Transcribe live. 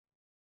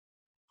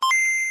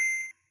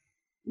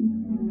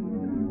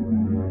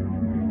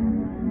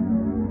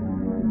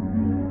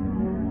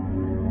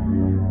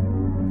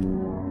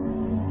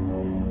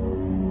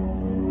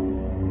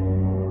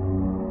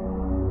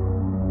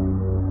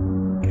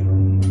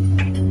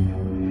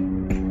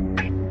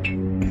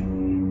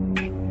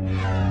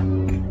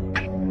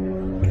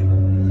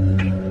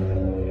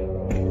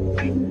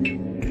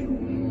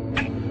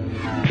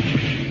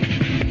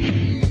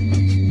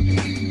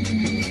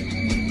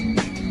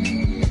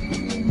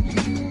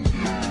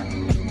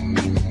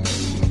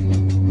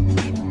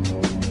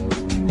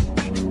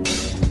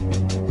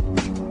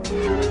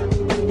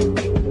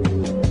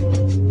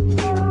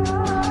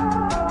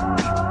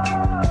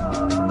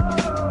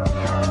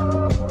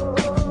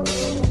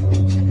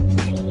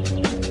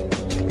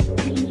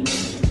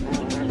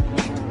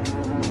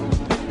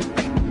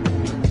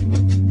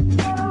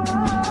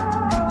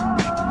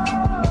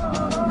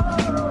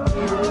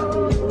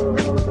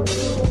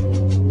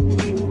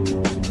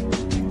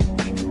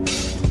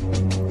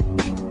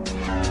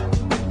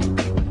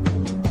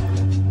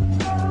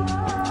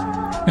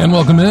And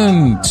welcome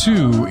in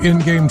to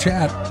In-Game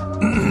Chat.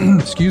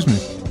 Excuse me.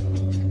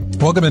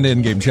 Welcome into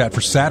In-Game Chat for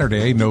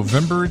Saturday,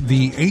 November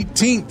the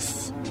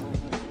 18th,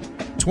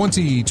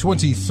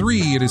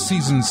 2023. It is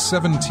season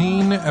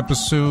 17,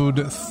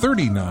 episode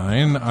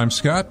 39. I'm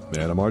Scott.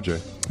 And I'm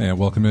RJ. And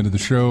welcome into the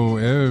show,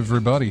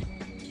 everybody.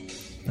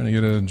 Trying to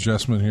get an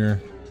adjustment here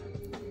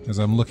as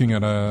I'm looking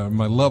at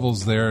my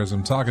levels there as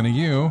I'm talking to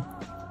you.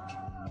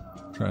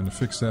 Trying to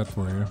fix that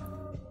for you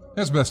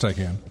as best I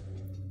can.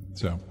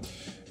 So...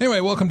 anyway,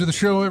 welcome to the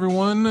show,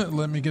 everyone.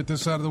 Let me get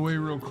this out of the way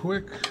real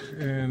quick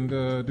and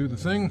do the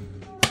thing.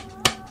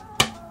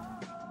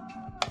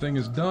 Thing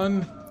is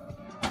done.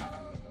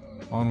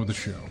 On with the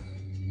show.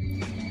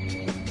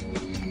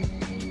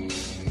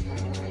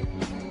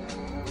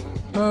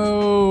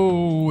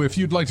 Oh, if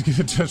you'd like to get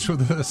in touch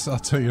with us, I'll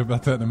tell you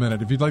about that in a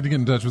minute. If you'd like to get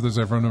in touch with us,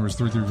 our phone number is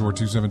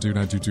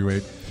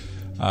 334-272-9228.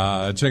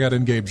 Check out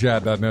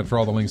InGameChat.net for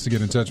all the links to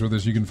get in touch with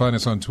us. You can find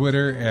us on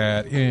Twitter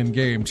at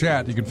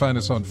InGameChat. You can find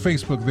us on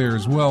Facebook there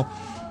as well.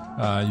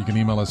 You can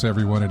email us,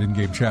 everyone, at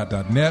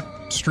InGameChat.net.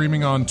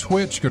 Streaming on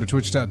Twitch, go to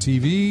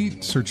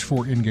twitch.tv, search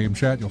for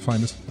InGameChat. You'll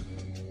find us.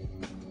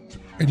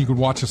 And you can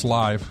watch us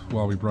live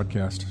while we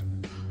broadcast.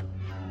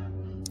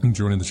 And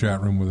join in the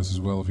chat room with us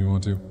as well if you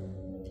want to.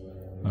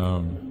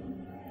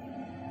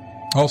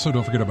 Also,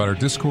 don't forget about our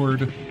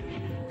Discord,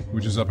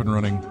 which is up and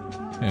running.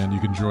 And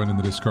you can join in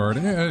the Discord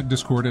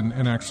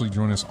and actually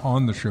join us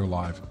on the show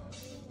live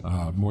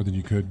more than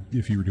you could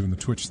if you were doing the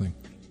Twitch thing.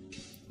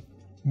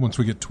 Once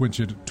we get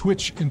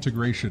Twitch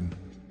integration,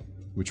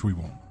 which we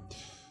won't.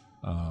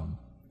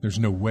 There's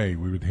no way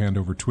we would hand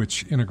over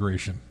Twitch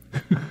integration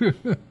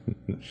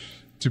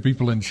to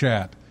people in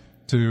chat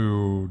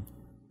to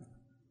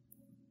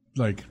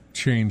like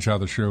change how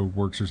the show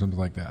works or something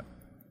like that.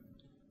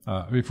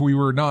 If we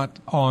were not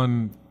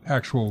on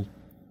actual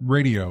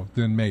radio,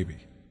 then maybe.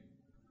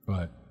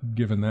 But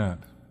given that,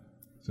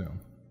 so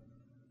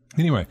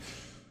anyway,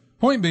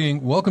 point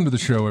being, welcome to the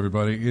show,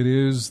 everybody. It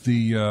is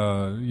the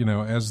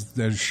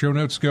as show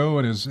notes go,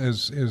 and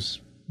as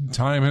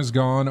time has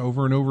gone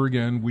over and over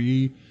again,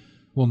 we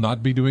will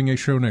not be doing a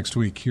show next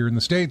week here in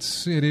the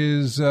States. It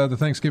is the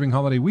Thanksgiving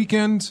holiday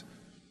weekend.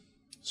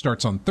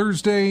 Starts on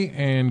Thursday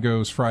and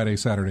goes Friday,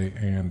 Saturday,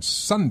 and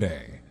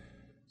Sunday.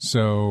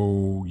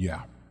 So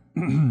yeah,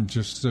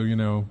 just so you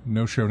know,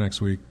 no show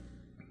next week.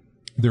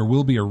 There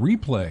will be a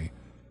replay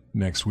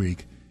next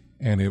week,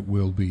 and it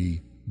will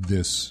be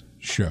this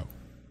show.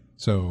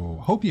 So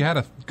hope you had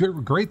a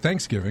great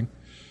Thanksgiving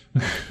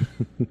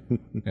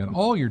and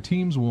all your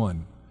teams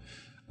won.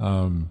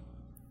 And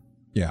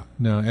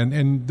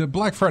the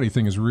Black Friday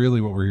thing is really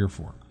what we're here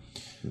for.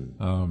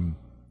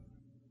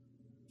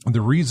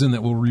 The reason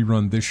that we'll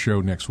rerun this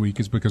show next week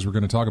is because we're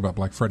going to talk about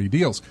Black Friday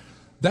deals.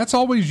 That's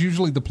always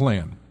usually the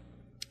plan.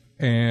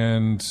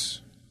 And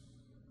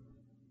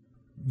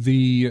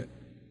the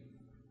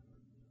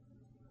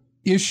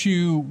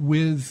issue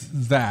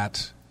with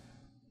that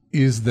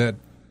is that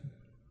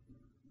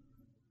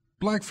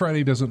Black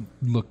Friday doesn't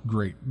look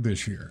great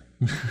this year.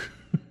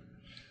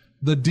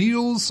 The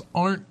deals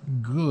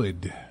aren't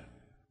good.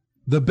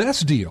 The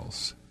best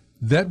deals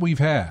that we've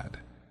had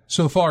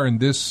so far in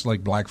this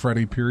like Black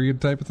Friday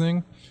period type of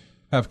thing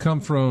have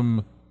come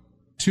from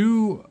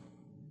two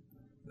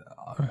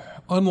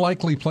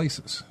unlikely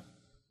places.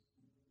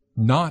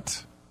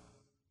 Not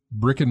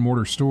brick and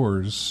mortar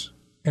stores.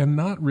 And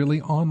not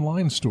really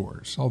online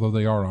stores, although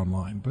they are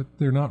online, but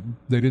they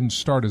didn't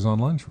start as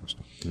online stores.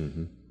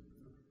 Mm-hmm.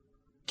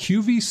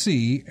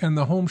 QVC and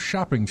the Home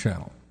Shopping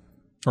Channel,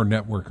 or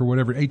network, or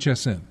whatever,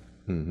 HSN.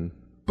 Mm-hmm.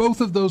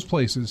 Both of those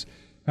places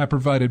have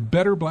provided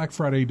better Black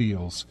Friday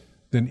deals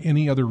than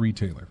any other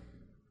retailer.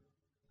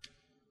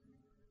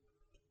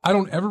 I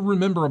don't ever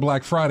remember a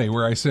Black Friday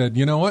where I said,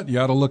 you know what, you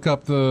ought to look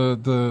up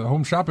the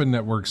Home Shopping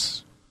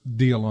Network's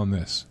deal on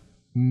this.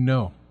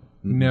 No,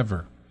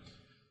 never.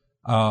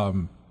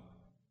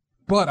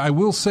 But I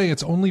will say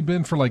it's only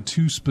been for like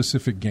two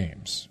specific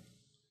games.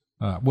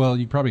 Well,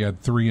 you probably add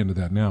three into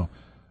that now.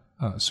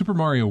 Super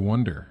Mario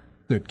Wonder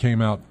that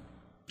came out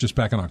just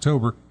back in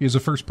October, is a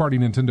first-party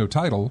Nintendo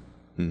title,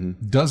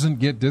 doesn't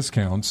get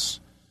discounts.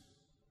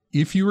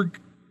 If you were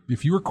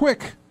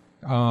quick,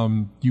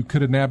 you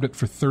could have nabbed it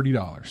for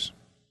 $30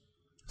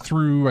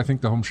 through, I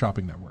think, the Home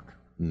Shopping Network.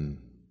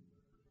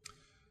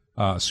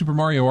 Super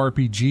Mario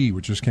RPG,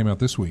 which just came out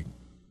this week,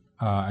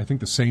 I think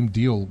the same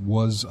deal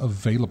was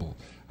available.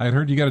 I had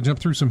heard you got to jump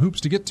through some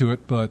hoops to get to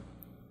it, but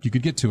you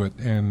could get to it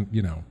and,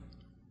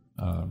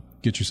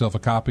 get yourself a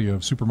copy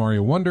of Super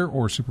Mario Wonder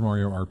or Super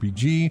Mario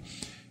RPG.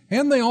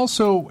 And they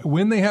also,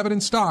 when they have it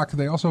in stock,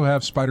 they also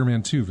have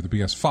Spider-Man 2 for the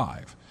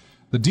PS5.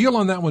 The deal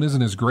on that one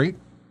isn't as great.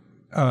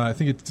 I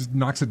think it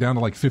knocks it down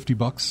to like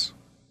 $50,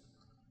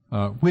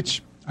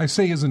 which I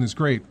say isn't as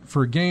great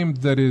for a game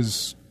that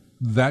is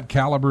that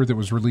caliber that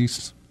was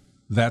released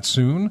that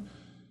soon.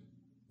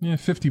 Yeah,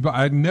 $50.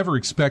 I never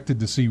expected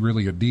to see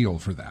really a deal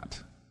for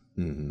that.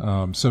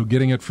 So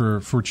getting it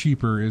for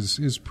cheaper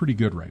is pretty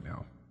good right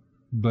now.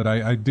 But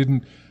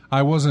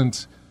I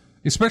wasn't,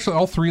 especially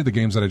all three of the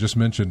games that I just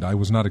mentioned, I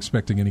was not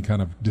expecting any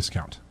kind of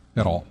discount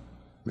at all.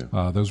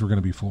 Yeah. Those were going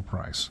to be full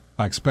price.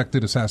 I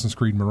expected Assassin's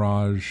Creed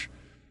Mirage.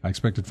 I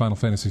expected Final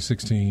Fantasy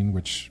 16,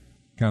 which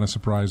kind of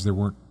surprised there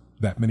weren't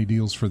that many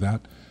deals for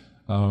that.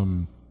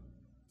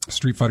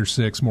 Street Fighter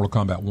 6, Mortal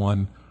Kombat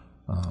 1,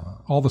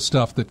 all the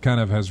stuff that kind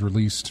of has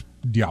released,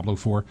 Diablo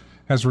 4,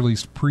 has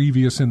released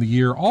previous in the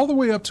year, all the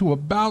way up to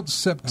about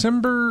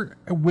September,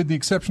 with the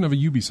exception of a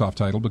Ubisoft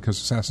title, because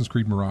Assassin's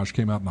Creed Mirage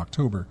came out in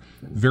October,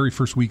 very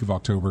first week of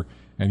October,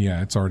 and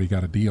yeah, it's already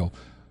got a deal.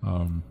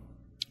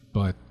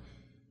 But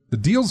the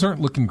deals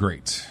aren't looking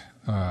great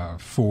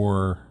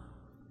for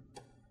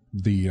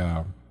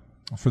the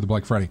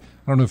Black Friday.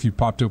 I don't know if you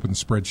popped open the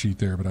spreadsheet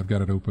there, but I've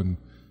got it open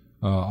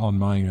on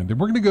my end. And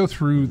we're going to go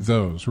through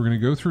those. We're going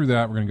to go through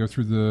that. We're going to go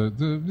through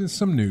the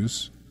some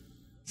news.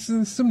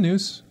 Some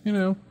news,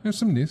 there's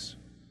some news.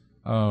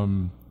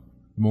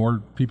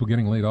 More people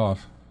getting laid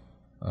off.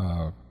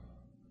 The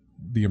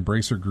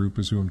Embracer Group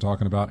is who I'm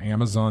talking about.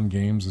 Amazon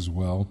Games as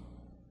well.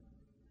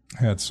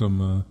 Had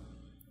some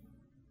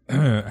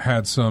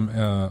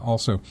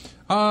also.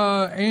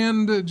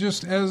 And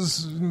just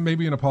as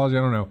maybe an apology,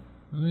 I don't know.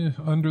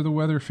 Under the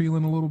weather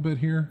feeling a little bit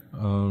here.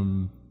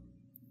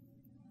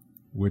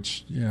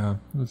 Which, yeah.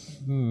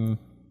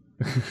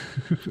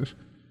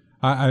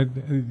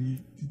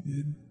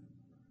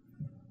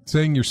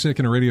 Saying you're sick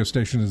in a radio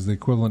station is the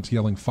equivalent to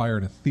yelling fire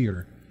in a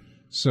theater.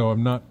 So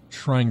I'm not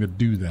trying to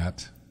do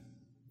that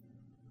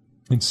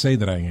and say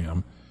that I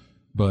am,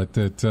 but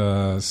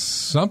that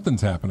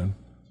something's happening,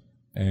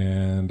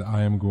 and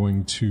I am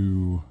going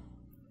to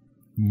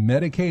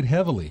medicate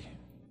heavily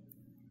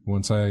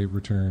once I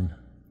return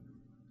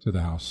to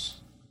the house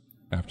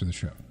after the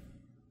show.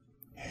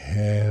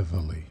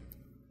 Heavily.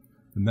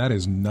 And that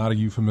is not a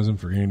euphemism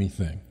for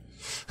anything.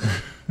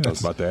 I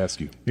was about to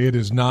ask you. It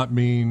does not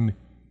mean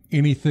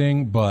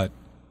anything but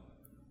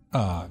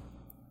the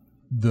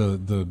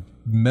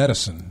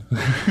medicine.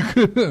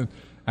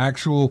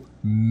 Actual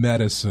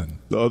medicine.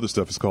 The other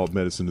stuff is called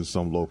medicine in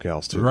some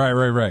locales too.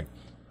 Right.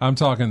 I'm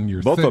talking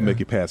your both of them make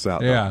you pass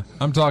out. Yeah,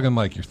 though. I'm talking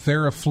like your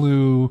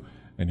Theraflu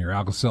and your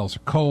Alka-Seltzer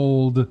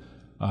Cold.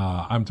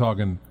 I'm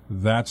talking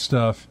that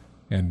stuff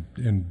and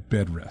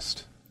bed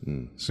rest.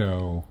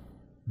 So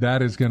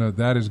that is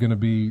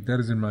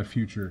in my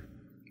future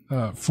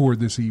for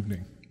this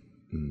evening.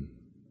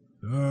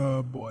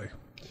 Oh boy.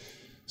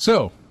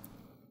 So,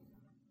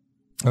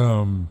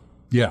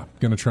 yeah,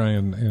 going to try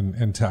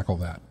and tackle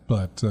that.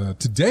 But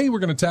today we're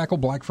going to tackle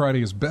Black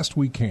Friday as best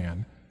we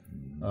can.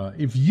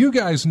 If you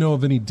guys know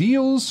of any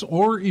deals,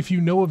 or if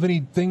you know of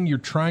anything you're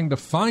trying to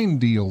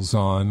find deals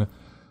on,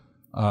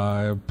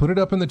 put it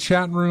up in the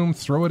chat room,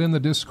 throw it in the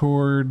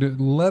Discord,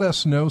 let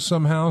us know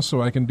somehow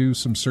so I can do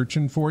some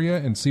searching for you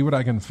and see what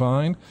I can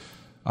find.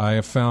 I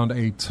have found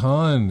a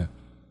ton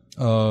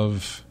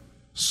of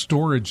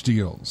storage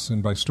deals,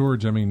 and by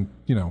storage I mean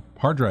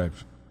hard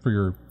drive for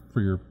your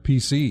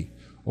PC,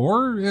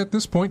 or at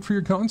this point for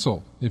your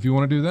console if you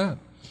want to do that.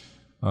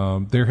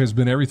 There has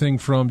been everything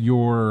from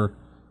your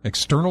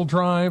external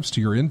drives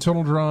to your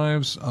internal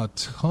drives, a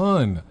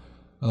ton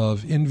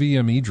of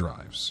NVMe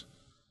drives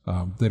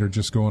that are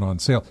just going on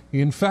sale.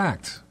 In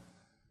fact,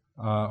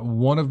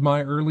 one of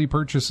my early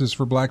purchases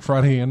for Black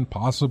Friday, and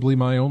possibly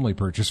my only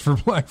purchase for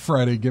Black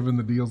Friday given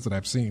the deals that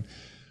I've seen,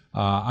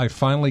 I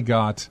finally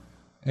got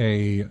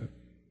a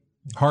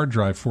hard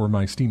drive for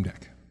my Steam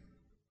Deck.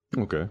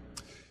 Okay.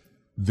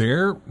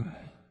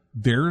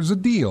 There's a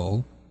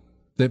deal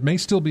that may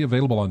still be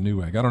available on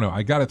Newegg. I don't know.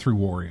 I got it through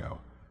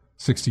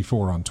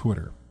Wario64 on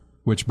Twitter,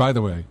 which, by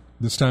the way,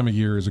 this time of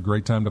year is a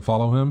great time to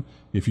follow him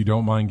if you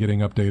don't mind getting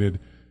updated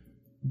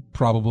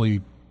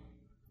probably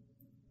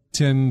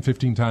 10,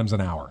 15 times an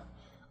hour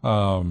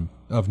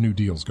of new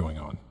deals going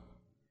on.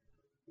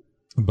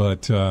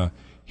 But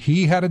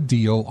he had a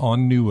deal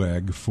on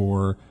Newegg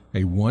for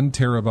a 1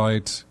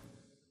 terabyte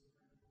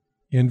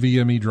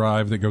NVMe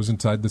drive that goes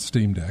inside the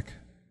Steam Deck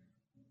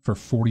for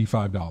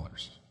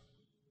 $45.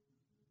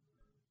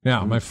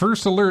 Now, my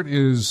first alert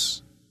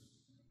is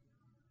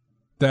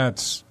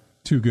that's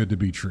too good to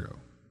be true.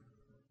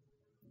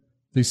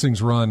 These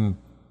things run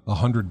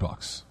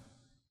 $100.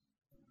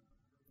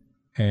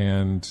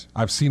 And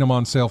I've seen them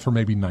on sale for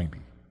maybe 90,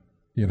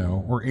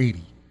 or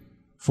 80.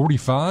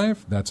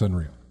 45, that's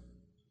unreal.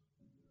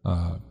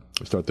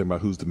 Start thinking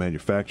about who's the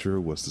manufacturer,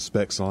 what's the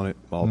specs on it,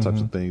 all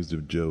types of things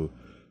to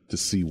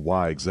see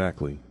why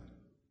exactly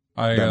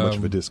that much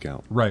of a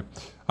discount. Right.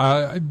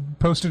 I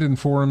posted in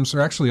forums,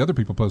 or actually other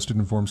people posted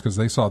in forums because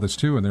they saw this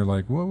too, and they're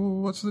like, "Whoa,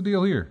 what's the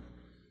deal here?"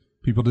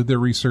 People did their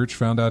research,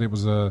 found out it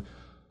was a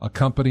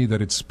company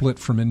that had split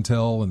from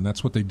Intel, and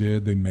that's what they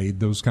did. They made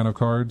those kind of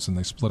cards, and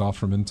they split off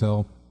from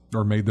Intel,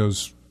 or made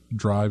those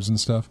drives and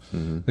stuff.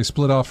 They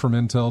split off from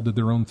Intel, did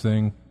their own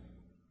thing.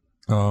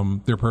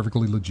 They're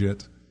perfectly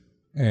legit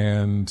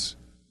and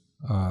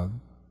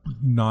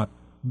not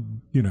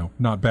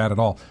bad at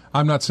all.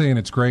 I'm not saying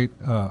it's great.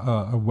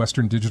 A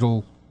Western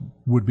Digital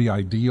would be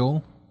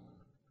ideal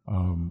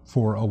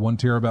for a 1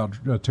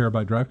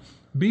 terabyte drive.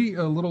 Be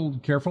a little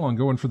careful on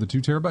going for the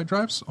 2 terabyte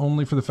drives,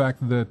 only for the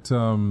fact that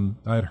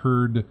I had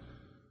heard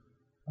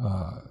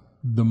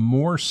the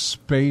more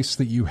space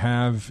that you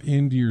have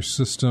into your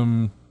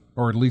system,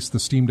 or at least the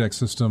Steam Deck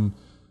system,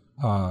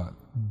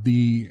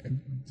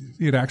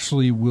 it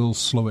actually will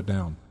slow it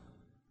down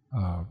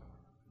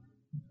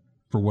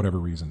for whatever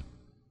reason.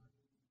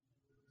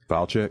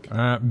 File check?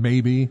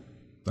 Maybe.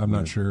 I'm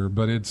not sure,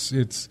 but it's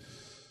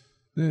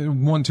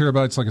 1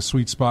 terabyte's like a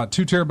sweet spot.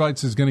 2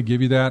 terabytes is going to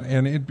give you that,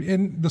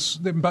 and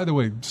by the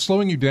way,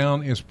 slowing you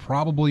down is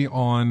probably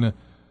on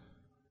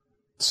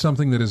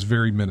something that is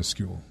very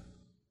minuscule,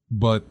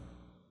 but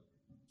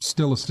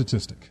still a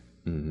statistic.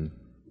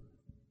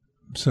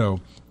 So,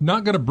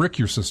 not going to brick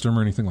your system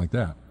or anything like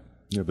that.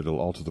 Yeah, but it'll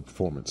alter the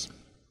performance.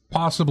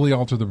 Possibly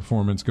alter the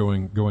performance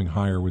going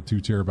higher with 2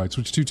 terabytes,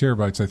 which 2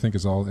 terabytes I think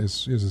is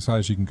as high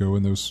as you can go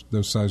in those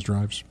size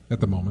drives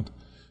at the moment.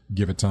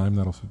 Give it time,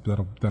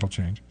 that'll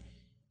change.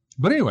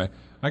 But anyway,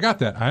 I got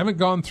that. I haven't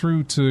gone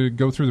through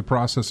the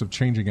process of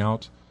changing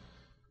out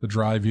the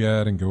drive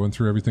yet and going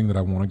through everything that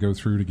I want to go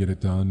through to get it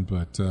done,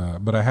 but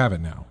I have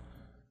it now,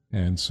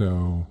 and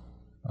so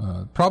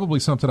probably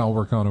something I'll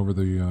work on over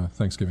the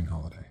Thanksgiving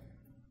holiday.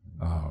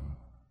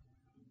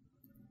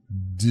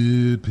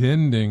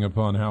 Depending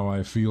upon how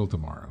I feel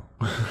tomorrow.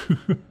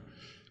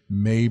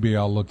 Maybe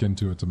I'll look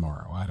into it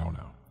tomorrow. I don't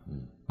know.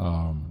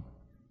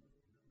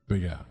 But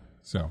yeah,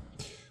 so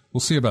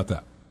we'll see about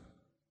that.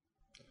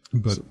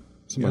 But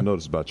something I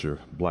noticed about your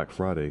Black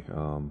Friday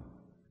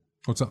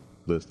what's up?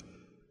 list.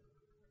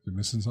 You're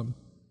missing something?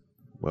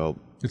 Well,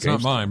 it's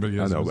not mine, but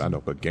yes, I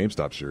know, but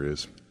GameStop sure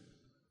is.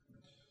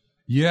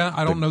 Yeah,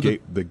 I don't know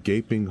the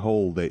gaping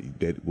hole that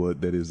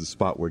is the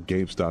spot where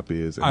GameStop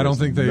is. And I don't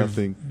think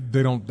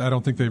I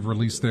don't think they've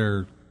released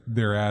their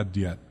ad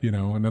yet.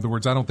 In other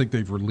words, I don't think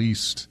they've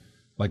released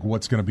like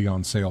what's going to be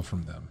on sale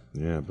from them.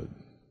 Yeah, but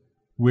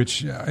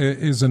which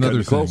is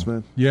another thing. Close,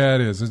 man. Yeah,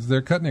 it is.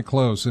 They're cutting it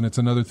close, and it's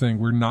another thing.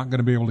 We're not going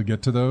to be able to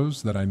get to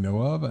those that I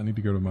know of. I need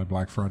to go to my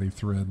Black Friday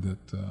thread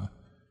that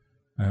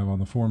I have on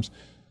the forums.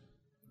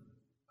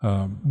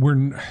 I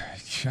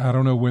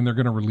don't know when they're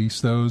going to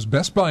release those.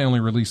 Best Buy only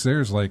released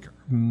theirs like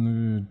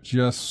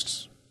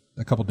just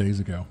a couple days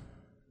ago.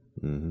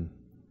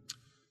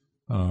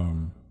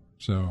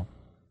 So,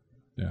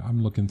 yeah,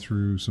 I'm looking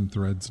through some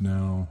threads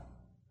now.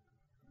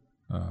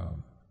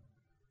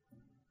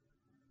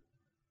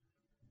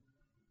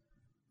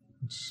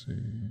 Let's see.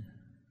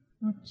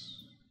 Yes.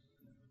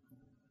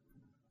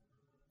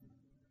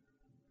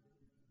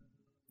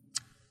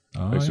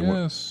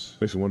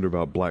 Makes me wonder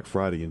about Black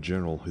Friday in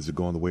general. Is it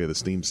going the way of the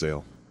Steam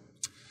sale?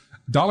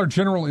 Dollar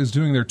General is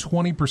doing their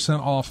 20%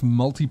 off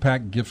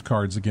multi-pack gift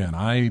cards again.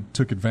 I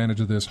took advantage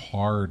of this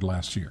hard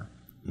last year.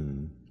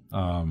 In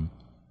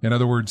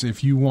other words,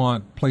 if you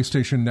want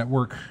PlayStation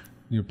Network,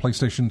 your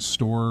PlayStation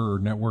Store or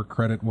Network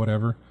credit,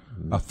 whatever,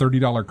 a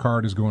 $30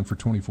 card is going for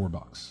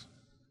 $24.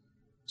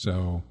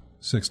 So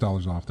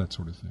 $6 off, that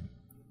sort of thing.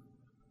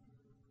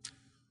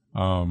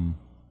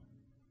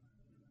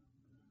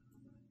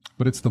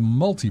 But it's the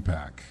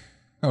multi-pack.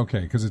 Okay,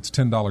 because it's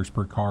 $10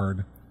 per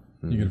card.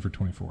 You get it for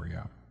 $24,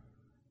 yeah.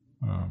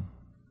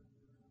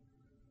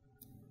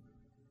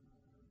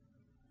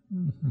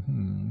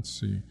 Let's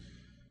see.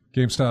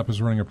 GameStop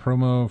is running a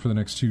promo for the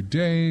next 2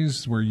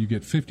 days where you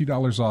get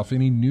 $50 off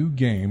any new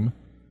game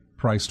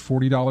priced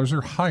 $40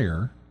 or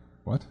higher.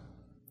 What?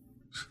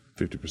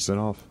 50%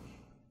 off?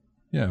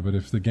 Yeah, but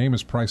if the game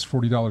is priced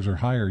 $40 or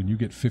higher and you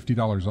get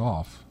 $50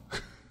 off...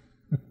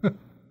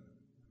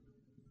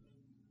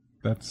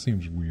 That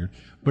seems weird.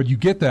 But you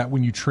get that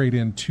when you trade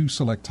in 2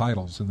 select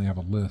titles, and they have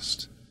a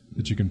list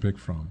that you can pick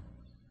from.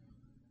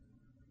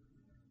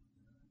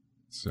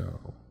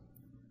 So,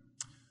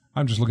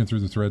 I'm just looking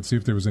through the thread, see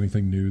if there was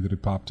anything new that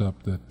had popped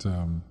up that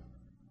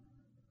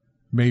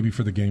maybe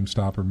for the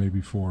GameStop or maybe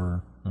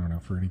for, I don't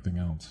know, for anything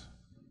else.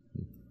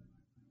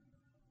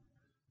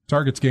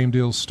 Target's game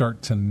deals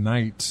start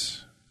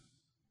tonight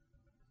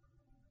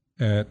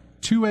at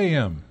 2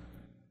 a.m.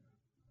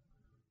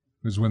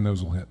 is when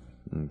those will hit.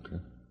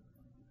 Okay.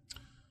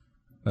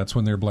 That's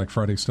when their Black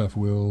Friday stuff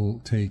will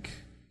take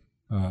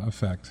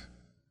effect.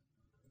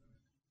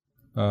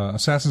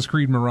 Assassin's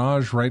Creed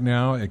Mirage right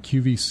now at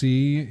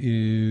QVC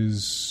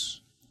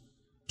is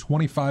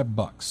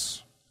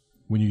 $25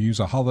 when you use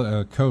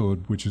a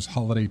code, which is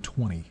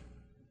Holiday20.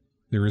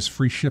 There is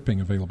free shipping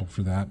available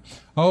for that.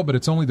 Oh, but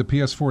it's only the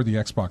PS4, the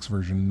Xbox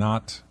version,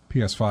 not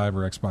PS5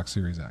 or Xbox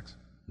Series X.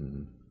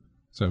 Mm-hmm.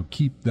 So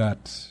keep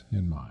that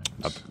in mind.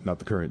 Not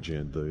the current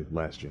gen, the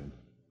last gen.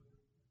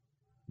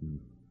 Mm.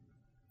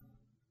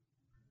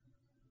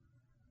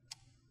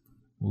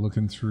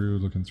 Looking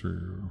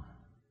through.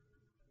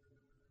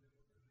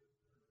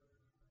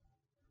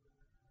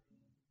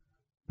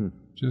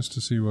 Just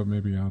to see what may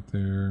be out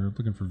there.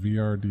 Looking for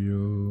VR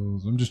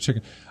deals. I'm just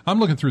checking. I'm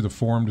looking through the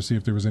forum to see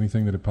if there was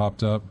anything that had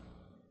popped up.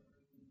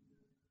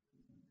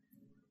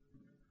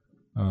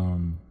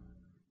 And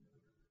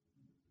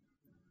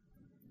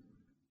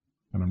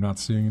I'm not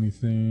seeing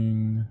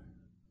anything.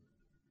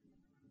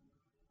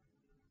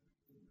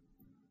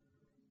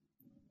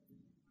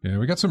 Yeah,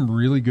 we got some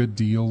really good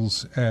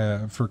deals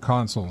for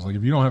consoles. Like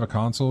if you don't have a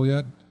console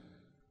yet,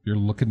 you're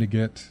looking to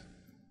get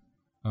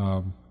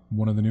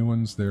one of the new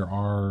ones, there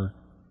are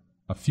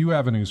a few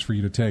avenues for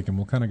you to take, and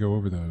we'll kind of go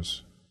over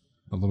those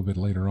a little bit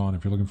later on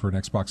if you're looking for an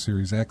Xbox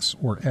Series X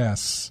or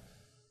S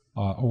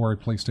or a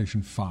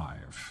PlayStation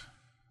 5.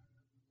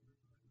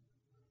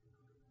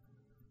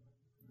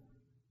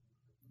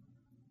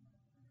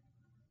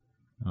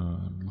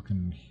 I'm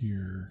looking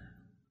here.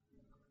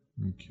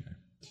 Okay.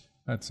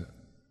 That's it.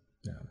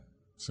 Yeah.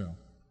 So.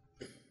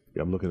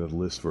 Yeah, I'm looking at the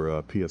list for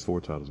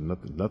PS4 titles.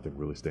 Nothing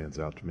really stands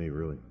out to me,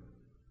 really.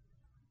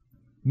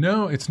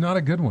 No, it's not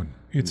a good one.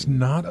 It's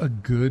not a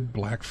good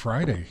Black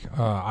Friday.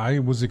 I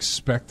was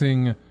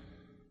expecting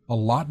a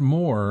lot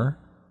more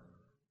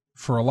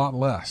for a lot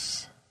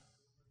less.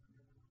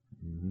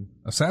 Mm-hmm.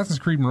 Assassin's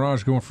Creed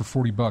Mirage going for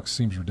 $40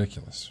 seems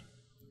ridiculous.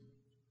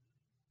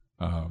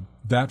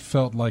 That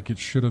felt like it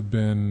should have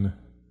been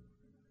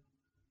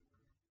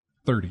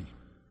 $30,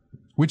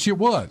 which it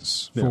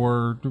was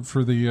for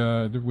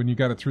the when you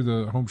got it through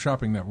the Home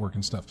Shopping Network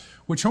and stuff.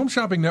 Which Home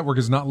Shopping Network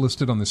is not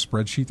listed on this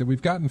spreadsheet that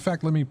we've got. In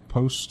fact, let me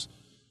post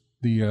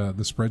the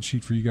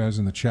spreadsheet for you guys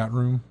in the chat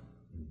room,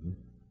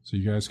 so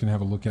you guys can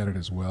have a look at it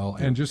as well,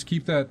 and just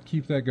keep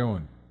that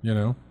going. You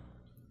know,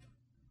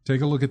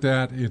 take a look at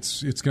that.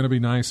 It's going to be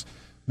nice.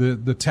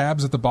 The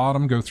tabs at the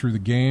bottom go through the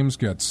games.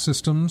 Got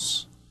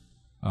systems.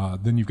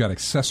 Then you've got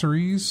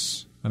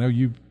accessories. I know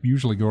you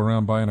usually go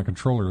around buying a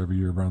controller every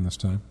year around this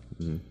time.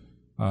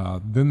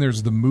 Mm-hmm. Then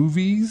there's the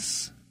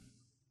movies.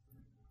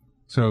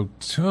 So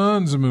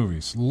tons of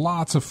movies.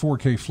 Lots of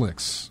 4K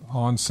flicks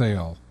on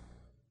sale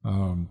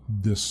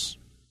this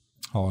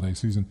holiday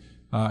season.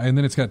 And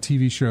then it's got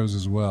TV shows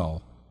as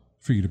well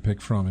for you to pick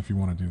from if you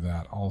want to do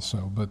that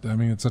also. But, I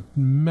mean, it's a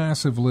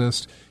massive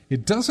list.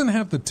 It doesn't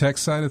have the tech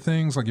side of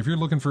things. Like if you're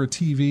looking for a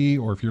TV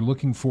or if you're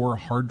looking for a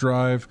hard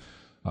drive,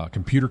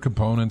 computer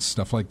components,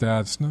 stuff like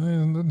that. It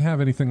doesn't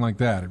have anything like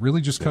that. It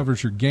really just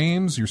covers your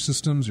games, your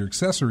systems, your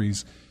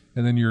accessories,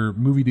 and then your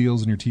movie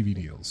deals and your TV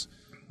deals.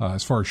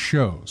 As far as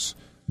shows,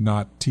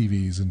 not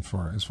TVs, and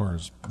as far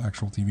as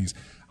actual TVs.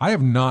 I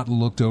have not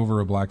looked over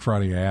a Black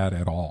Friday ad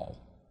at all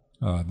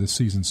this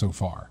season so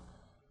far.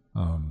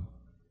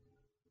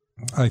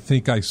 I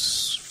think I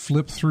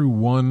flipped through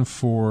one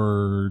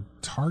for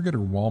Target or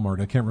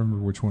Walmart. I can't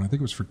remember which one. I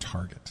think it was for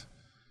Target.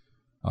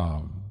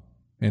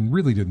 And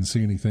really didn't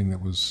see anything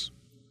that was...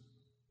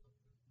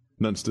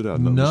 Nothing stood out.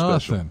 Nothing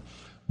special.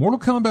 Mortal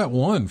Kombat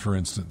 1, for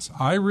instance.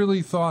 I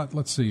really thought...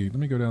 Let's see. Let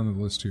me go down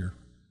the list here.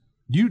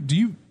 Do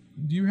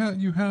you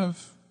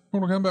have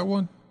Mortal Kombat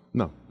 1?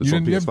 No. It's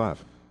on PS5.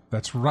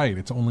 That's right.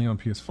 It's only on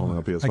PS5. Only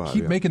on PS5, I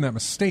keep making that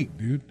mistake,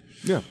 dude.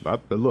 Yeah.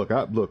 Look.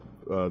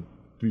 To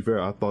be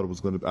fair, I thought it was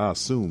going to... I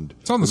assumed...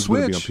 It's on the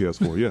Switch. It was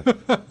going to be on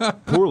PS4, yeah.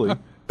 Poorly.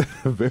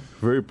 very,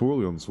 very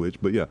poorly on the Switch,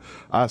 but yeah,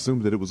 I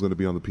assumed that it was going to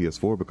be on the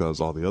PS4 because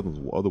all the other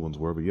ones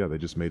were. But yeah, they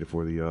just made it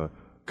for the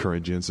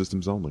current gen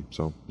systems only.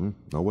 So,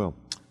 oh well.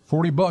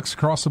 $40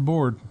 across the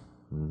board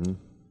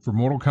for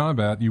Mortal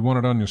Kombat. You want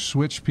it on your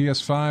Switch,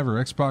 PS5,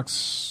 or Xbox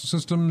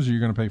systems? You're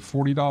going to pay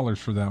 $40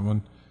 for that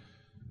one.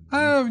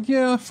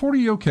 Yeah,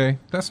 $40. Okay,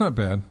 that's not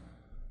bad.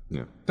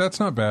 Yeah, that's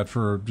not bad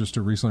for just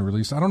a recently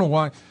released. I don't know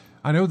why.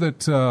 I know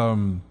that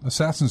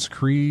Assassin's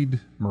Creed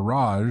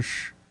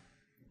Mirage.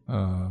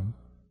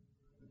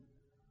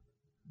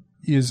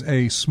 Is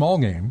a small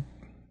game.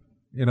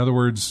 In other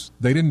words,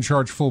 they didn't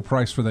charge full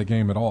price for that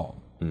game at all.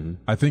 Mm-hmm.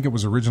 I think it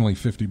was originally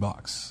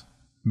 $50,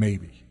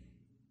 maybe.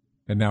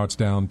 And now it's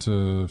down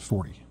to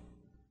 $40.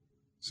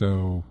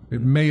 So it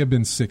may have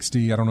been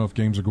 $60. I don't know if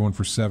games are going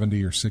for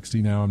 $70 or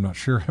 $60 now. I'm not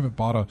sure. I haven't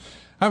bought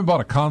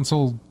a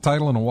console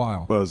title in a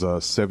while. Well, it was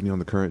 $70 on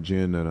the current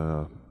gen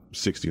and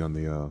 $60 on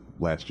the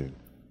last gen.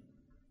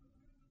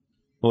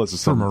 Well,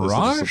 it's for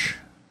Mirage?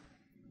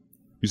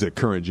 You said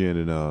current gen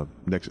and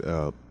next...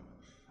 yeah.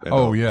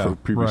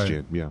 Previous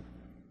gen, yeah.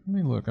 Let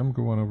me look. I'm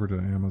going over to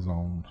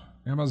Amazon.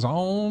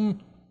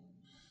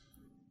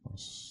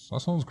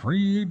 Assassin's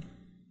Creed.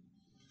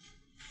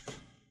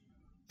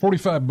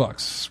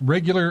 $45.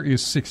 Regular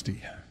is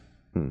 $60.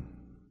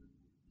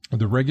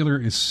 The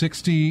regular is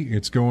 $60.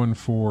 It's going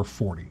for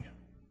 $40.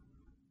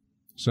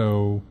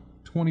 So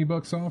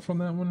 $20 off on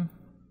that one.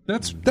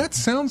 That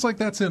sounds like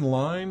that's in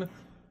line,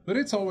 but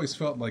it's always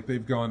felt like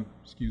they've gone.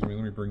 Excuse me,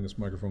 let me bring this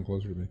microphone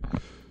closer to me.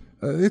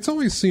 It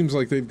always seems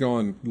like they've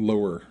gone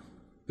lower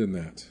than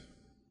that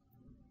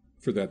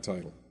for that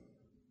title,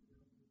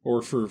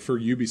 or for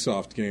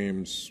Ubisoft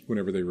games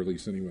whenever they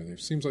release anyway. It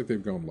seems like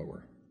they've gone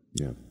lower.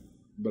 Yeah,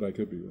 but I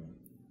could be wrong.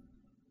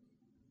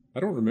 I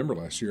don't remember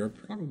last year. I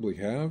probably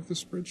have the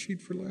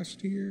spreadsheet for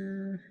last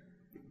year.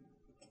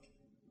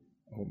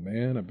 Oh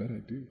man, I bet I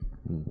do.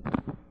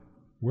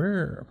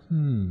 Where?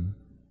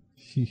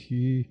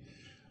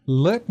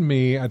 Let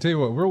me. I tell you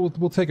what.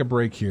 We'll take a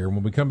break here.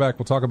 When we come back,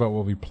 we'll talk about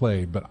what we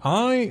played. But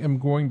I am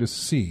going to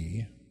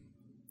see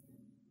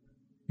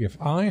if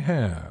I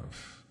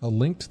have a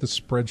link to the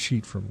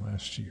spreadsheet from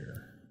last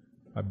year.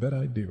 I bet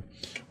I do.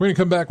 We're going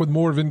to come back with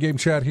more of In-Game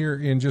Chat here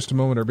in just a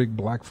moment. Our big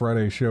Black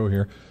Friday show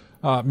here.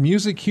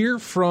 Music here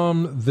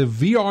from the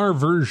VR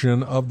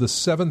version of The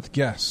Seventh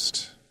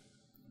Guest,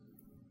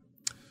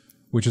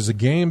 which is a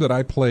game that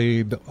I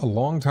played a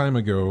long time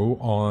ago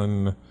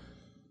on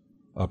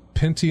a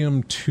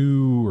Pentium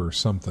 2 or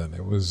something.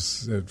 It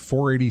was a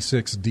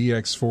 486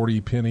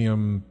 DX40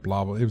 Pentium,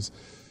 blah, blah. It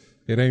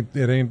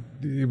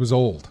was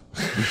old.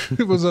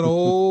 It was an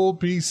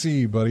old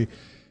PC, buddy.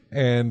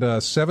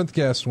 And Seventh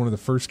Guest, one of the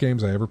first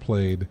games I ever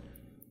played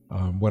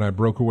when I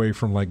broke away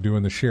from like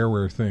doing the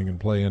shareware thing and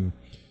playing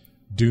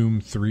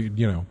Doom 3,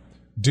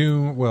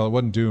 Doom, well, it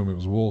wasn't Doom, it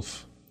was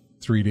Wolf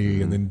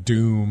 3D, and then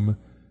Doom,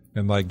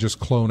 and like just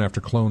clone after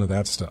clone of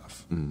that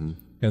stuff. Mm-hmm.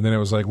 And then it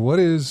was like, let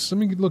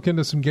me look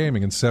into some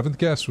gaming. And Seventh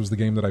Guest was the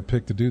game that I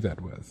picked to do that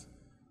with.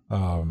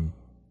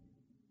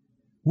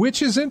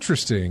 Which is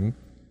interesting,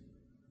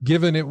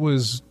 given it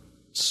was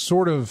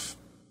sort of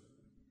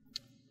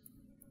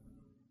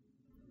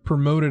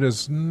promoted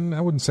as,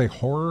 I wouldn't say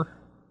horror,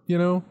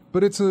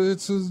 but it's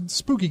a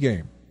spooky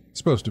game. It's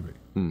supposed to be.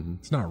 Mm-hmm.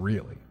 It's not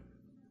really.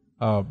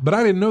 But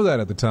I didn't know that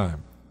at the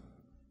time.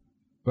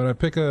 But I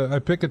pick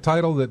a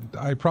title that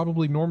I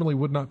probably normally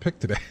would not pick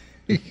today.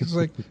 It's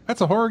like, that's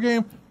a horror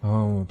game? Oh, I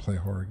don't want to play a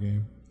horror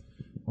game.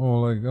 I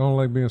don't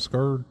like being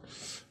scared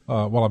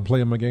while I'm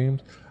playing my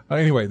games.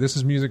 Anyway, this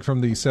is music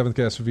from the Seventh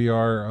Guest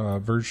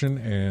VR version,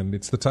 and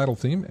it's the title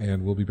theme,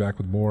 and we'll be back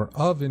with more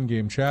of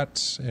In-Game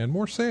Chat and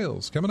more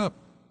sales coming up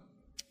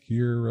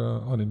here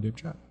on In-Game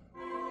Chat.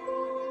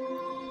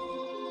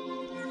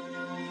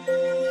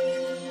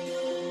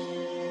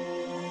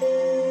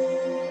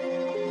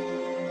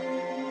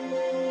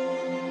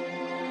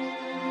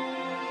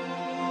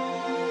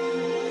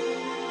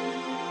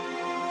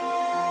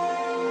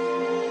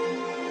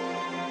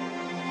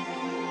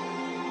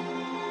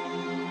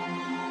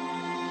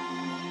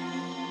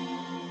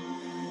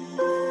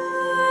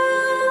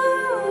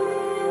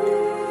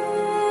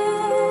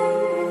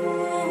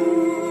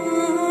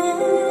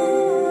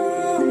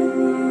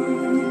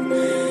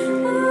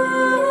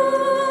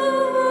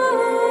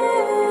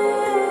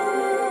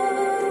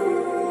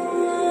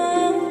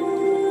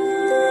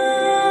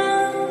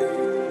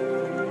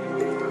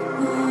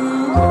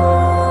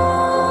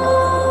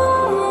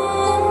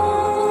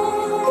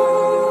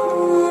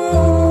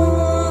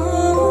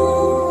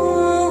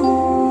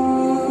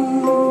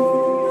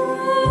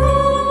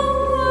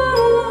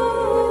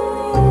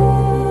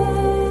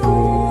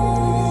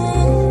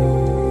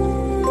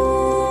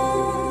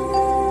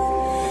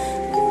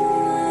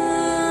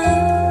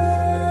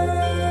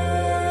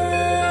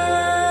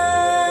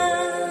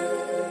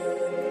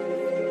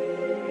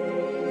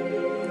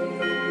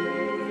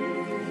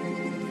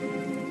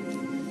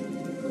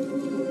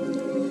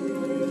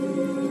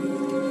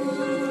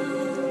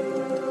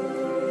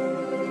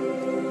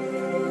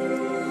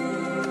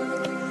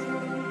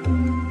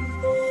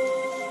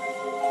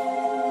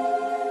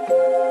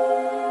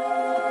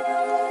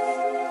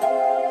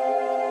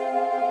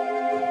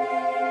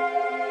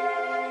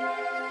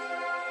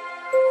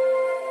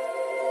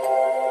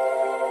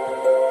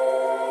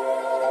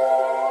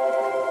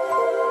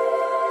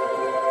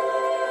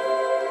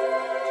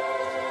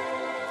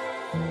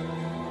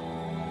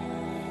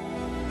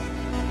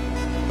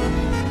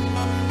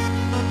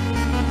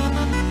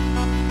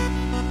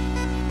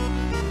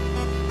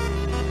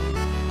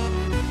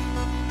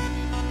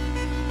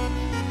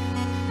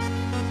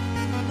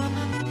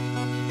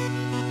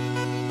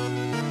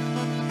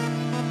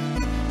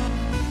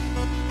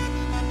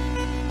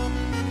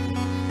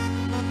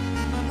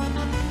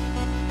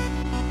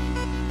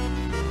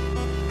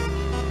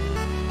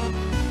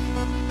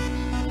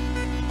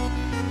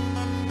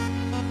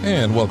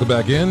 And welcome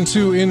back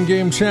into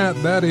In-Game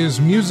Chat. That is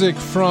music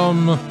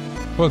from,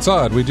 well, it's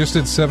odd. We just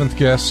did Seventh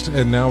Guest,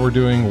 and now we're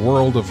doing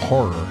World of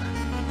Horror.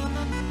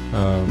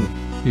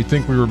 You'd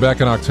think we were back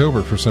in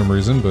October for some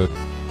reason, but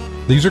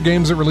these are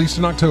games that released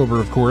in October,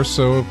 of course,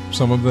 so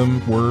some of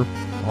them were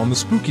on the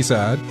spooky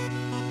side.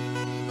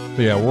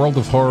 But yeah, World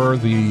of Horror,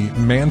 the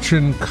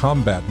Mansion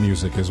Combat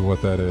music is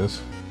what that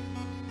is.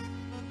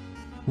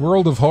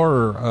 World of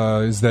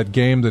Horror is that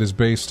game that is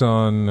based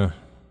on...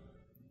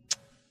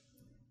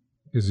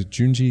 Is it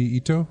Junji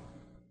Ito?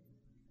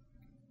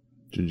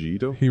 Junji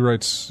Ito? He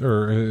writes,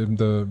 or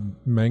the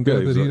manga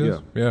that he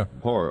does? Yeah.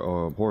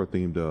 Horror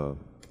themed,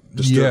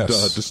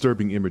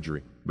 disturbing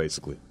imagery,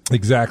 basically.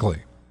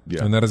 Exactly.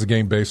 Yeah. And that is a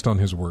game based on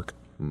his work.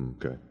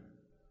 Okay.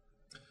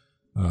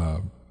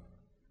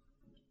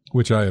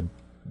 Which I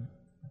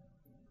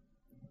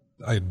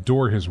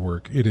adore his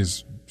work. It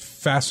is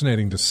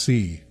fascinating to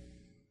see,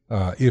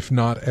 if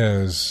not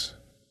as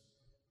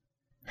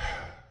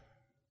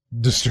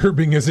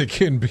disturbing as it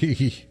can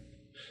be.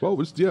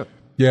 Well, yeah.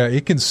 Yeah,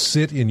 it can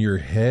sit in your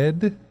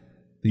head.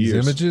 These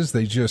images,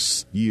 they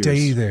just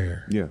stay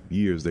there. Yeah,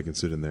 years they can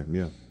sit in there.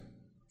 Yeah.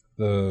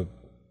 The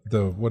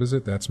what is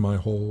it? That's My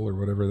Hole, or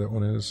whatever that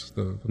one is.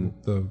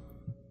 The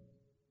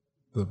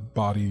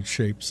body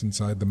shapes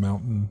inside the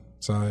mountain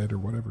side, or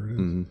whatever it is.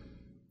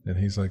 Mm-hmm. And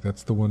he's like,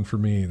 that's the one for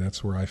me.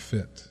 That's where I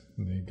fit.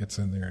 And he gets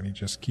in there and he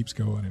just keeps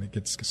going, and it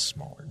gets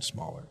smaller and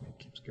smaller, and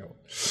he keeps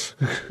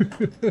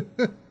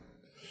going.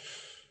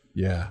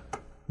 Yeah.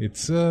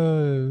 It's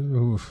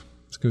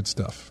good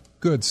stuff.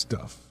 Good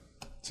stuff.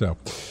 So,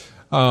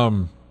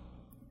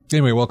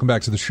 anyway, welcome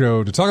back to the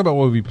show. To talk about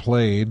what we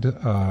played,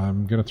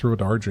 I'm going to throw it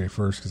to RJ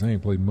first because I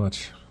ain't played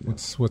much.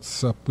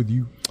 What's up with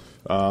you?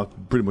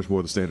 Pretty much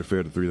more the standard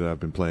fare, the 3 that I've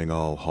been playing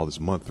all this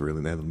month, really,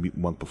 and the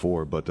month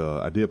before. But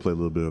I did play a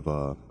little bit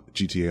of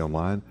GTA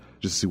Online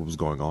just to see what was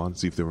going on,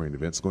 see if there were any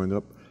events going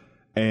up.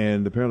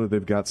 And apparently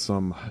they've got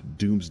some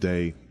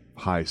Doomsday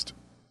heist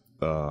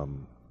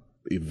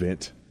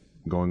event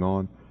going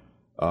on.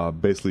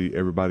 Basically,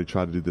 everybody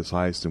tried to do this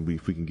heist, and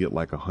if we can get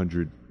like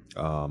 100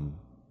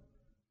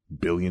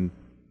 billion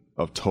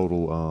of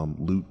total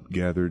loot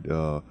gathered,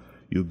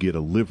 you'll get a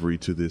livery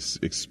to this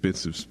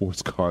expensive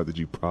sports car that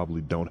you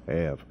probably don't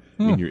have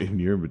in your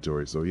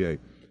inventory. So yeah,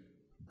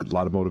 a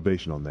lot of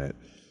motivation on that.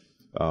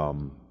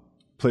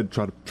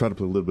 Try to play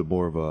a little bit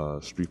more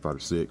of Street Fighter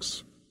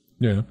 6.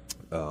 Yeah.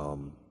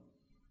 And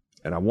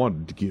I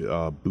wanted to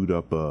get boot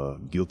up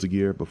Guilty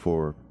Gear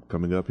before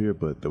coming up here,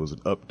 but there was an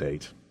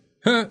update.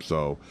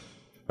 So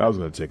that was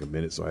going to take a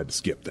minute, so I had to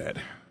skip that.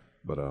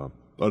 But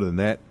other than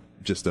that,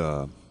 just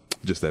that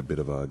bit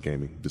of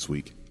gaming this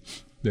week.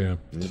 Yeah.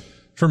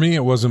 For me,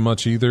 it wasn't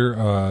much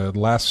either.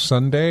 Last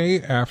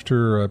Sunday,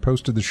 after I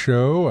posted the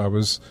show, I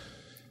was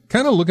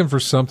kind of looking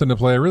for something to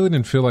play. I really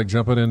didn't feel like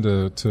jumping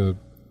into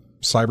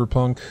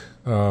Cyberpunk.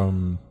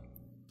 All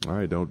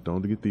right,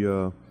 don't get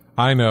the...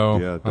 I know,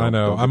 yeah, I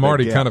know. I'm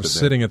already kind of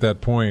sitting at that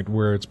point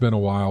where it's been a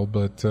while,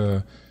 but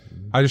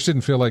I just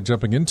didn't feel like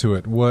jumping into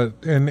it.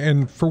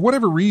 And for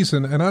whatever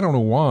reason, and I don't know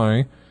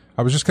why,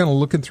 I was just kind of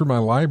looking through my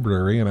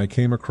library, and I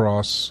came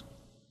across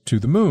To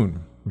the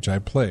Moon, which I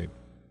played.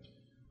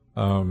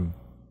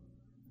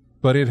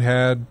 But it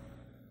had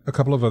a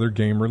couple of other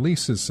game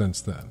releases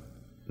since then.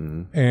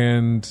 Mm-hmm.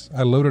 And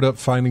I loaded up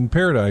Finding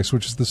Paradise,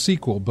 which is the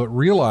sequel, but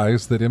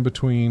realized that in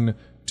between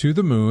To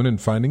the Moon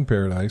and Finding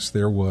Paradise,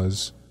 there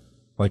was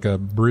like a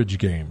bridge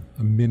game,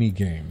 a mini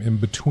game in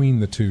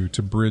between the two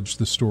to bridge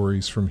the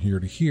stories from here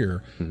to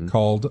here,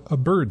 called A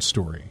Bird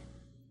Story.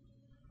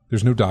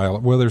 There's no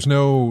dialogue. Well, there's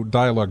no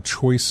dialogue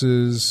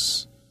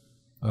choices.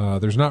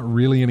 There's not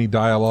really any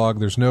dialogue.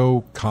 There's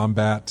no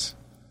combat.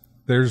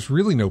 There's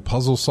really no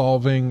puzzle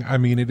solving. I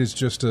mean, it is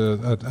just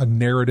a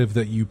narrative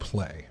that you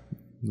play.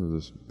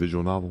 This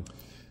visual novel?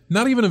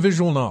 Not even a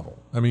visual novel.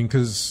 I mean,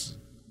 because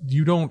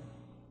you don't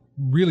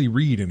really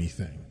read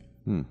anything.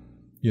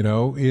 You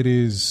know, it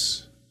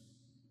is...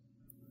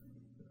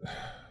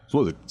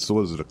 So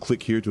is it a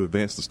click here to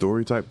advance the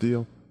story type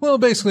deal? Well,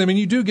 basically, I mean,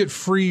 you do get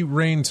free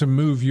reign to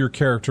move your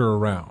character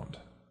around.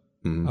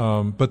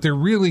 Mm-hmm. But there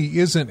really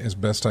isn't, as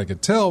best I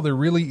could tell, there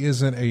really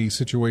isn't a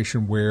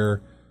situation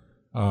where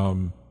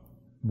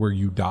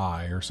you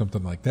die or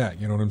something like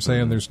that. You know what I'm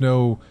saying?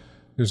 Mm-hmm.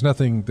 There's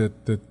nothing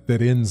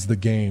that ends the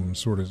game,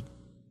 sort of,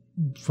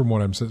 from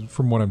what I'm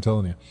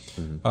telling you.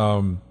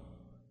 Mm-hmm.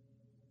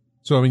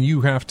 So I mean,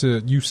 you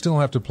still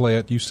have to play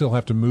it. You still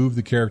have to move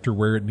the character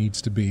where it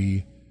needs to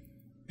be,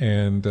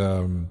 and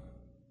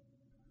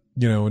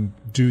and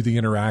do the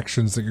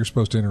interactions that you're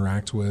supposed to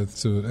interact with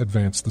to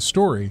advance the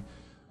story.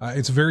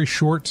 It's very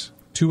short,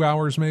 2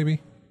 hours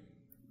maybe.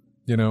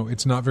 You know,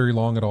 it's not very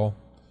long at all.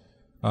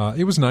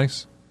 It was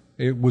nice.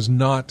 It was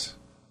not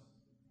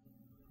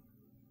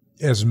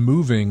as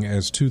moving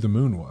as To the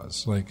Moon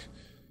was. Like,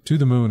 To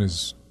the Moon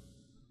is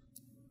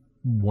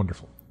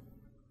wonderful.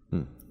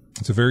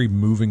 It's a very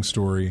moving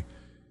story,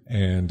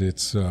 and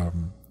it's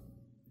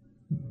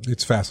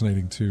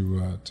fascinating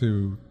to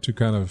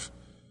kind of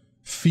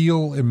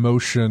feel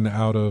emotion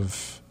out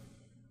of.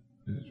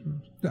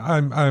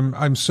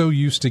 I'm so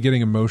used to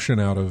getting emotion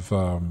out of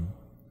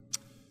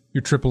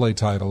your AAA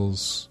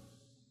titles,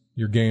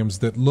 your games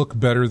that look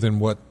better than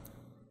what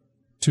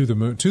To the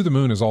Moon. To the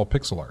Moon is all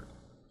pixel art.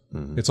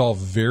 Mm-hmm. It's all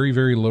very,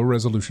 very low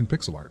resolution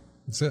pixel art.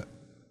 That's it.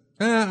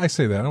 I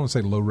say that. I don't want to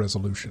say low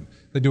resolution.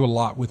 They do a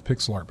lot with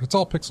pixel art, but it's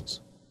all pixels.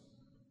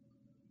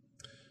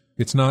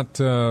 It's not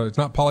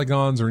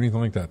polygons or anything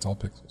like that. It's all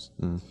pixels.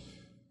 Mm.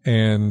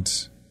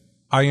 And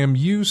I am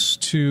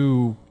used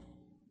to...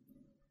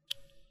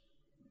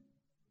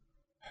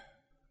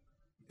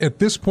 At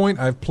this point,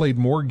 I've played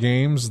more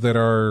games that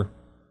are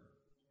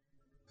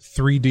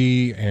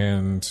 3D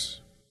and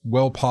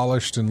well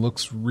polished and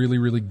looks really,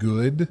 really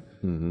good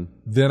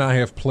than I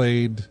have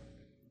played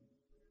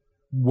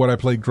what I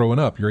played growing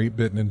up, your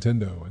 8-bit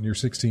Nintendo and your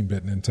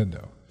 16-bit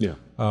Nintendo. Yeah.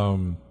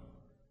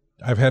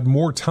 I've had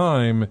more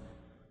time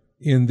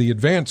in the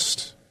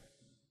advanced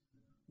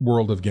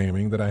world of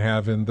gaming than I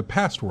have in the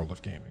past world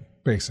of gaming,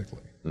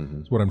 basically.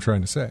 Is what I'm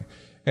trying to say.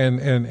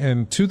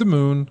 And To the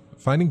Moon,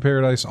 Finding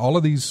Paradise, all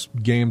of these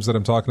games that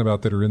I'm talking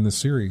about that are in this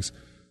series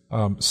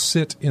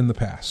sit in the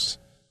past.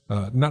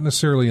 Not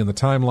necessarily in the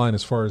timeline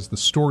as far as the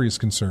story is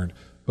concerned,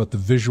 but the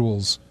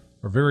visuals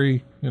are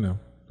very,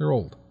 they're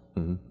old.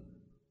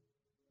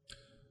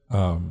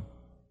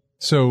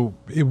 So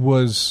it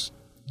was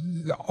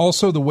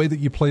also the way that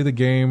you play the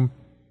game,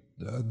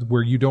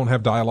 where you don't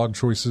have dialogue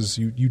choices.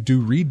 You do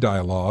read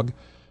dialogue,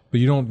 but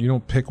you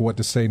don't pick what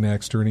to say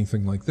next or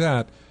anything like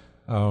that.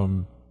 I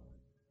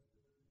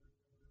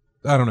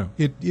don't know.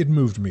 It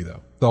moved me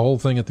though. The whole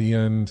thing at the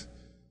end,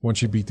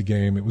 once you beat the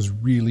game, it was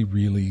really,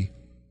 really,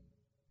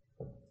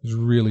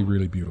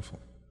 really beautiful,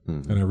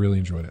 and I really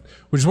enjoyed it.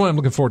 Which is why I'm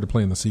looking forward to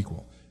playing the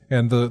sequel.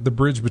 And the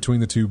bridge between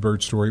the two,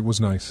 Bird Story, was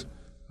nice.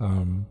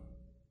 And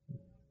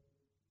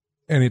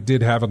it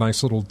did have a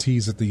nice little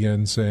tease at the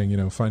end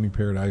saying, Finding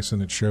Paradise,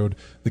 and it showed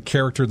the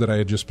character that I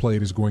had just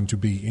played is going to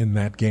be in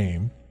that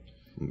game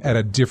at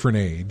a different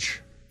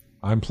age.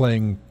 I'm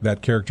playing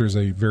that character as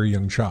a very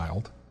young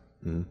child,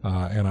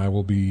 and I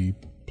will be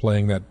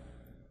playing that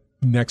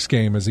next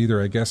game as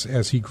either, I guess,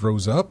 as he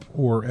grows up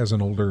or as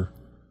an older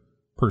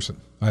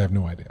person. I have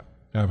no idea.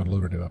 I haven't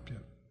loaded it up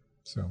yet.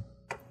 So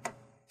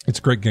it's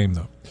a great game,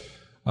 though.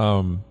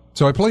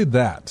 So I played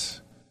that.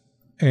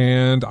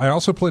 And I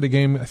also played a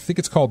game, I think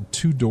it's called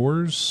Two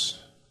Doors.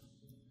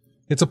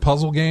 It's a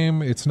puzzle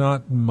game. It's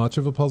not much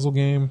of a puzzle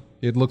game.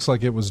 It looks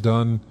like it was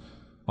done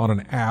on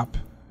an app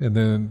and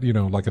then,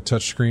 like a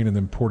touch screen and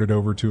then ported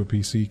over to a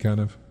PC kind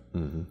of.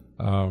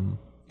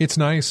 It's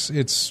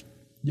nice.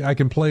 I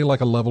can play like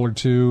a level or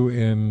two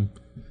in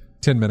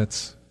 10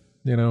 minutes,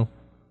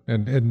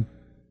 and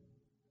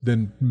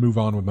then move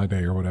on with my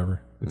day or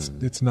whatever.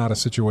 It's not a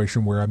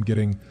situation where I'm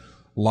getting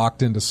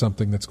locked into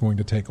something that's going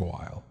to take a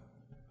while.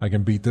 I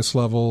can beat this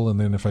level, and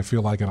then if I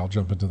feel like it, I'll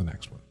jump into the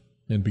next one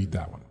and beat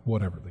that one,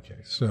 whatever the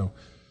case. So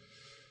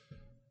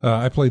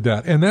I played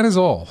that, and that is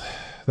all.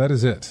 That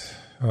is it.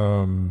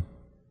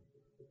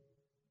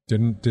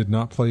 Did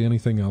not play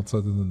anything else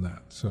other than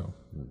that. So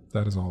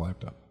that is all I've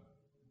done.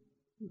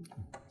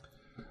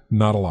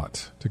 Not a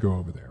lot to go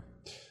over there.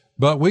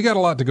 But we got a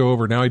lot to go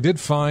over. Now, I did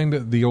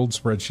find the old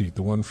spreadsheet,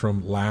 the one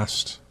from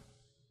last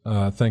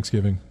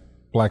Thanksgiving,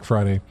 Black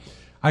Friday.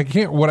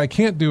 What I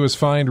can't do is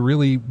find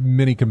really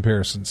many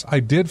comparisons. I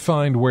did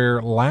find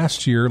where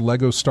last year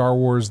Lego Star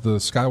Wars The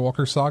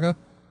Skywalker Saga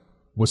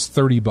was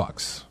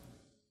 $30.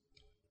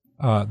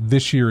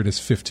 This year it is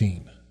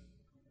 $15.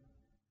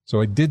 So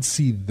I did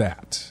see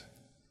that.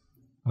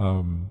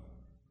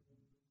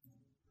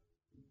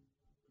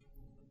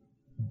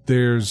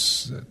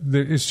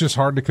 It's just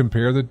hard to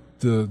compare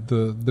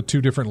the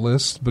two different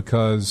lists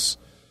because,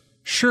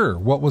 sure,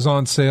 what was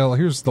on sale?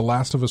 Here's The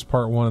Last of Us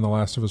Part 1 and The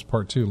Last of Us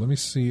Part 2. Let me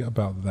see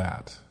about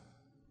that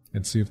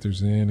and see if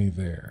there's any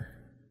there.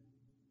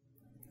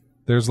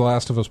 There's The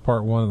Last of Us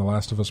Part 1 and The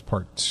Last of Us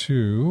Part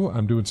 2.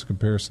 I'm doing some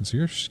comparisons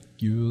here.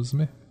 Excuse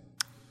me.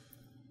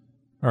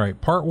 All right,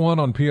 Part 1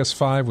 on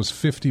PS5 was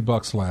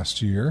 $50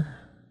 last year.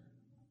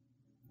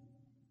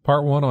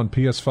 Part 1 on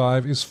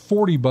PS5 is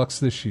 $40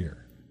 this year.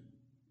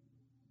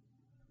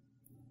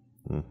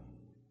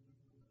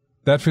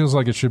 That feels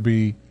like it should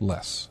be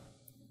less.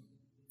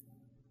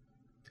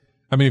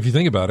 I mean, if you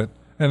think about it,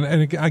 and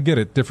I get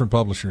it, different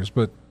publishers,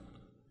 but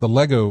the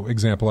Lego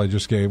example I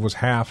just gave was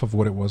half of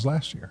what it was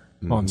last year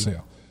on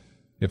sale.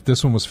 If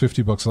this one was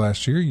 $50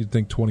 last year, you'd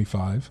think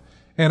 $25.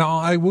 And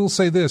I will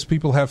say this,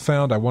 people have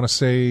found, I want to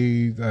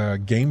say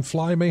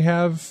GameFly may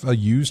have a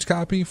used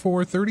copy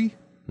for $30.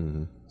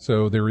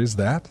 So there is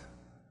that.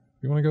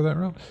 You want to go that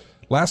route?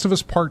 Last of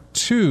Us Part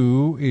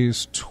 2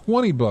 is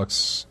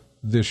 $20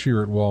 this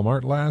year at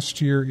Walmart.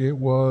 Last year it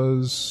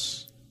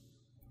was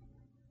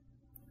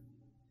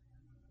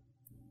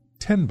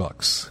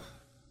 $10.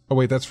 Oh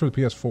wait, that's for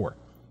the PS4.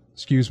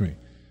 Excuse me.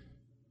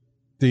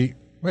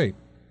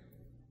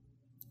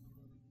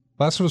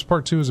 Last of Us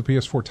Part 2 is a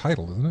PS4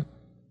 title, isn't it?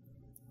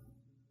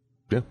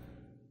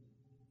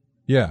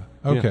 Yeah.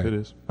 Okay. Yeah, it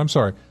is. I'm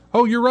sorry.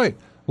 Oh, you're right.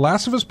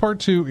 Last of Us Part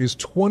 2 is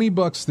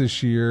 $20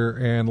 this year,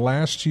 and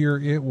last year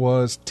it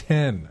was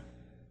 $10.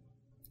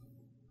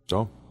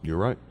 So, you're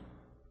right.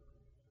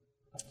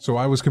 So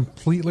I was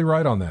completely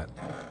right on that.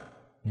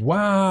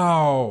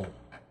 Wow.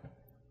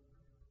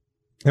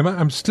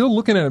 I'm still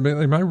looking at it.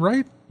 Am I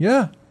right?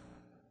 Yeah.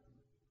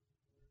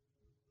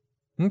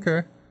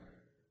 Okay.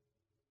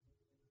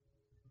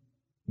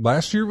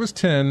 Last year it was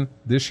 10.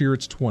 This year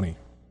it's 20.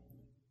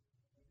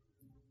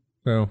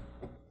 So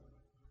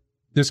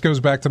this goes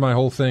back to my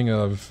whole thing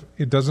of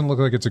it doesn't look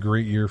like it's a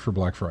great year for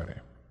Black Friday.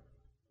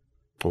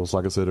 Well, it's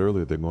like I said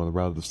earlier, they're going the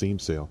route of the Steam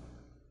sale.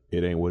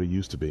 It ain't what it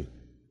used to be.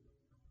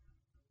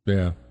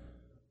 Yeah.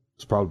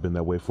 It's probably been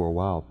that way for a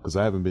while because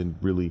I haven't been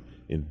really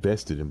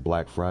invested in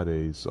Black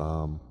Fridays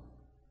for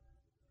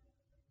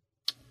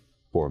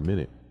a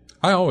minute.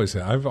 I always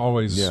have. I've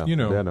always, I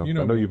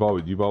know you've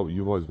always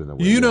been that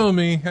way. You know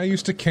me. I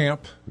used to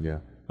camp. Yeah.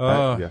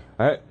 I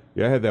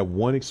had that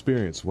one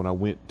experience when I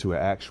went to an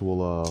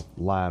actual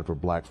line for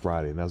Black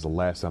Friday, and that was the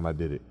last time I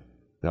did it.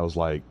 That was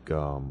like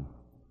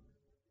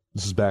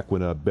this is back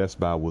when Best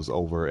Buy was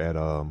over at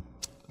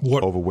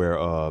over where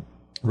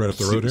right up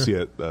the road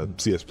here?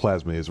 CS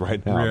Plasma is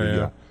right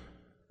now.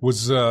 Yeah.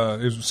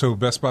 So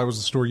Best Buy was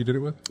the store you did it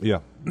with? Yeah,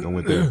 I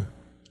went there.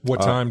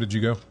 What time did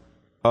you go?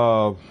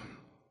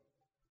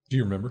 Do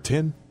you remember?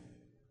 10.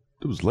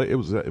 It was late. It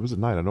was at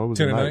night. I know it was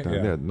 10 at at nighttime.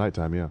 night? Yeah.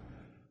 Nighttime. Yeah.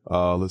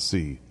 Let's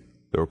see.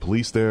 There were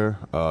police there.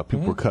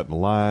 People were cutting the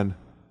line.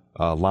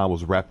 Line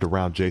was wrapped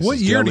around Jason's What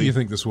year Deli. do you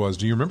think this was?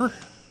 Do you remember?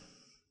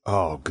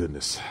 Oh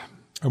goodness.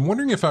 I'm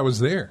wondering if I was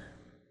there.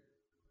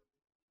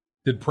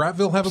 Did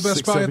Prattville have a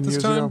Best Buy at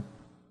this time?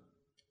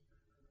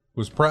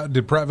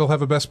 Did Prattville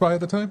have a Best Buy at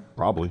the time?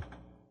 Probably.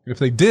 If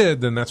they did,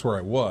 then that's where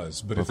I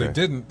was. But if they Okay.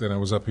 didn't, then I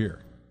was up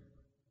here.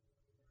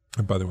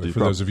 And by the way, for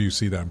those of you who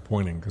see that, I'm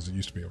pointing because it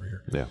used to be over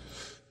here.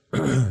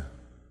 Yeah.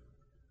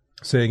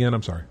 Say again.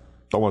 I'm sorry.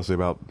 I want to say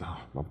about.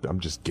 I'm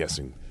just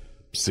guessing,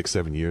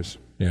 6-7 years.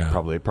 Yeah.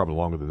 Probably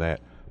longer than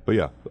that. But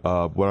yeah,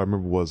 what I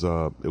remember was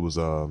it was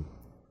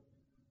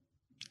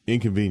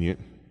inconvenient.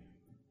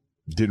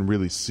 Didn't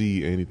really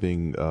see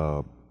anything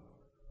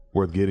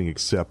worth getting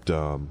except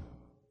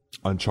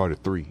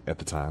Uncharted 3 at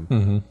the time.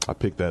 Mm-hmm. I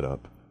picked that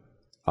up.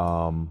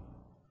 Got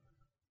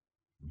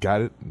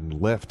it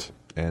and left.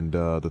 And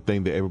the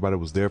thing that everybody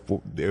was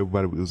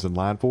in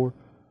line for,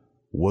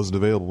 wasn't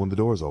available when the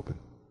doors opened.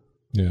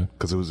 Yeah.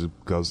 Because in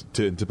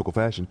typical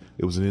fashion,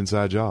 it was an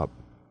inside job.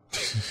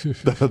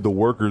 the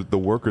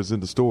workers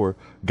in the store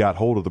got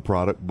hold of the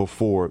product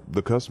before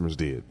the customers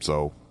did.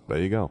 So there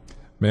you go.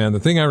 Man, the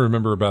thing I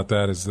remember about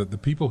that is that the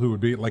people who would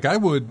be like,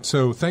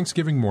 so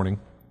Thanksgiving morning,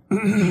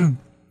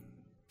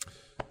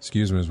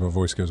 excuse me as my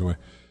voice goes away.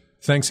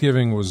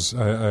 Thanksgiving was,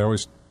 I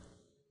always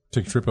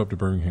take a trip up to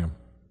Birmingham.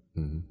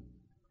 Mm-hmm.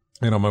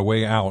 And on my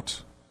way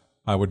out,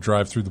 I would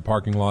drive through the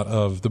parking lot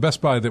of the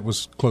Best Buy that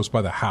was close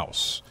by the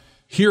house.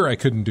 Here, I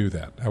couldn't do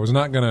that. I was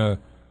not going to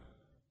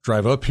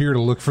drive up here to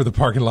look for the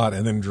parking lot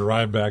and then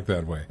drive back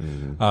that way.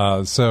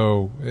 Mm-hmm.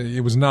 So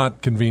it was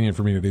not convenient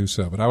for me to do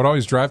so. But I would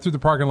always drive through the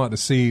parking lot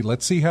to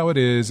let's see how it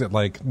is at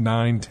like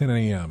 9, 10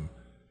 a.m.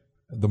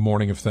 the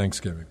morning of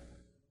Thanksgiving.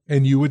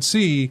 And you would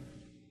see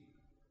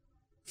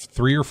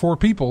 3 or 4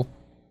 people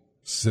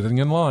sitting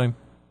in line,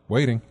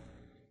 waiting.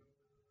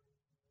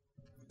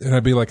 And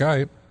I'd be like, all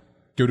right,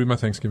 go do my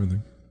Thanksgiving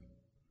thing.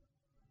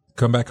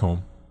 Come back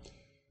home.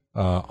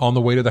 On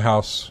the way to the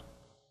house,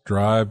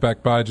 drive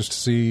back by just to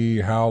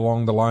see how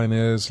long the line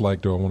is.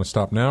 Like, do I want to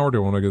stop now or do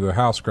I want to go to the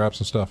house, grab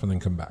some stuff, and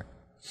then come back?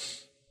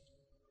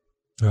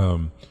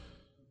 And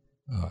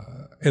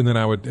then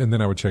I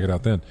would check it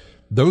out then.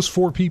 Those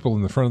 4 people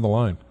in the front of the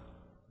line,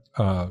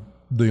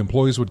 the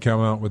employees would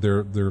come out with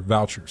their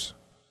vouchers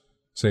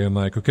saying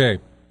like, okay,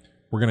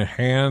 we're going to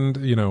hand,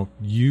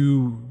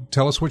 you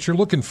tell us what you're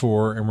looking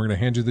for, and we're going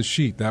to hand you the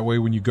sheet. That way,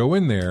 when you go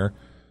in there,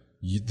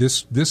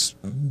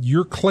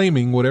 you're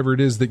claiming whatever it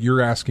is that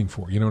you're asking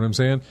for. You know what I'm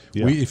saying?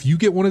 Yeah. If you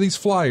get one of these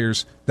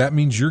flyers, that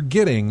means you're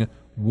getting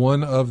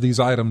one of these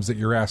items that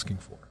you're asking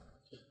for.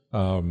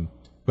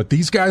 But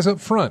these guys up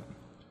front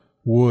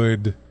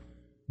would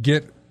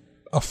get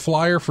a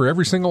flyer for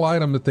every single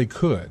item that they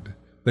could.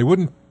 They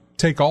wouldn't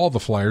take all the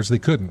flyers. They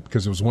couldn't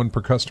because it was one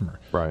per customer.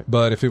 Right.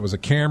 But if it was a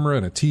camera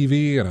and a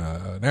TV and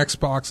an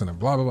Xbox and a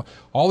blah, blah, blah,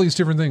 all these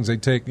different things,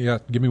 they'd take,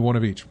 give me one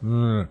of each.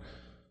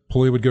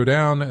 Pulley would go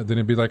down, then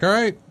it'd be like, all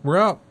right, we're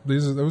out.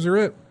 Those are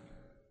it.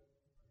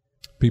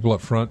 People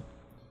up front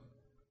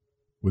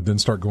would then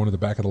start going to the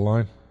back of the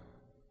line.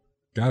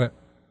 Got it.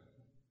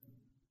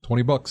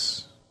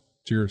 $20.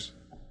 It's yours.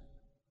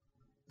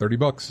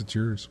 $30. It's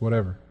yours.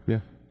 Whatever. Yeah.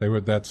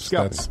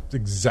 That's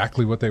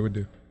exactly what they would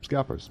do.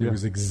 Scalpers. It Yeah.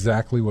 was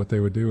exactly what they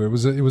would do. It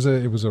was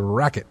a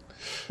racket.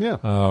 Yeah.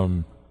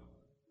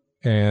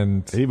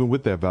 And even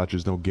with that,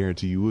 vouchers don't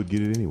guarantee you would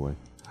get it anyway.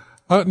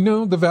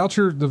 No, the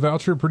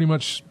voucher pretty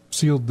much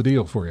sealed the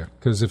deal for you,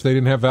 because if they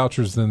didn't have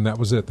vouchers, then that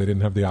was it. They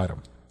didn't have the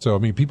item. So I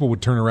mean, people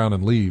would turn around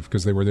and leave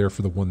because they were there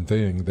for the one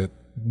thing that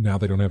now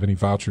they don't have any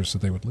vouchers, so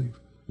they would leave.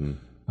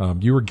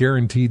 You were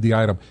guaranteed the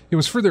item. It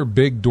was for their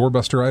big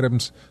doorbuster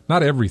items.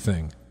 Not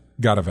everything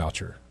got a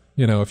voucher.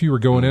 If you were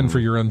going in for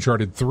your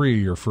Uncharted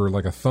 3 or for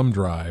like a thumb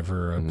drive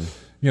or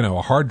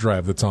a hard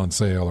drive that's on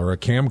sale or a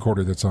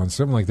camcorder that's on,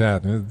 something like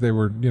that, they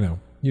were, you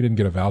didn't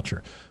get a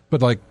voucher.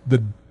 But like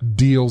the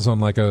deals on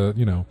like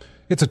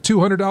it's a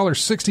 $200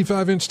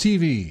 65-inch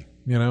TV,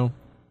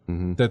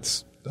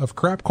 that's of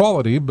crap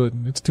quality, but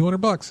it's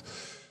 $200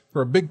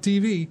 for a big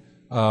TV.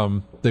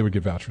 They would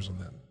get vouchers on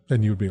that,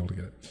 and you would be able to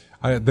get it.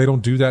 They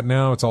don't do that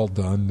now. It's all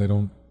done. They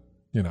don't,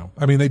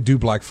 they do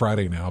Black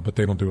Friday now, but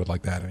they don't do it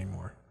like that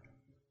anymore.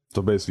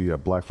 So basically,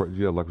 Black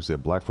Friday, like we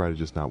said, Black Friday is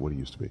just not what it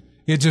used to be.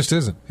 It just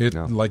isn't.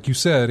 No. Like you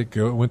said, it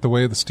went the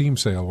way of the Steam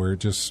sale, where it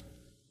just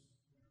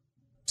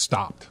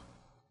stopped.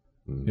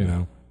 You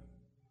know,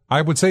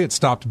 I would say it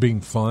stopped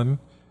being fun.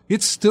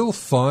 It's still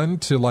fun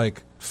to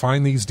like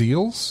find these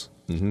deals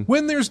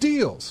when there's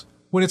deals.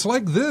 When it's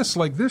like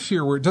this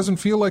year, where it doesn't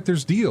feel like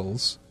there's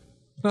deals,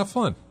 it's not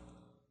fun.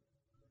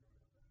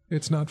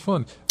 It's not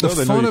fun. The Well,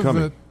 they know fun you're of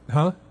coming. it,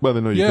 huh? Well,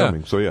 they know you're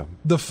coming, so yeah.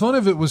 The fun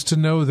of it was to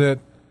know that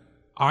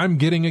I'm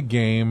getting a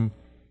game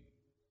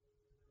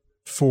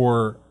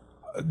for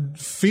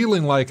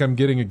feeling like I'm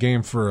getting a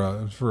game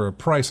for a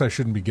price I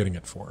shouldn't be getting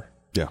it for.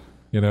 Yeah.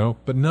 You know,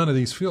 but none of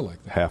these feel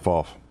like that. Half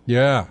off.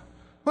 Yeah.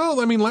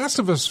 Well, I mean, Last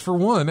of Us, for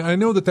one, I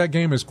know that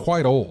game is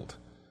quite old.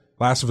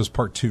 Last of Us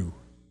Part 2.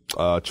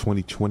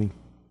 2020.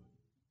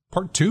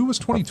 Part 2 was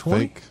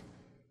 2020?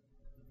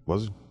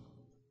 Was it?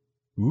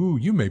 Ooh,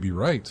 you may be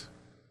right.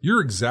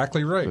 You're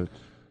exactly right.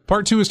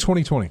 Part 2 is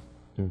 2020.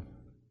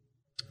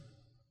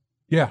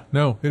 Yeah,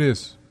 no, it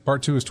is.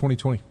 Part 2 is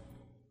 2020.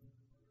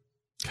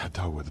 God,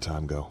 dog, where'd the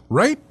time go?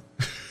 Right?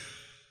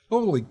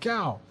 Holy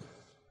cow.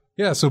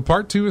 Yeah, so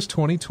Part 2 is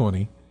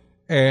 2020,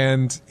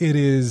 and it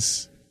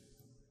is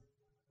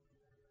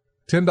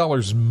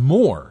 $10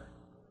 more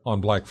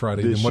on Black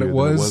Friday than what it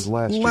was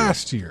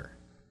last year.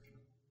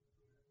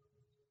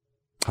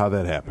 How'd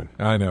that happen?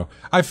 I know.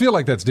 I feel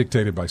like that's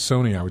dictated by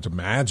Sony, I would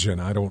imagine.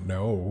 I don't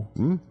know.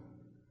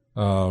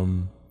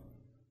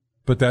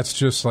 But that's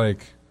just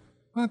like,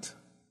 what?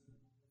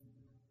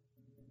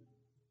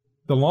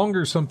 The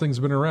longer something's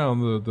been around,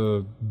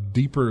 the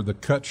deeper the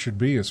cut should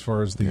be as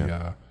far as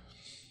the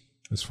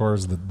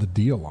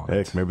deal on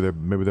it. Heck,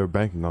 maybe they're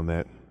banking on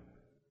that.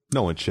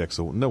 No one checks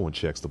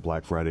the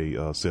Black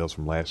Friday sales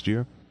from last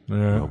year.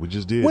 Yeah. We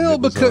just did. Well,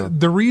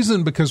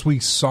 because we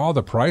saw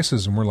the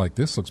prices and we're like,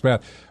 this looks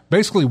bad.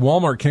 Basically,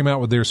 Walmart came out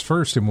with theirs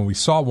first, and when we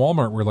saw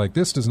Walmart, we're like,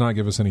 this does not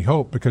give us any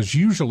hope, because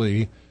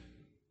usually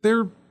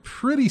they're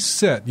pretty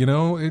set. You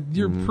know,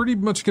 you're pretty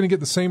much going to get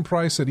the same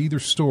price at either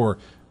store.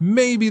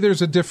 Maybe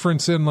there's a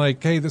difference in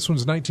like, hey, this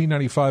one's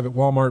 $19.95 at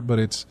Walmart, but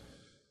it's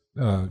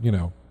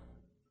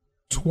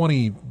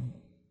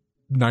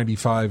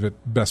 $20.95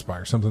 at Best Buy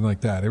or something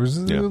like that. It was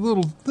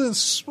a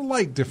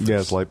slight difference.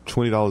 Yeah, it's like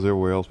 $20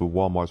 everywhere else, but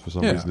Walmart's for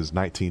some reason is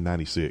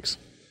 $19.96.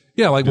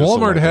 Yeah, like Just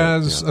Walmart like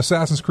has that,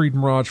 Assassin's Creed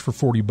Mirage for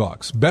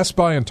 $40. Best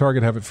Buy and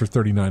Target have it for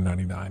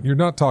 $39.99. You're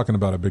not talking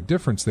about a big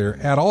difference there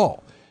at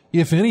all,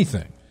 if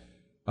anything.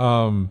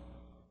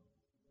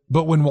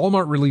 But when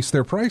Walmart released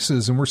their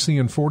prices, and we're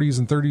seeing 40s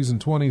and 30s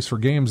and 20s for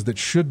games that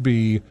should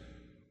be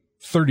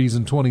 30s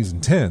and 20s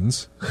and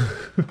 10s,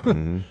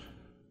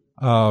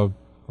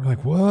 we're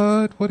like,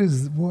 what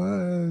is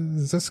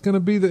this going to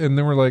be? And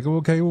then we're like,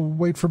 okay, we'll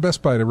wait for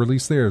Best Buy to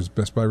release theirs.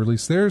 Best Buy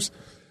released theirs.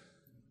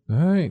 All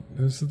right,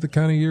 this is the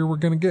kind of year we're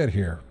going to get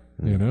here,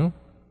 you know?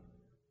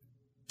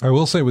 I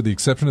will say, with the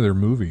exception of their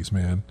movies,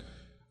 man,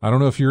 I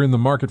don't know if you're in the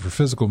market for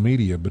physical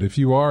media, but if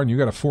you are and you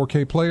got a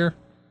 4K player,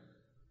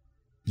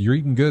 you're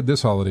eating good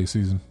this holiday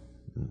season.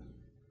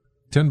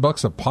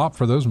 $10 a pop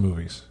for those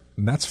movies,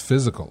 and that's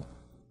physical.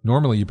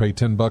 Normally you pay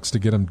 $10 to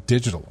get them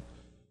digital,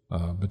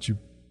 but you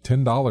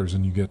 $10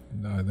 and you get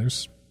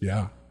there's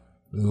a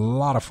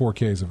lot of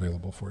 4Ks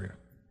available for you.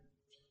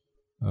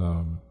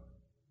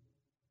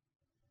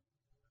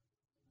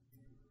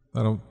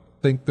 I don't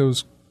think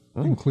those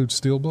include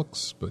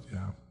steelbooks, but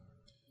yeah.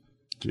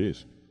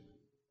 Jeez.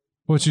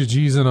 What's your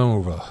G's and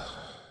over?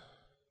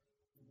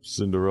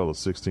 Cinderella,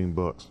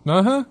 $16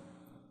 Uh-huh.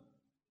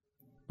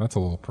 That's a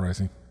little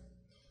pricey.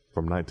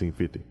 from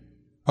 1950.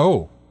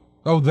 Oh,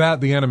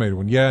 the animated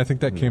one. Yeah, I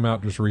think that came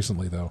out just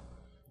recently, though.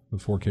 The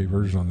 4K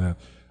version on that.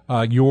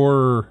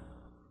 Your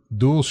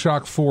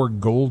DualShock 4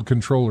 Gold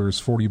controller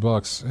is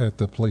 $40 at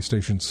the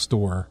PlayStation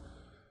Store.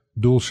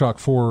 DualShock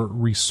 4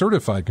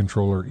 recertified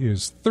controller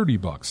is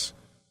 $30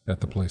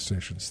 at the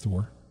PlayStation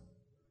Store.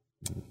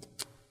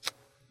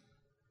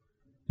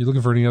 You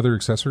looking for any other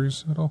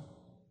accessories at all?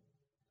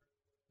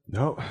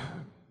 No,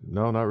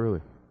 not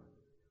really.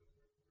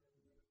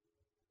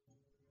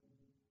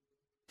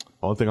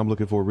 Only thing I'm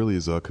looking for really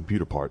is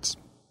computer parts.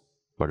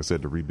 Like I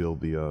said, to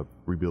rebuild the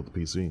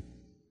PC.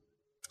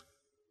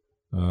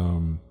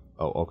 Oh,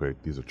 okay.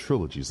 These are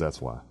trilogies. That's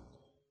why.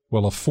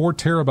 Well, a 4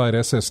 terabyte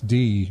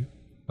SSD,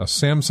 a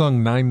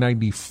Samsung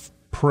 990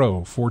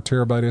 Pro 4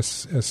 terabyte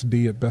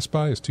SSD at Best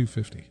Buy is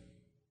 $250.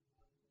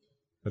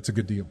 That's a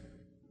good deal.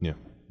 Yeah.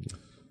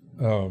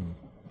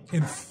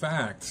 In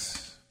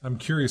fact, I'm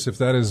curious if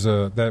that is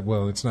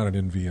well, it's not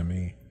an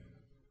NVMe,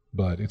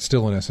 but it's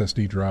still an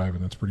SSD drive,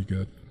 and that's pretty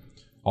good.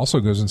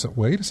 Also goes and says,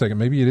 wait a second,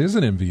 maybe it is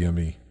an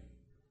NVMe,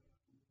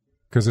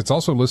 because it's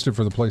also listed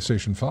for the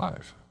PlayStation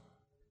 5.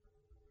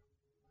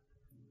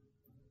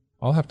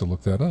 I'll have to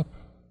look that up.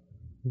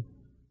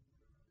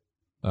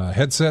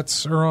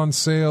 Headsets are on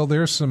sale.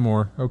 There's some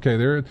more. Okay,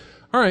 there.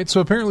 All right,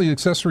 so apparently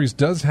Accessories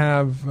does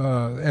have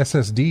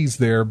SSDs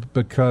there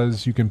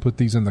because you can put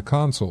these in the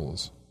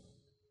consoles.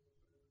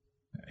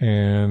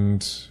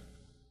 And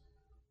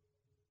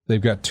they've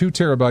got 2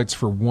 terabytes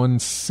for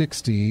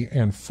 $160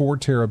 and 4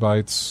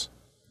 terabytes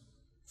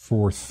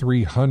for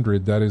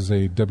 $300. That is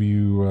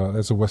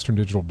that's a Western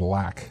Digital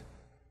Black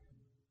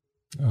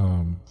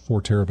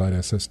 4 terabyte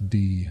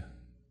SSD.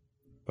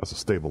 That's a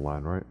stable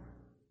line, right?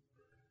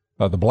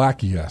 The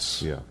black,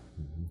 yes. Yeah.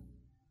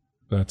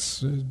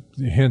 That's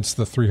hence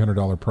the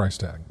 $300 price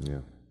tag. Yeah.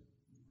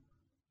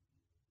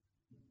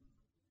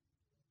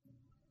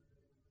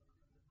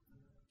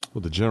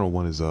 Well, the general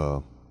one is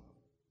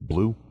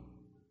blue,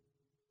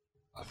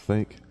 I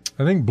think.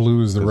 I think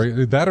blue is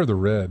that or the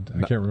red.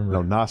 I can't remember.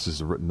 No, NOS is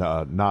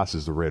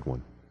the red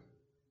one.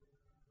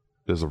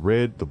 There's a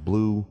red, the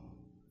blue,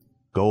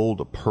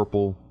 gold, a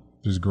purple.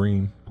 There's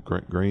green.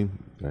 Green.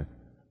 Okay.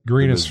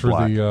 Green is for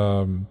black.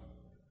 the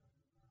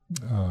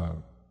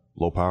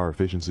low power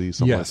efficiency,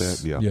 something like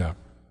that. Yeah.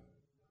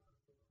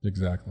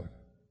 Exactly.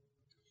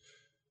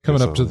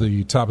 Coming up to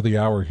the top of the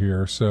hour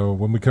here. So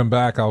when we come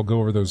back, I'll go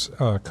over those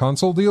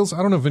console deals.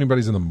 I don't know if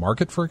anybody's in the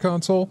market for a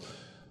console,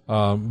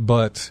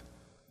 but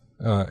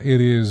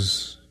it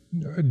is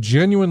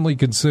genuinely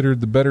considered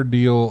the better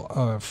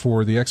deal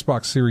for the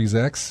Xbox Series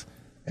X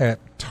at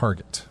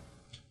Target.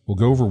 We'll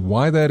go over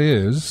why that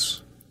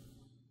is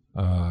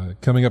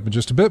coming up in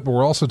just a bit, but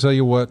we'll also tell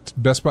you what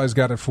Best Buy's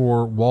got it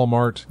for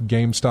Walmart,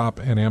 GameStop,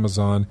 and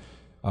Amazon.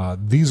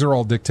 These are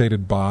all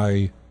dictated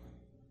by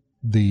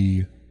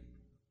the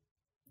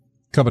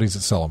companies that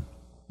sell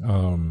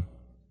them.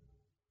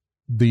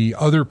 The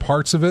other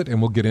parts of it,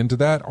 and we'll get into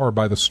that, are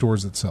by the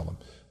stores that sell them.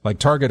 Like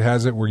Target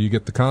has it where you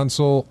get the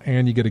console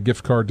and you get a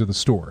gift card to the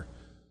store.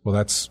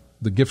 Well,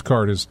 the gift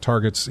card is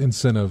Target's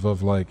incentive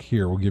of like,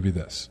 here, we'll give you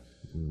this.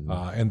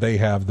 And they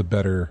have the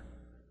better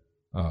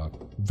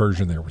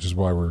version there, which is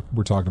why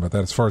we're talking about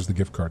that as far as the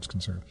gift card's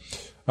concerned.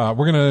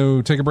 We're going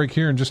to take a break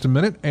here in just a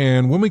minute,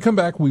 and when we come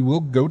back, we will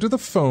go to the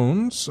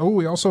phones. Oh,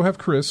 we also have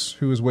Chris,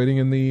 who is waiting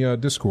in the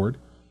Discord.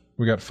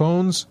 We got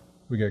phones,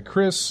 we got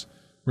Chris.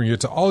 We're going to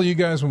get to all you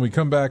guys when we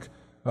come back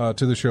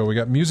to the show. We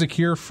got music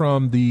here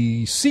from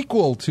the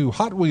sequel to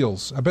Hot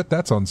Wheels. I bet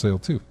that's on sale,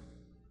 too.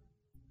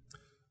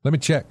 Let me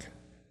check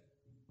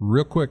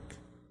real quick.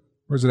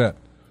 Where's it at?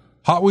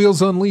 Hot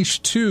Wheels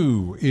Unleashed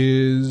 2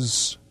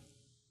 is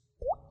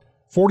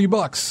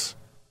 $40.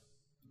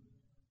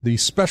 The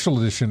special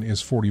edition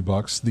is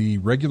 $40. The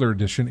regular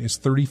edition is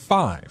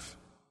 $35.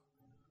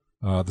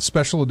 The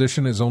special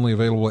edition is only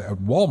available at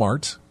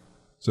Walmart,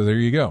 so there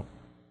you go.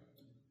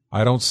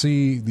 I don't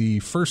see the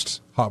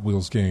first Hot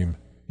Wheels game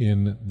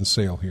in the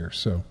sale here,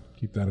 so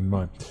keep that in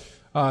mind.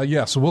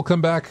 So we'll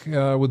come back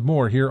with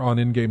more here on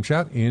In-Game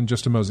Chat in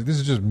just a moment. This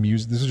is just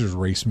music. This is just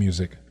race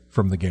music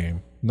from the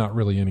game, not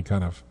really any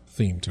kind of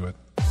theme to it.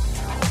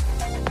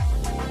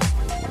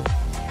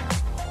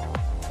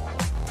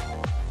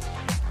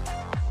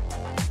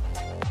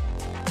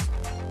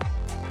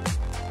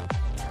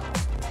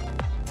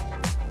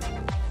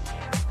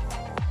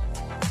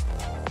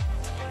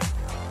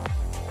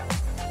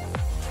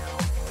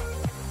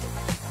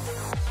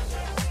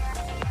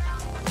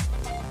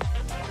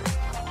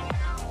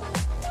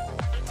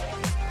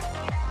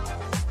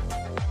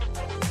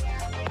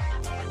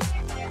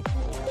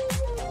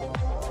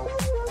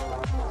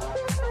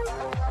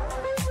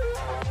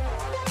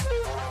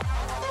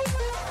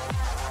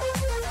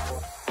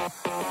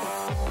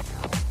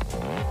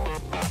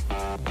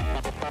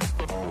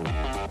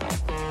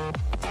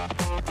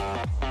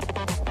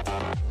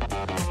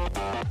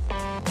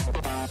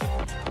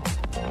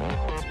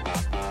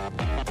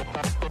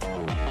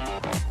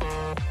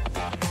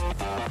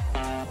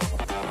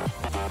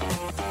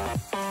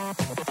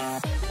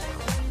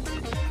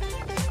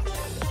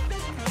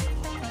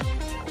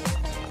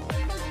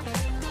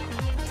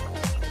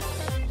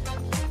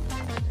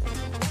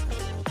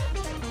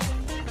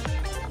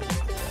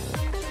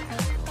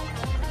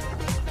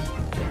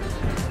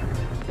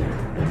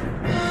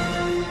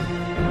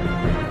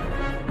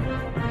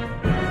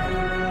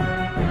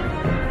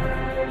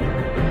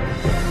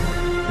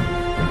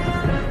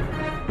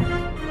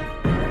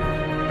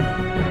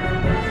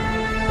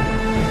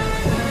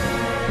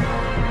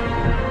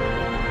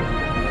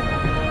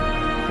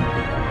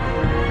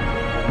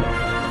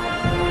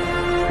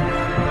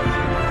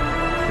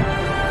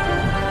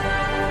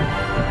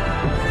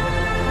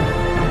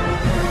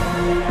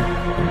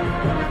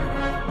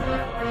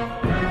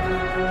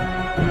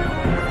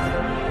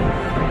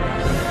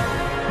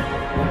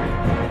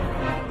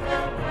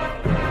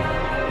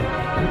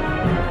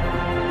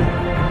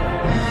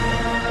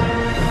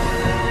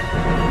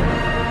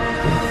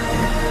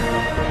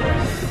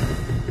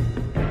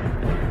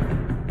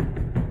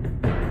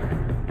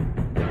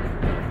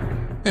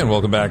 And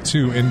welcome back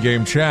to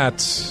In-Game Chat.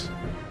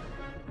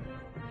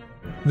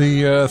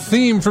 The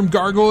theme from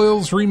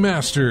Gargoyles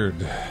Remastered.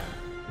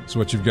 That's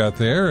what you've got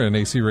there. And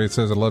AC Wraith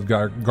says, I love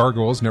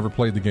Gargoyles. Never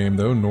played the game,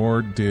 though,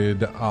 nor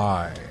did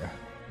I.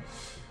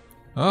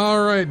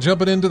 All right,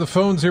 jumping into the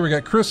phones here. We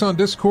got Chris on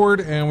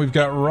Discord, and we've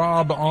got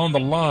Rob on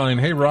the line.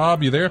 Hey,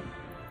 Rob, you there?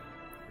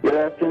 Good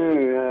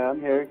afternoon. I'm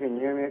here. Can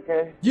you hear me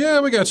okay? Yeah,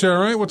 we got you all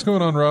right. What's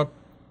going on, Rob?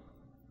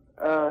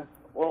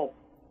 Well,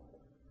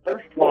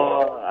 first of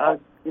all, I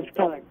just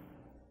kind of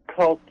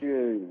caught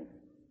you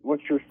what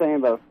you were saying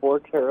about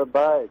 4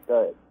 terabyte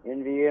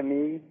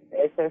NVMe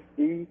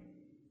SSD,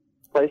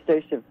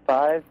 PlayStation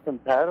 5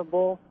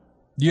 compatible.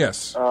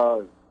 Yes.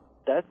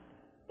 That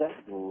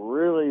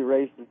really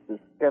raises the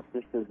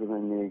skepticism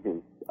in me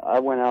because I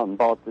went out and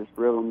bought this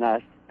real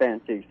nice,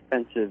 fancy,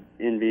 expensive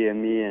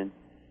NVMe, and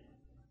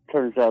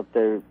turns out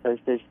the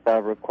PlayStation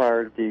 5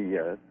 required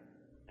the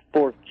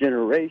fourth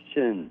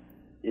generation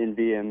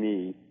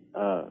NVMe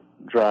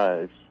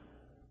drives,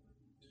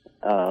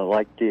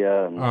 like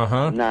the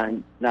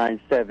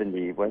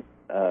 970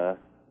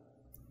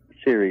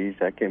 series.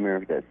 I can't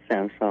remember if that's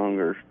Samsung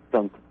or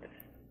something,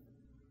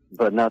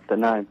 but not the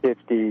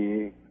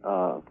 950.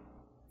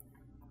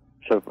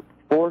 So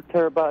 4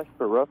 terabytes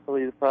for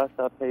roughly the price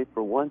I paid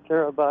for 1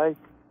 terabyte.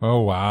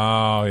 Oh,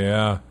 wow,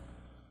 yeah.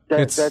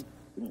 That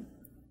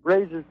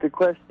raises the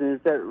question,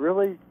 is that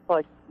really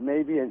like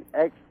maybe an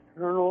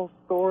external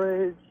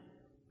storage?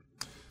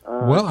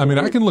 Well, I mean,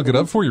 I can look it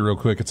up for you real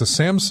quick. It's a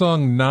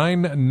Samsung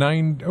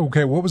 990.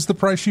 Okay, what was the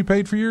price you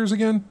paid for yours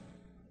again?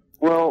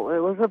 Well, it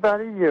was about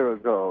a year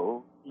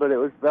ago, but it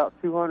was about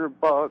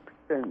 $200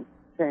 and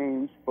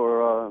change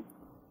for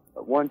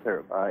 1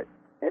 terabyte.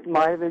 It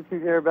might have been 2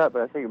 terabyte,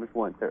 but I think it was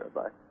 1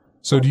 terabyte.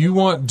 So do you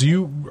want me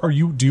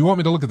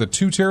to look at the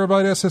 2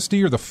 terabyte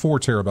SSD or the 4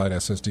 terabyte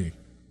SSD?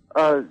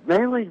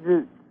 Mainly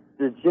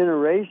the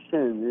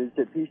generation is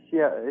that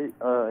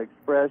PCI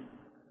Express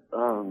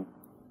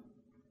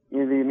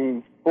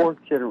NVMe 4th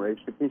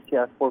generation,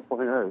 PCI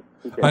 4.0.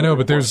 I know,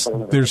 but there's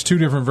 2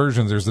 different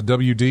versions. There's the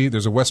WD,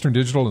 there's a Western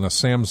Digital, and a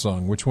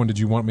Samsung. Which one did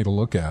you want me to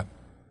look at?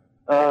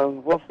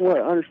 Well, from what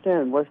I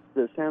understand,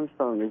 the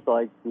Samsung is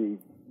like the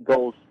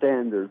gold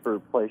standard for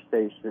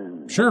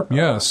PlayStation. Sure,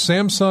 yeah.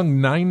 Samsung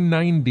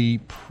 990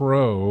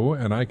 Pro,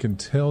 and I can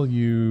tell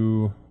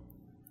you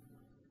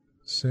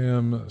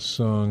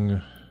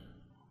Samsung...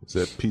 Is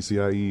that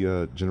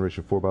PCIe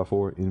Generation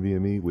 4x4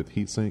 NVMe with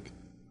heatsink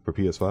for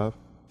PS5?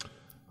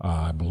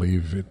 I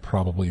believe it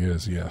probably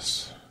is,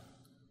 yes.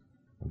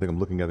 I think I'm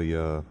looking at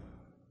I'm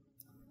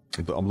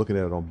looking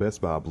at it on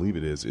Best Buy. I believe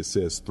it is. It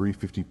says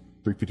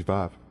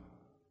 355.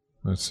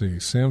 Let's see.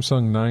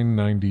 Samsung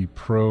 990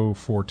 Pro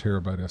 4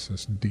 terabyte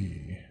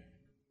SSD.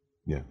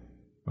 Yeah.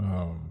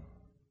 Hang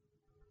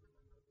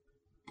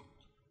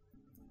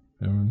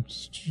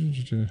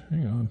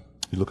on.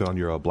 You looking on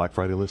your Black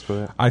Friday list for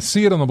that? I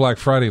see it on the Black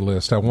Friday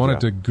list. I wanted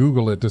to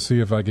Google it to see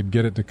if I could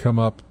get it to come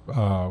up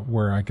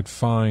where I could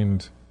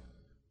find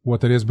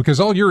what that is. Because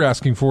all you're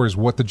asking for is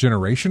what the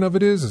generation of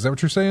it is. Is that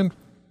what you're saying?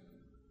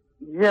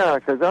 Yeah,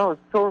 because I was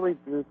totally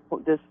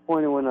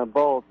disappointed when I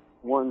bought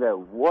one that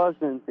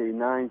wasn't the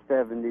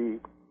 970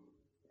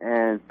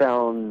 and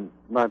found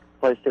my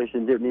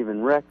PlayStation didn't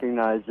even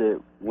recognize it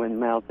when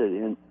mounted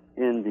in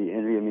the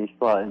NVMe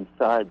slot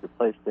inside the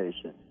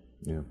PlayStation.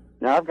 Yeah.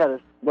 Now I've got a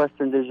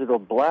Western Digital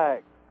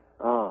Black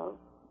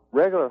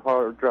regular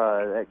hard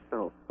drive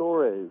external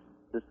storage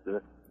just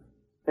to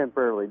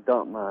temporarily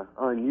dump my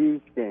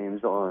unused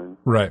games on.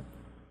 Right.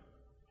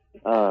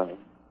 And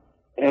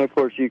of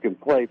course you can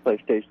play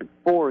PlayStation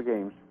 4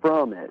 games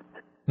from it.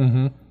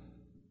 Mm-hmm.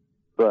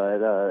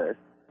 But as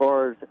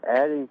far as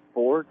adding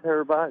 4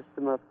 terabytes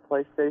to my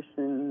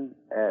PlayStation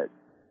at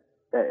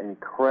that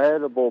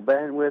incredible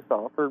bandwidth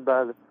offered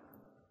by the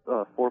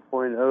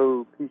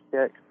 4.0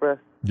 PCI Express,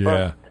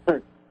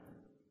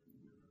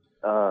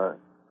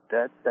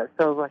 that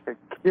sounds like a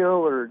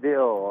killer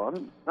deal.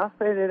 I'm not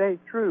saying it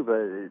ain't true,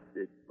 but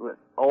it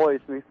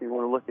always makes me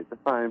want to look at the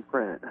fine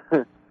print.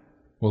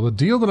 Well, the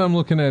deal that I'm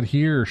looking at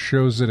here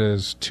shows it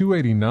as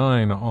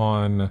 $289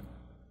 on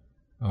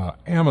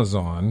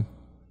Amazon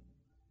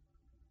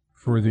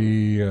for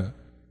the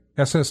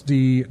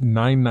SSD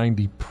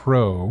 990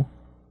 Pro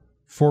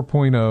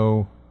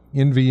 4.0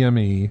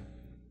 NVMe.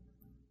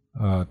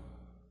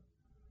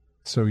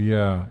 So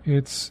yeah,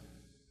 it's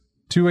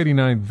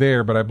 $289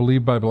 there, but I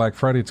believe by Black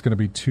Friday it's going to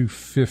be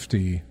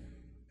 $250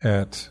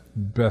 at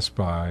Best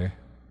Buy.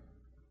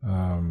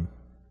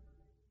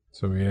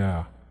 So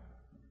yeah,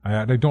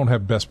 I don't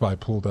have Best Buy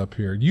pulled up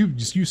here. You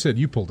said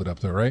you pulled it up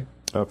though, right?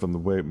 From the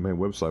main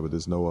website, but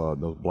there's no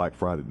Black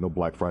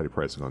Friday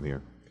pricing on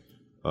here.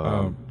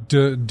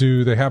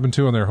 Do they happen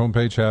to on their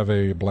homepage have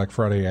a Black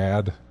Friday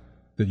ad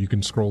that you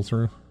can scroll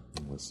through?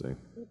 Let's see. It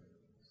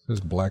says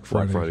Black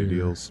Friday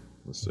deals.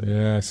 Let's see.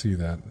 Yeah, I see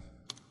that.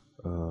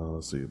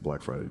 Let's see,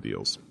 Black Friday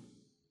deals.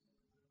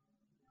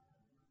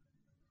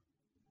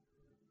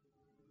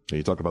 Yeah,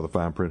 you talk about the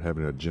fine print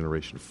having a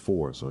Generation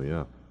 4, so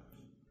yeah.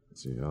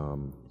 Let's see.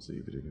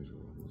 Video games.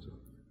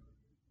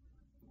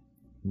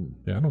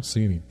 Yeah, I don't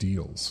see any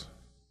deals,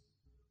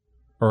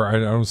 or I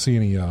don't see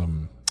any.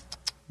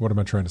 What am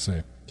I trying to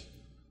say?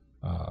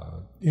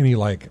 Any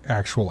like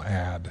actual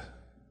ad?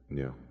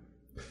 Yeah,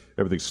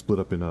 everything's split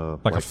up in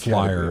like a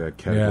flyer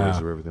categories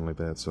or everything like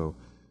that. So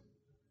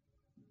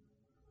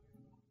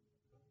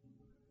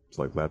it's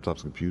like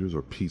laptops, computers,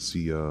 or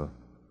PC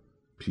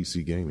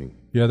gaming.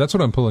 Yeah, that's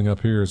what I'm pulling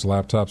up here is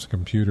laptops and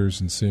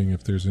computers and seeing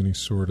if there's any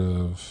sort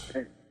of.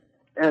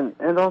 And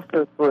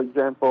also, for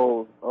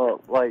example,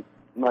 like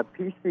my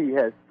PC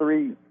has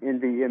 3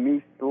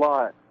 NVMe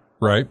slots.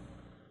 Right.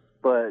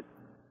 But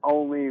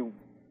only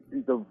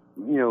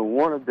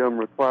one of them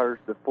requires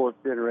the 4th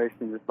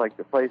generation, just like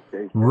the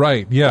PlayStation.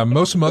 Right. Yeah.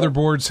 Most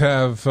motherboards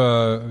have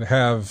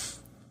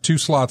 2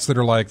 slots that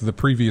are like the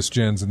previous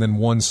gens, and then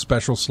 1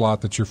 special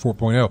slot that's your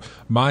 4.0.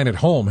 Mine at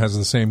home has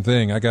the same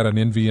thing. I got an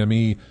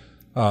NVMe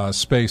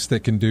space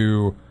that can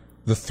do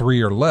the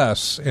 3 or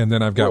less, and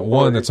then I've got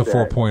one that's a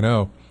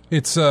 4.0.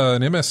 It's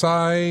an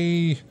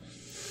MSI.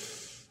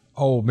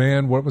 Oh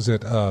man, what was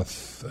it?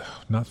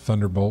 Not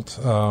Thunderbolt.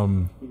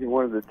 Is it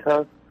one of the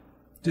tough?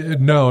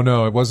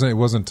 No, it wasn't. It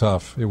wasn't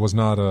tough. It was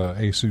not a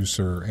Asus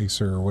or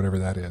Acer or whatever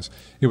that is.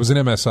 It was an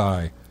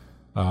MSI,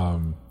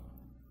 and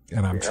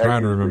I'm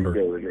trying to remember.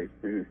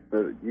 Asus,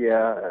 but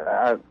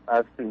yeah,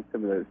 I've seen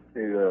some of those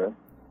too.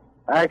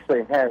 I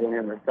actually have an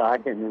MSI. I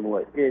can't remember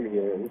what it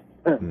is.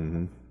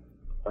 Mm-hmm.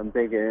 I'm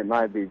thinking it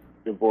might be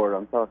the board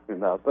I'm talking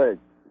about, but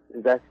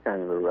that's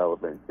kind of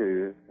irrelevant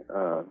too.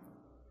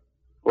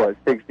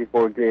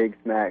 64 gigs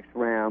max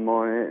RAM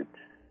on it?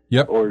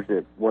 Yep. Or is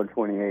it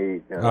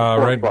 128?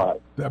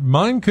 Right.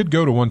 Mine could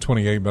go to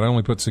 128, but I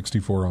only put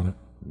 64 on it.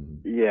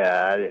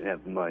 Yeah, I didn't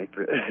have the money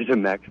to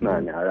max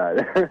mine out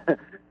either.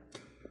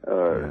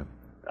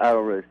 I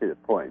don't really see the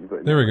point.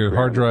 But there we go.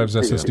 Hard drives,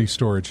 SSD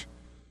storage.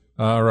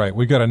 All right.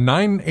 We've got a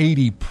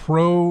 980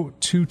 Pro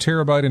 2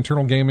 terabyte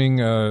internal gaming.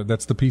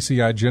 That's the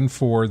PCI Gen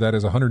 4. That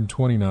is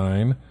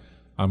 $129.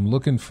 I'm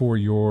looking for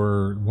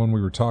your one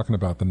we were talking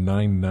about, the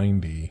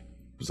 990.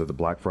 Was that the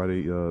Black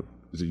Friday?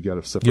 Is it you got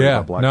to separate?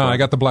 Yeah, Black Friday? I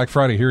got the Black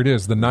Friday. Here it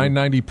is, the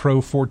 990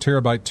 Pro 4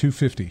 terabyte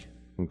 250.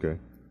 Okay.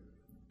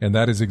 And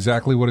that is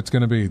exactly what it's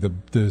going to be. The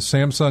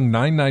Samsung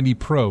 990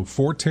 Pro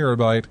 4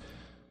 terabyte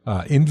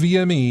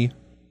NVMe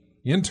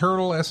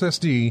internal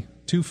SSD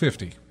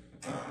 250.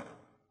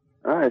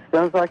 All right,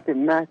 sounds like it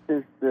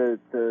matches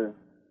the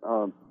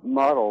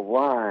model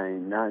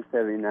line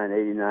 970,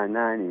 980,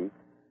 990.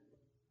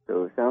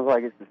 So it sounds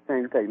like it's the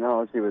same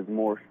technology with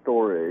more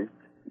storage.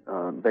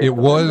 It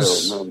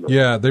was,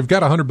 yeah. They've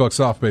got $100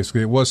 off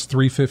basically. It was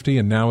 $350,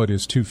 and now it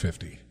is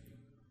 $250.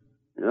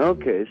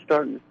 Okay,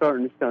 starting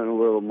to sound a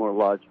little more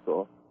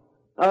logical.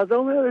 The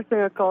only other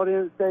thing I called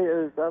in to say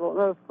is I don't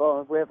know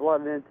if we have a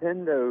lot of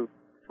Nintendo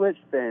Switch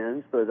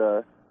fans, but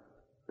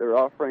they're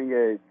offering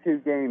a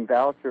 2-game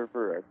voucher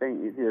for I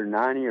think either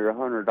 $90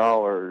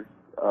 or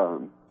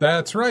 $100.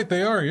 That's right,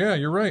 they are. Yeah,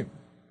 you're right.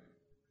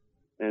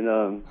 And I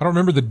don't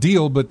remember the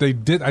deal, but they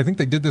did. I think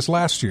they did this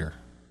last year.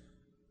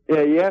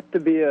 Yeah, you have to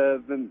be a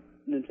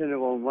Nintendo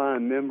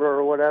Online member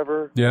or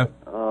whatever. Yeah.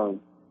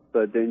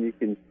 But then you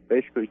can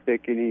basically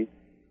pick any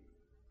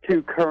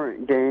 2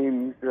 current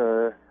games.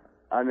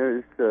 I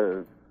noticed,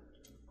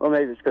 well,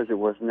 maybe it's because it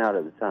wasn't out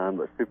at the time,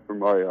 but Super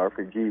Mario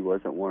RPG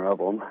wasn't one of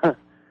them.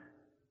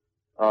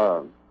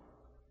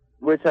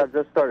 Which I've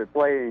just started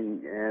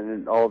playing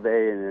and all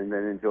day and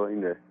then enjoying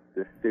the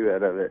stew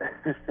out of it.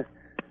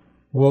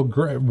 Well,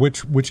 great.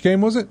 Which game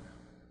was it?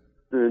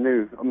 The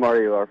new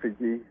Mario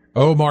RPG.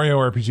 Oh, Mario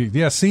RPG.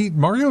 Yeah, see,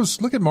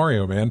 look at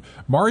Mario, man.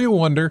 Mario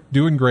Wonder,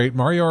 doing great.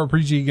 Mario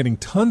RPG getting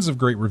tons of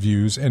great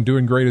reviews and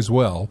doing great as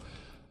well.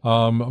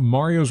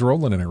 Mario's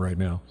rolling in it right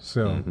now.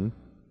 So,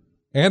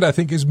 And I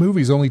think his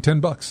movie's only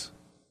 $10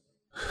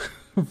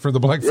 for the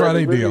Black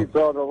Friday the movie deal.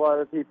 Brought a lot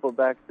of people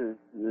back to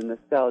the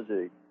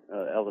nostalgic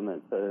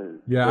element.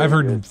 Yeah, I've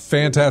heard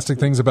fantastic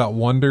things about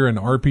Wonder, and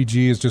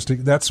RPG is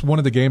that's one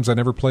of the games I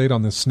never played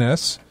on the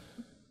SNES.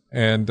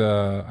 And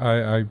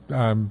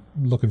I'm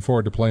looking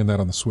forward to playing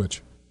that on the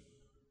Switch.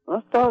 I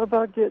thought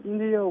about getting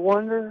the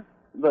Wonder,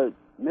 but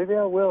maybe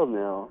I will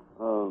now.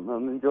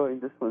 I'm enjoying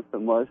this one so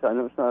much. I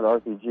know it's not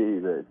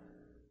RPG, but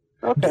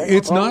okay.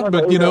 It's not,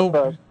 but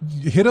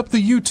hit up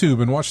the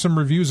YouTube and watch some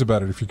reviews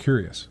about it if you're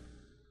curious.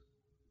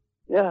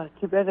 Yeah,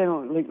 too bad they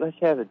don't let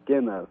you have a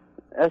demo.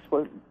 That's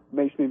what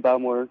makes me buy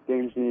more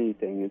games than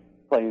anything, is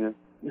playing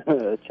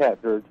a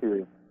chapter or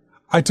 2.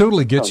 I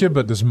totally get you,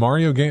 but do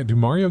Mario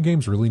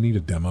games really need a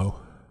demo?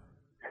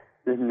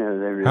 No,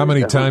 they really How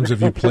many don't. times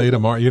have you played a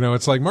Mario?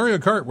 It's like Mario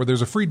Kart where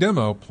there's a free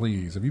demo,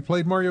 please. Have you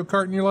played Mario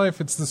Kart in your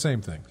life? It's the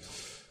same thing.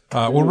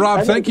 Well,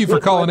 Rob, thank you for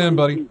calling in,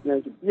 buddy.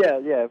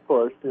 Yeah, of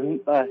course.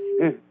 Bye.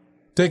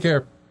 Take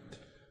care.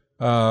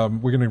 We're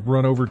going to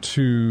run over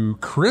to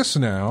Chris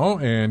now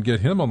and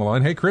get him on the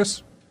line. Hey,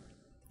 Chris.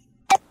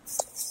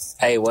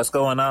 Hey, what's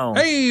going on?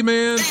 Hey,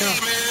 man.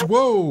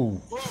 Whoa.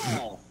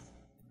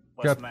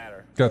 What's the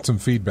matter? Got some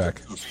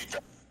feedback.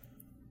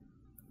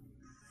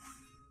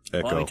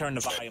 Echo. Let me turn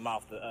the volume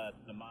off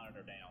the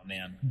monitor down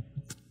then.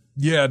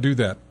 Yeah, do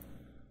that.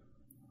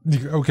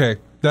 Okay,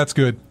 that's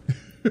good.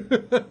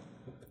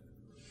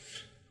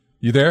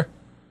 You there?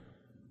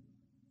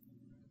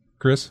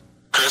 Chris?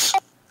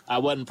 I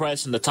wasn't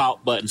pressing the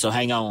talk button, so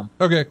hang on.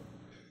 Okay.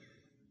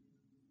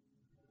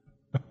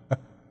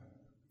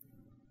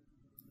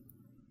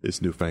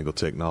 It's newfangled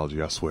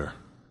technology, I swear.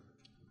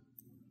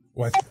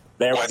 What?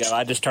 There we go.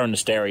 I just turned the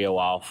stereo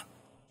off.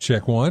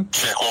 Check one.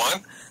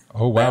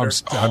 Oh wow!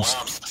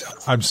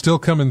 I'm still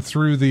coming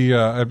through the.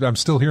 I'm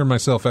still hearing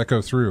myself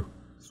echo through.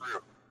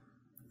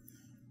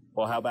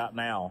 Well, how about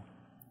now?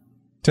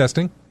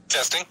 Testing.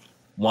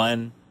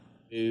 1,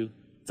 2,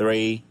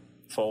 3,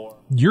 4.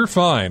 You're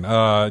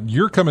fine.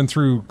 You're coming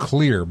through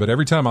clear, but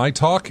every time I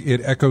talk,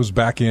 it echoes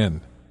back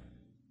in.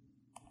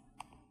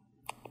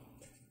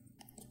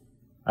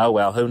 Oh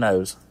well, who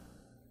knows?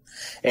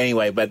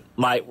 Anyway, but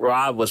like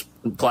Rob was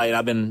playing,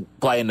 I've been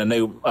playing the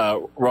new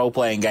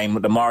role-playing game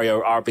with the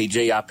Mario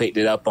RPG. I picked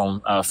it up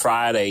on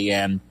Friday,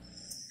 and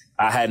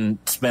I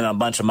hadn't spent a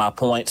bunch of my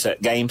points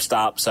at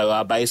GameStop, so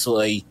I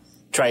basically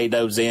traded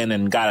those in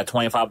and got a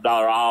 $25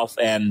 off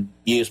and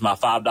used my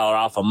 $5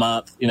 off a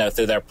month,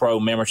 through their pro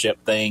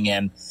membership thing,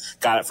 and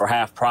got it for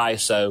half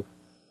price. So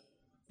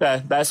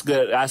that's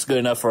good. That's good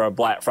enough for a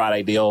Black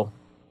Friday deal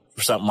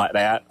for something like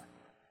that.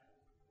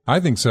 I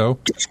think so.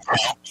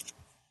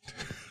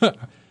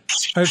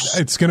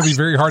 It's going to be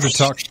very hard to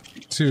talk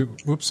to.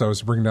 Whoops, I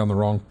was bringing down the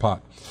wrong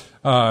pot.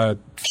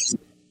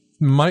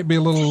 Might be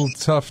a little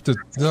tough to.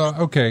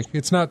 Okay,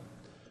 it's not.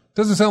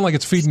 Doesn't sound like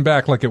it's feeding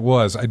back like it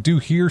was. I do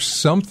hear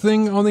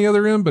something on the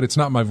other end, but it's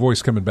not my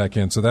voice coming back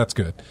in, so that's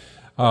good.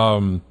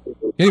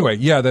 Anyway,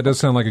 yeah, that does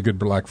sound like a good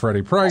Black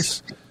Friday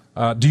price.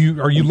 Are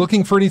you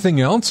looking for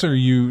anything else? Are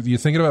you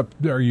thinking about?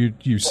 Are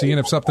you seeing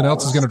if something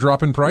else is going to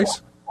drop in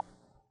price?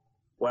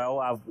 Well,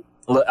 I've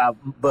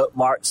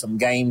bookmarked some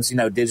games,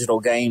 digital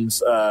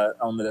games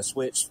on the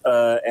Switch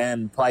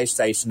and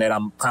PlayStation that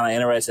I'm kind of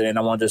interested in.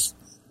 I want to just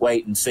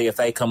wait and see if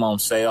they come on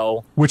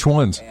sale. Which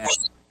ones?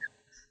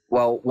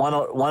 Well, one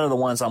of the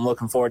ones I'm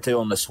looking forward to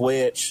on the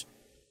Switch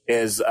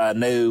is a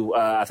new,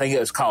 I think it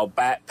was called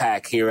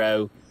Backpack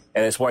Hero,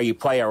 and it's where you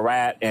play a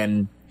rat,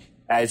 and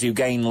as you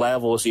gain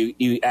levels,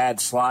 you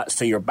add slots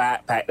to your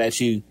backpack that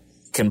you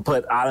can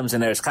put items in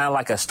there. It's kind of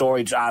like a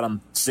storage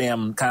item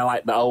sim, kind of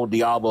like the old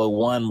Diablo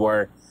 1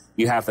 where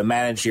you have to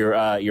manage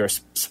your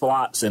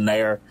slots in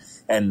there,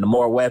 and the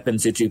more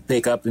weapons that you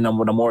pick up, the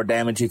more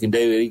damage you can do.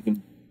 You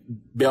can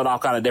build all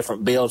kind of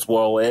different builds.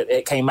 Well,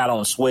 it came out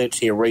on Switch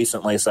here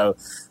recently, so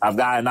I've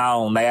got an eye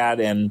on that,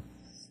 and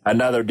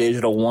another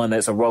digital one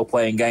that's a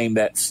role-playing game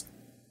that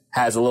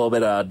has a little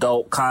bit of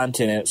adult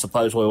content in it,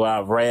 supposedly what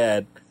I've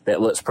read,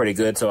 that looks pretty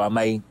good, so I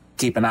may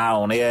keep an eye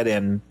on it.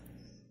 And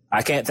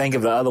I can't think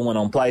of the other one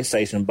on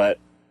PlayStation, but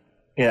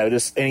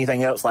just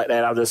anything else like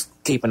that, I'll just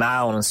keep an eye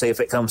on and see if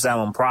it comes down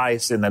on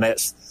price in the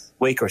next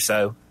week or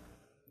so.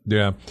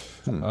 Yeah.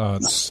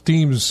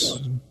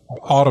 Steam's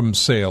autumn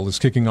sale is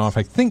kicking off,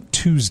 I think,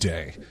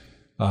 Tuesday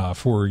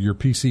for your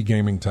PC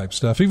gaming type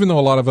stuff, even though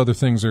a lot of other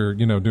things are,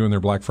 doing their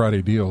Black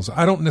Friday deals.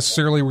 I don't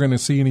necessarily we're going to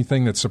see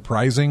anything that's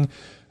surprising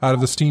out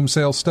of the Steam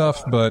sale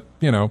stuff, but,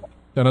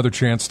 another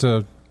chance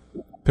to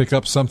pick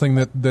up something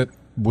that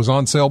was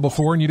on sale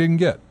before and you didn't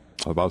get.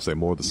 I was about to say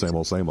more of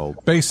the same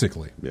old.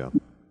 Basically. Yeah.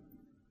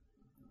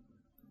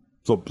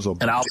 So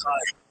and I'll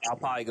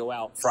probably go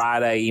out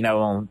Friday,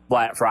 on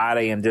Black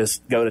Friday, and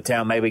just go to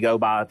town, maybe go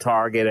by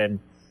Target and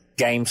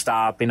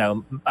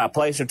GameStop, a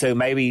place or two,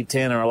 maybe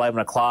 10 or 11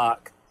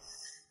 o'clock.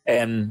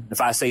 And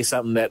if I see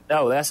something that,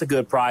 that's a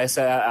good price,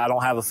 I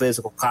don't have a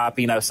physical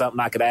copy, something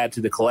I could add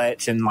to the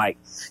collection, like,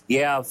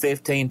 yeah,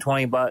 15,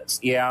 20 bucks.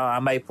 Yeah, I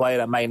may play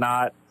it, I may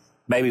not,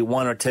 maybe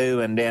one or two,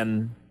 and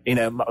then,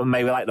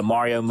 maybe like the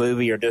Mario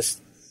movie or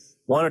just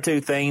one or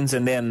two things,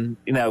 and then,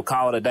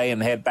 call it a day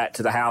and head back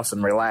to the house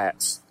and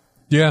relax.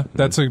 Yeah,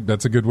 that's a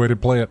good way to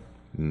play it.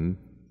 Mm-hmm.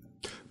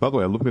 By the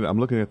way, I'm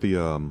looking at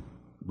the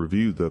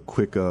review, the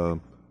quick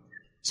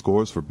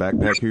scores for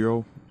Backpack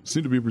Hero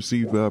seem to be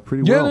received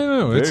pretty well.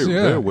 No, it's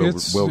very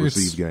well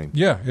received game.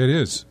 Yeah, it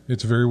is.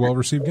 It's a very well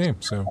received game.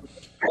 So,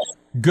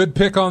 good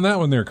pick on that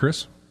one there,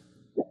 Chris.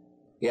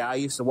 Yeah, I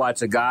used to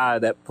watch a guy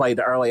that played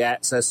the early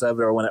access of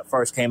it, or when it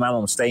first came out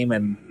on Steam,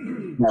 and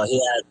he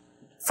had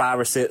 5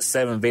 or 6,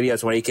 7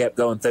 videos where he kept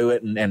going through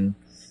it, and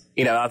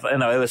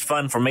it was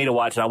fun for me to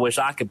watch, and I wish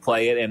I could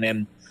play it. And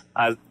then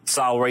I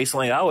saw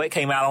recently, it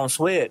came out on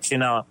Switch.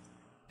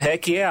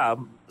 Heck yeah!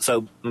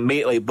 So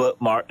immediately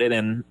bookmarked it,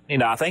 and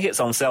I think it's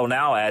on sale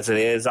now as it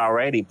is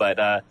already, but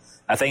I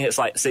think it's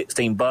like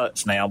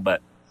 $16 now.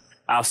 But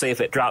I'll see if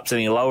it drops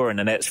any lower in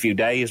the next few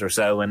days or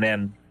so, and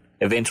then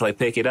eventually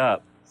pick it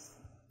up.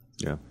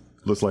 Yeah,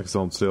 looks like it's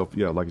on sale.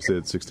 Yeah, like you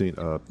said,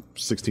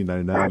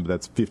 $16.99, but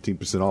that's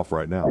 15% off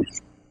right now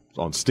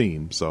on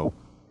Steam. So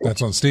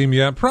that's on Steam.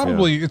 Yeah,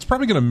 probably. Yeah. It's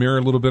probably going to mirror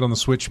a little bit on the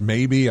Switch.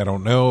 Maybe, I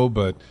don't know,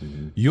 but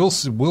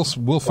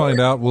we'll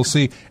find out. We'll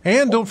see.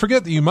 And don't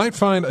forget that you might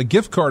find a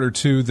gift card or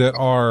two that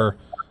are,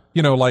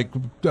 like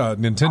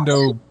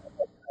Nintendo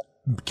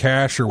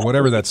Cash or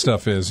whatever that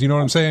stuff is. You know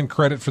what I'm saying?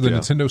 Credit for the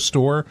Nintendo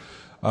Store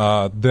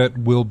that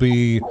will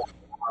be,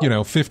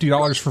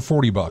 $50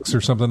 for $40 or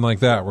something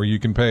like that, where you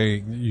can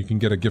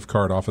get a gift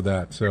card off of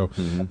that. So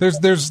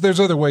there's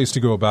other ways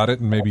to go about it,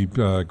 and maybe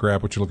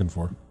grab what you're looking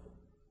for.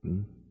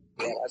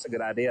 Yeah, that's a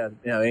good idea.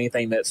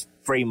 Anything that's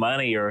free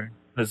money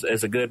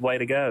is a good way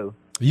to go.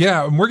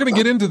 Yeah, and we're going to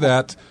get into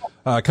that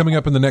coming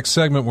up in the next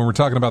segment when we're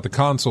talking about the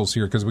consoles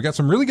here, because we got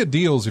some really good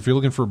deals if you're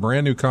looking for a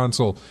brand new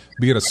console,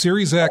 be it a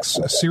Series X,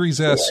 a Series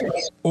S,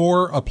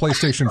 or a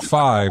PlayStation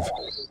 5.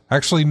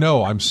 Actually,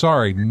 no, I'm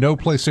sorry. No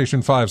PlayStation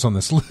 5s on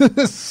this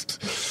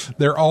list.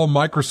 They're all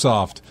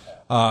Microsoft.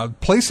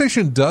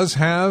 PlayStation does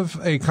have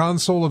a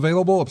console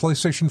available, a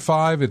PlayStation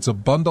 5. It's a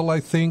bundle, I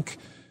think.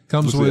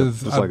 Comes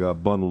with... It's like a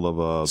bundle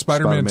of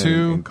Spider-Man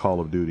 2 and Call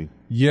of Duty.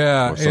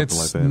 Yeah,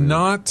 it's like that,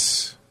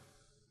 not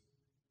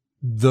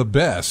the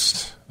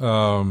best.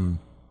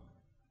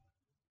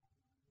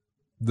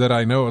 that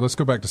I know. Let's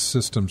go back to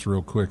systems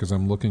real quick because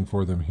I'm looking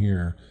for them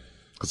here.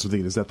 Because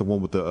is that the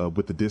one with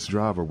the disc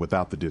drive or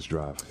without the disc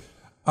drive?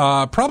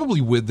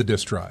 Probably with the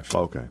disc drive.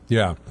 Okay.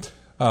 Yeah.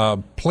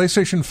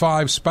 PlayStation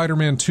 5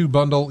 Spider-Man 2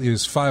 bundle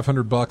is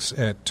 $500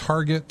 at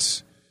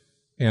Target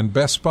and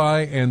Best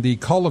Buy, and the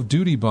Call of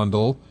Duty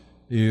bundle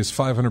is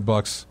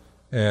 $500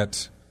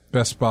 at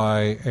Best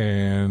Buy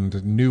and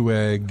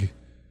Newegg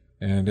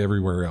and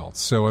everywhere else.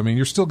 So, I mean,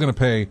 you're still going to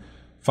pay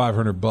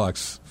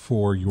 $500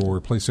 for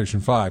your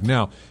PlayStation 5.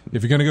 Now,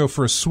 if you're going to go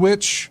for a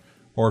Switch,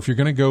 or if you're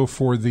going to go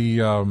for the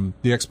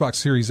Xbox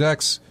Series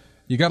X,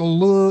 you got a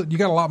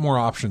lot more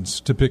options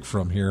to pick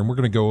from here, and we're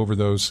going to go over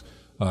those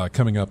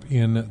coming up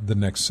in the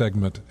next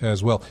segment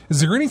as well.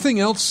 Is there anything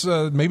else,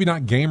 maybe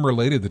not game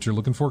related, that you're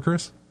looking for,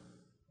 Chris?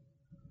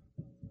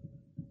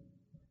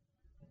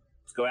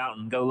 Let's go out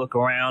and go look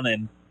around,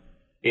 and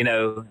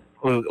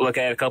look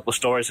at a couple of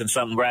stores, and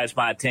something grabs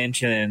my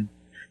attention,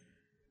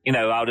 and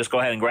I'll just go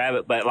ahead and grab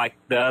it. But like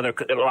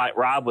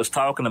Rob was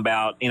talking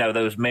about,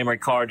 those memory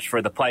cards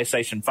for the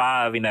PlayStation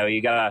 5,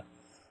 you gotta,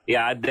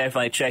 I'd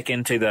definitely check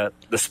into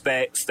the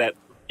specs that,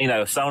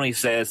 Sony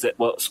says that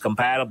what's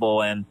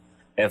compatible. And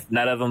if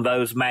none of them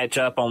those match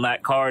up on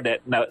that card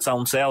that it's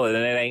on sale, then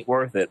it ain't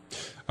worth it.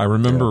 I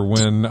remember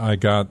when I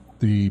got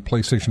the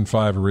PlayStation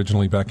 5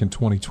 originally back in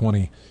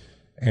 2020,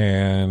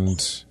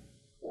 and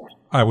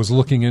I was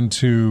looking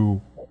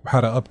into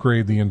how to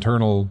upgrade the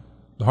internal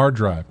hard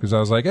drive because I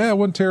was like,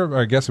 1 terabyte.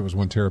 I guess it was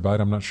 1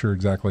 terabyte. I'm not sure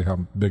exactly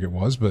how big it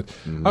was, but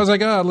I was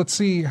like, let's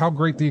see how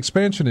great the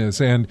expansion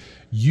is. And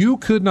you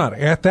could not,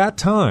 at that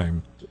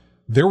time,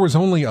 there was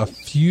only a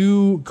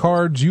few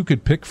cards you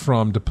could pick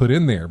from to put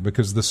in there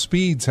because the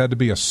speeds had to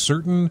be a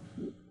certain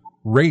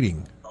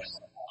rating.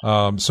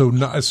 And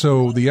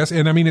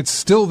I mean, it's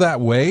still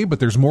that way, but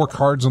there's more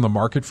cards on the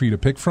market for you to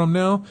pick from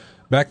now.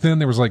 Back then,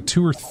 there was like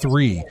 2 or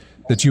 3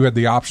 that you had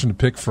the option to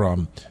pick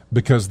from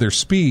because their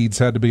speeds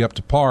had to be up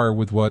to par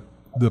with what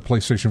the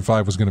PlayStation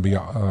 5 was going to be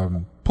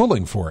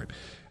pulling for it.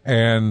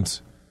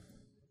 And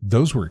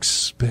those were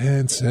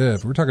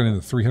expensive. We're talking in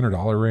the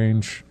 $300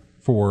 range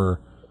for,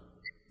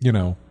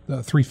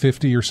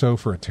 $350 or so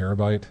for a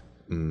terabyte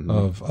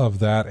of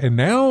that. And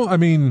now, I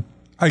mean,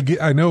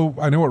 I know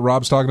what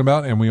Rob's talking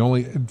about, and we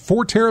only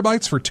 4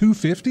 terabytes for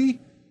 $250.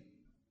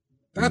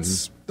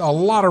 That's a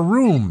lot of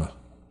room.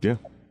 Yeah.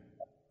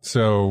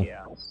 So.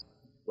 Yeah.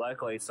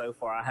 Luckily, so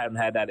far, I haven't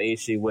had that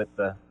issue with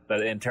the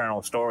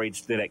internal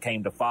storage that it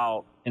came to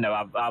fault.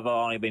 I've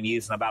only been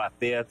using about a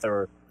fifth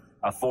or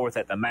a fourth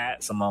at the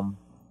maximum.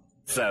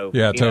 So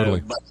yeah,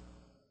 totally.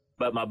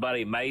 But my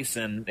buddy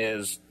Mason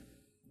is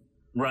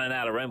running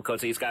out of room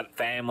because he's got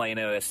family.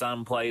 His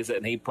son plays it,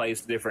 and he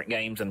plays different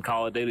games, and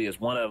Call of Duty is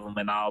one of them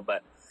and all.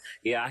 But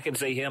yeah, I can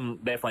see him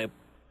definitely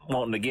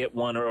wanting to get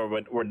one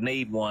or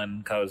need one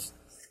because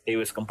he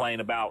was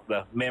complaining about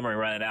the memory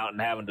running out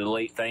and having to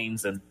delete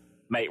things and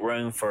make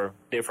room for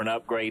different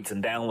upgrades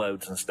and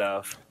downloads and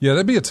stuff. Yeah,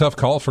 that'd be a tough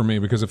call for me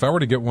because if I were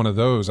to get one of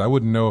those, I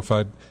wouldn't know if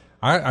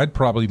I'd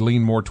probably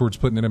lean more towards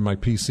putting it in my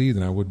PC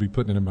than I would be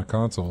putting it in my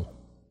console.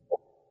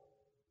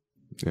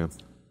 Yeah.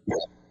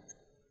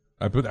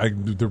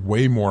 They're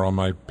way more on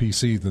my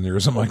PC than there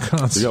is on my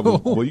console. Yeah,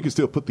 well, you can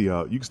still put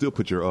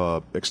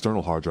your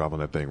external hard drive on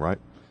that thing, right?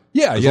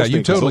 Yeah,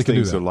 you totally can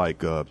do that. Those things are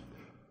like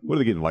what are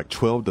they getting? Like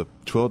 12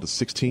 to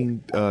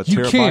 16 terabytes.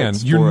 You can.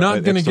 You're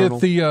not going to get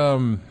the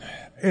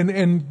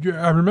And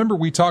I remember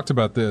we talked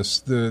about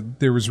this.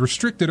 There was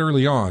restricted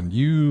early on.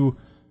 You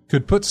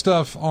could put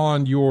stuff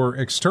on your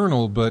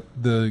external, but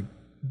the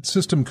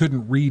system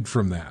couldn't read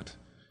from that.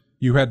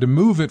 You had to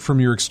move it from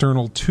your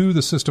external to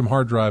the system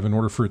hard drive in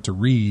order for it to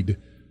read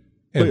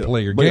and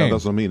play your game. Yeah,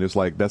 that's what I mean. It's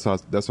like that's how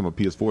my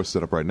PS4 is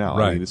set up right now.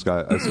 Right. I mean, it's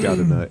got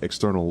an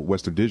external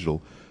Western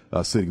Digital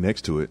sitting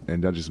next to it,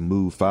 and I just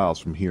move files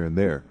from here and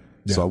there.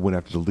 Yeah. So I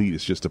wouldn't have to delete.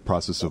 It's just a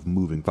process of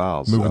moving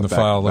files. Moving the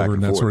file over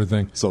and that sort of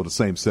thing. So the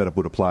same setup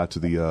would apply to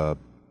the,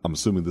 I'm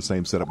assuming the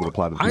same setup would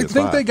apply to the PS5. I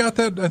think they got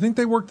that. I think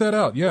they worked that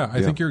out. Yeah,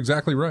 I think you're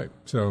exactly right.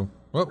 So,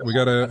 we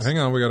got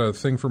a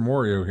thing for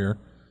Mario here.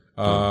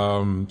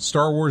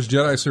 Star Wars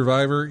Jedi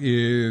Survivor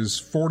is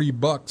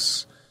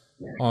 $40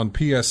 on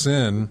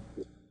PSN,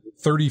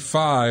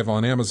 $35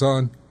 on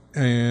Amazon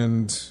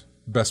and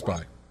Best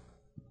Buy.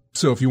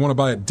 So if you want to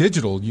buy it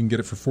digital, you can get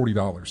it for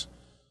 $40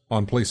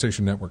 on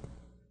PlayStation Network.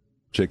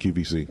 Check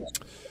QVC.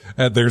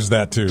 There's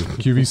that too.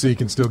 QVC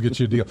can still get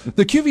you a deal.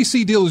 The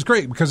QVC deal is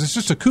great because it's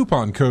just a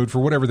coupon code for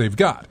whatever they've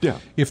got. Yeah.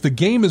 If the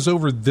game is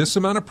over this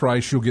amount of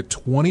price, you'll get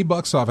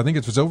 $20 off. I think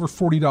if it's over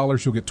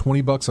 $40, you'll get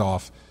 $20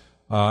 off.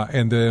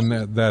 And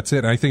then that's it.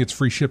 And I think it's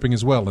free shipping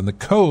as well. And the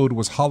code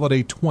was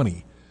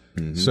Holiday20.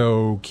 Mm-hmm.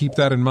 So keep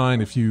that in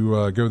mind if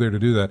you go there to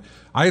do that.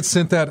 I'd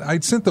sent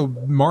the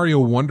Mario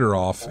Wonder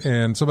off,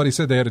 and somebody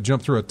said they had to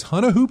jump through a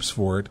ton of hoops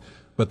for it,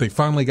 but they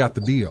finally got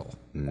the deal.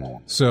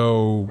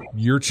 So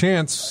your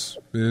chance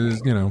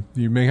is,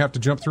 you may have to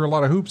jump through a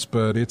lot of hoops,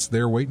 but it's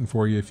there waiting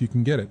for you if you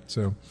can get it.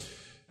 So,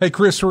 hey,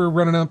 Chris, we're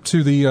running up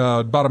to the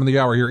bottom of the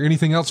hour here.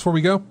 Anything else before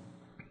we go?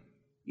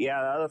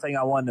 Yeah, the other thing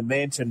I wanted to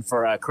mention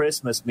for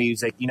Christmas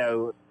music,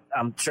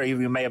 I'm sure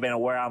you may have been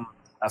aware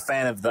a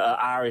fan of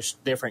the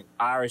different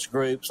Irish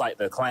groups like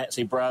the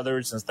Clancy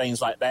Brothers and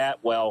things like that.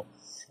 Well,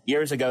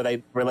 years ago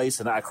they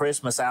released a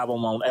Christmas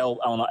album on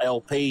an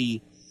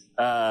LP,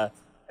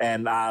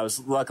 and I was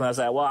looking. I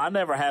said, "Well, I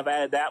never have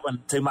added that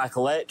one to my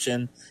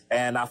collection,"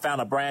 and I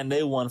found a brand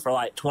new one for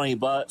like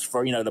 $20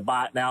 for the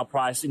buy it now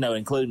price,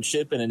 including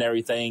shipping and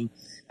everything.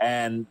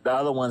 And the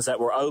other ones that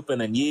were open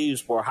and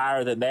used were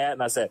higher than that.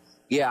 And I said,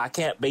 "Yeah, I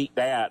can't beat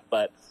that."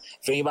 But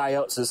if anybody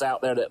else is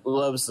out there that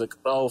loves the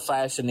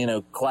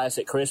old-fashioned,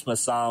 classic Christmas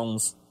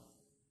songs,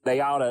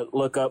 they ought to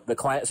look up the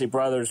Clancy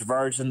Brothers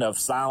version of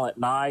Silent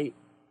Night.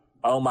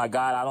 Oh, my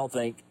God, I don't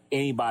think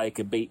anybody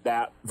could beat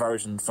that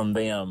version from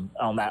them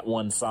on that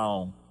one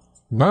song.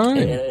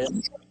 Nice.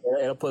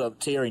 It'll put a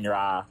tear in your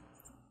eye.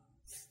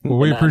 Well,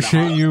 we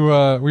appreciate you.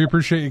 We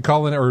appreciate you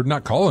calling, or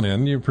not calling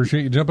in. You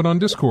appreciate you jumping on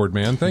Discord,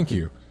 man. Thank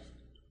you.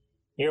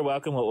 You're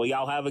welcome. Well,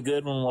 y'all have a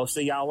good one. We'll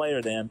see y'all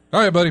later then. All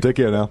right, buddy. Take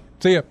care now.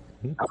 See ya.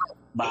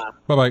 Bye.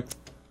 Bye-bye.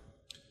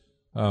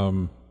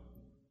 What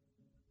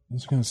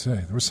was I going to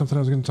say? There was something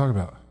I was going to talk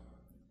about.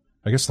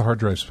 I guess the hard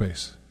drive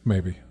space,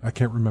 maybe. I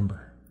can't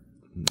remember.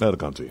 That'll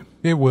come to you.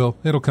 It will.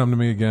 It'll come to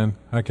me again.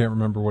 I can't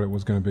remember what it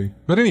was going to be.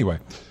 But anyway,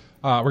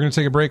 we're going to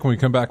take a break. When we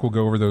come back, we'll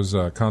go over those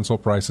console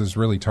prices.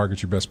 Really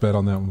target your best bet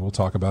on that one. We'll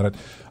talk about it.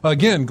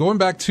 Again, going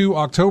back to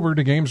October,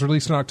 to games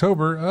released in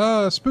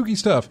October, spooky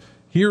stuff.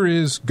 Here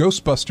is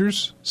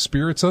Ghostbusters,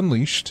 Spirits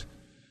Unleashed.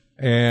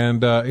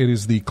 And it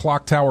is the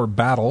Clock Tower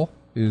Battle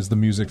is the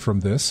music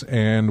from this.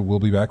 And we'll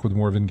be back with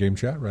more of In-Game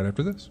Chat right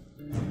after this.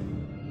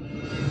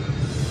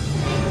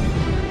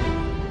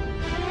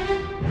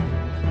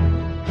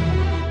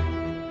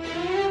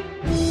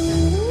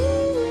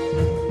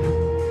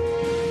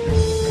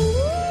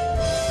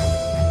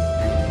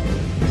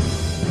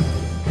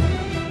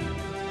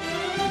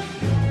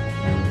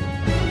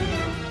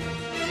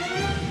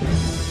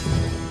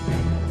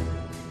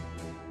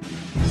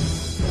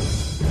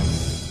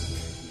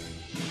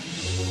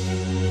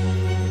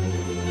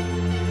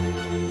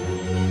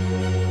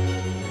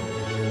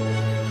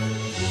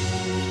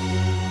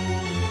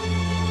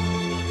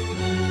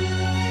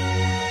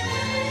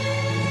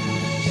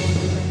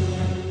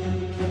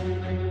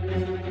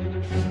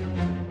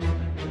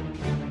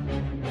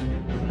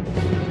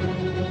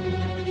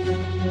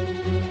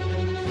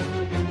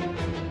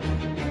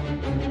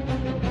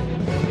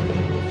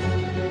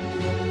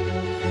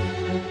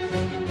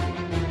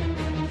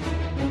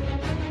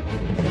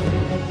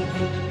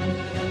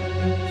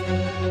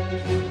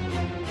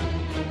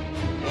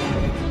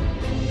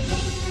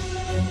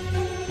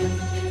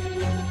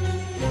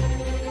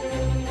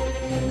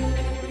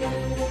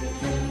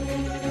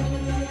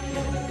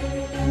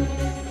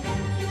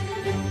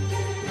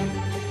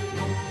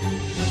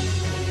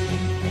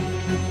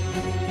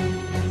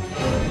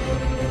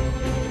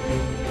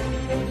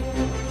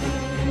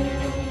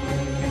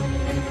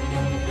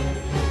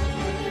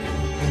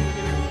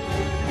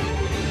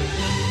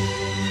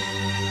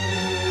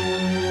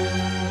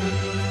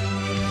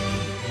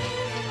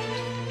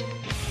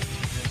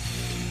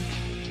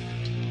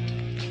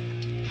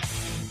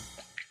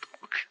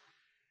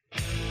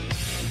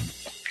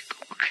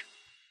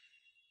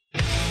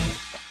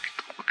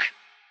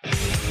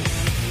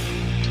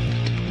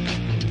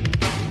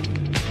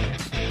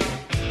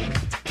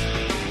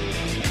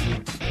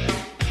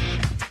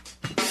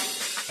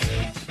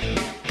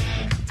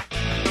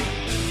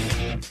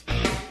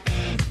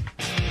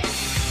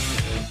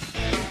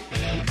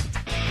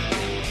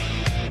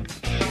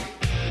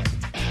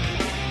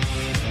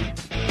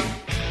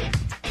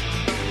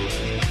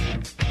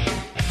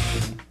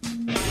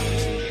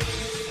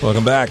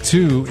 Welcome back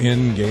to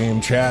In-Game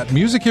Chat.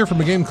 Music here from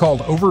a game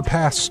called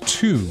Overpass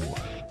 2.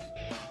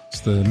 It's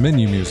the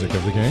menu music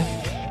of the game.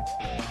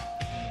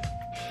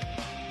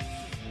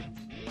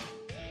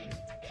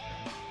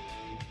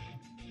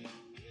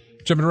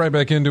 Jumping right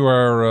back into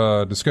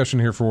our discussion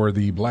here for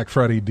the Black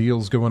Friday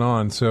deals going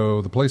on.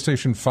 So the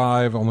PlayStation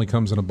 5 only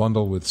comes in a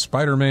bundle with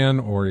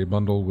Spider-Man or a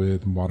bundle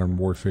with Modern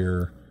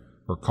Warfare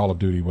or Call of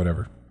Duty,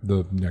 whatever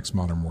the next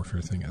Modern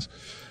Warfare thing is.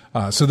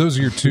 So those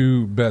are your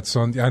two bets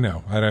on. I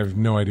know. I have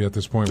no idea at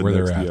this point where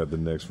they're at. Yeah, the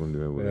next one.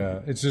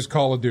 Yeah, it's just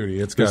Call of Duty.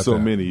 It's got There's so that.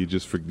 many. You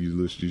just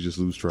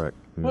lose track.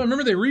 Well, I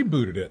remember they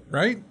rebooted it,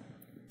 right?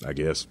 I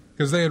guess.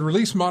 Because they had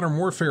released Modern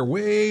Warfare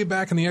way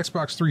back in the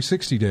Xbox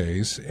 360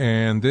 days,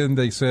 and then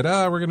they said,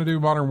 we're going to do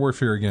Modern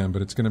Warfare again,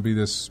 but it's going to be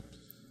this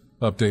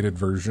updated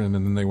version,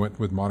 and then they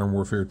went with Modern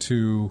Warfare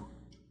 2,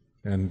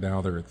 and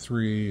now they're at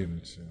 3,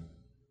 and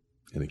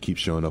it keeps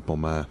showing up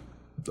on my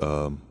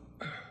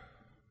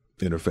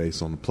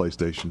interface on the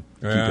PlayStation.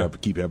 Yeah.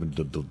 Keep having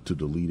to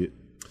delete it.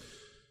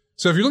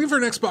 So if you're looking for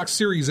an Xbox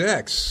Series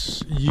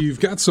X, you've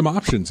got some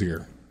options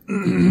here,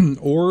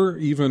 or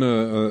even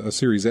a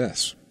Series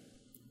S.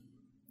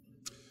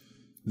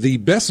 The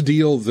best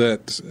deal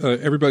that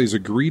everybody's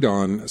agreed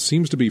on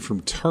seems to be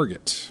from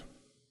Target.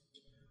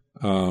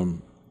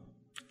 For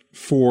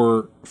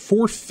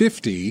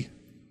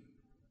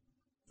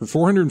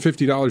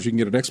 $450, you can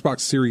get an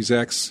Xbox Series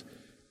X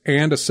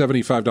and a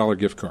 $75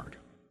 gift card.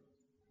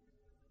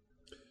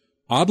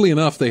 Oddly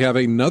enough, they have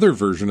another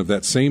version of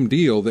that same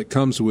deal that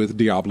comes with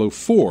Diablo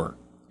 4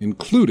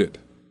 included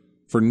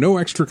for no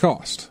extra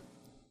cost.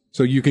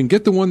 So you can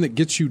get the one that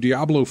gets you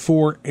Diablo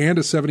 4 and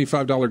a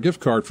 $75 gift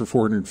card for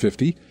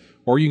 $450,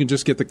 or you can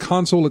just get the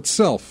console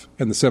itself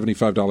and the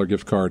 $75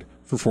 gift card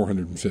for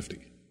 $450.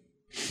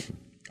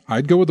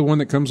 I'd go with the one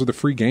that comes with a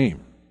free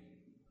game.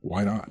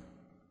 Why not?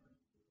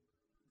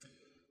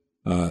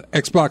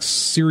 Xbox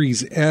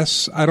Series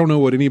S, I don't know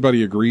what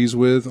anybody agrees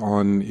with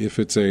on if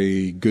it's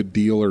a good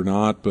deal or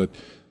not, but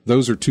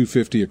those are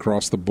 $250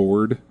 across the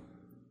board.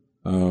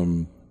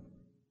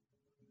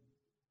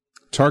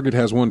 Target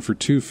has one for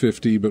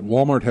 $250, but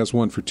Walmart has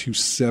one for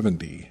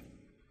 $270.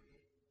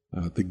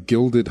 The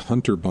Gilded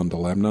Hunter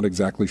bundle, I'm not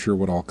exactly sure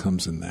what all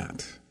comes in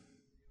that.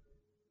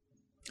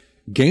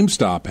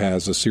 GameStop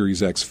has a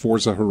Series X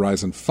Forza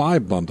Horizon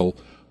 5 bundle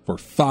for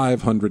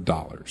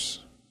 $500.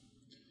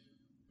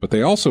 But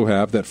they also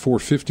have that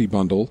 $450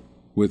 bundle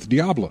with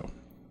Diablo,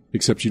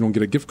 except you don't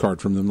get a gift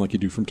card from them like you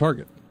do from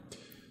Target.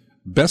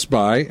 Best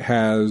Buy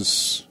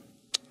has...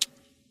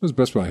 What does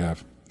Best Buy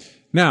have?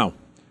 Now,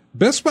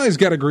 Best Buy's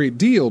got a great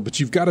deal, but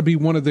you've got to be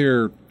one of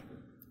their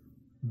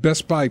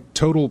Best Buy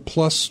Total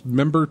Plus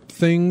member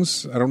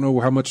things. I don't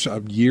know how much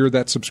a year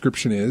that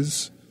subscription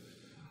is,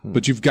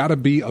 but you've got to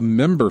be a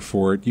member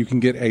for it. You can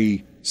get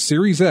a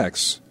Series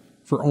X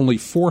for only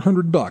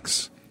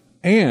 $400,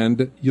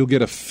 and you'll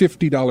get a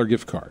 $50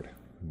 gift card.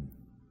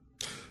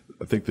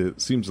 I think that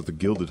it seems that the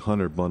Gilded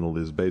Hunter bundle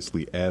is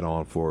basically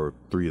add-on for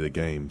 3 of the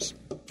games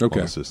on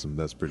the system.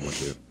 That's pretty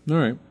much it. All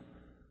right.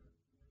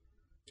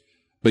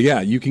 But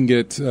yeah, you can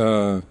get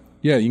you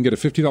can get a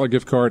 $50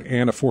 gift card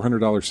and a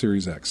 $400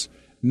 Series X.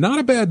 Not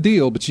a bad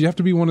deal, but you have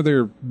to be one of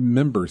their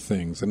member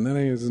things, and that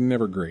is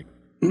never great.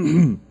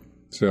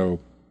 So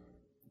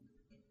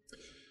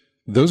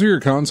those are your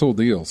console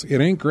deals.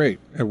 It ain't great.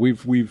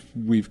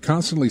 We've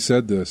constantly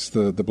said this.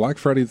 The Black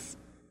Friday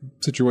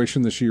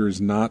situation this year is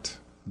not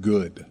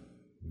good.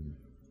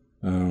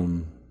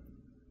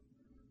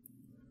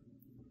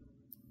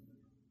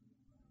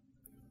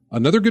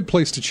 Another good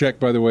place to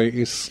check, by the way,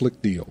 is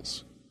Slick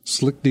Deals.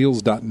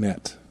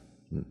 Slickdeals.net.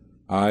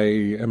 I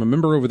am a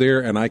member over there,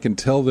 and I can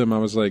tell them, I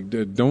was like,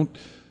 don't,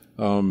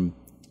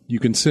 you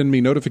can send me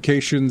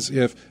notifications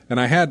if, and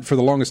I had, for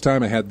the longest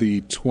time, I had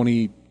the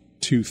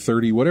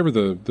 2230, whatever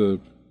the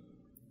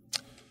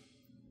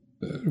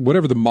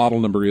model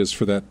number is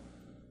for that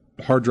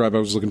hard drive I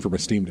was looking for my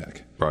Steam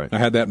Deck. Right. I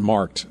had that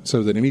marked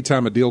so that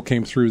anytime a deal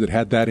came through that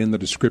had that in the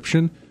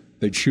description,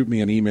 they'd shoot me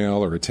an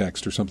email or a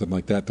text or something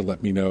like that to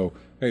let me know,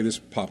 hey, this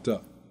popped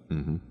up.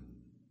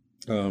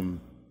 Mm-hmm.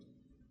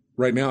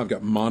 Right now I've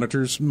got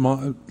monitors.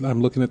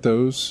 I'm looking at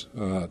those.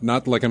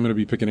 Not like I'm going to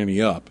be picking any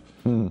up,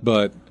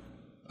 but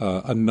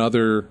a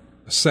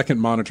second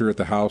monitor at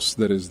the house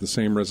that is the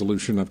same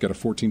resolution. I've got a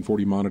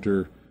 1440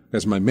 monitor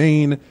as my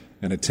main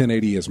and a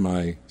 1080 as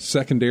my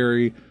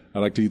secondary. I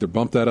like to either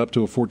bump that up to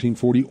a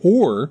 1440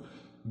 or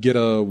get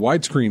a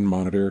widescreen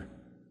monitor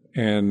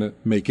and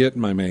make it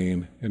my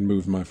main and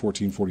move my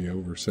 1440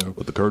 over. So,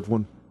 with the curved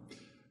one?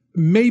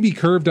 Maybe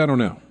curved, I don't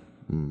know.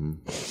 Mm-hmm.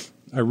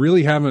 I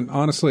really haven't,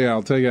 honestly,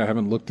 I'll tell you, I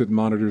haven't looked at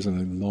monitors in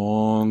a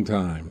long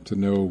time to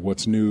know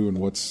what's new and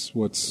what's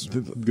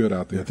good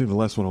out there. I think the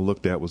last one I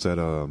looked at was at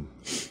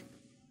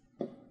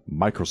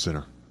Micro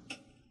Center.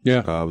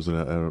 Yeah. I was in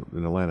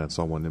Atlanta and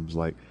saw one. It was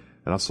like,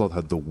 and I saw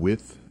the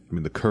width. I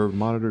mean, the curved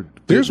monitor.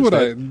 There's what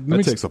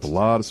that takes up a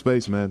lot of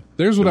space, man.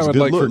 There's what I would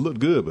like. It looked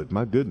good, but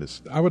my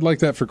goodness, I would like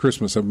that for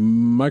Christmas. A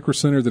Micro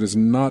Center that is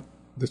not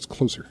that's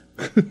closer.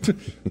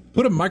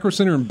 Put a Micro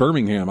Center in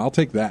Birmingham. I'll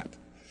take that.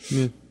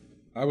 Yeah.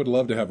 I would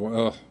love to have one.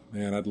 Oh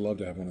man, I'd love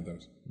to have one of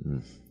those.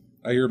 Mm.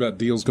 I hear about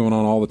deals going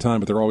on all the time,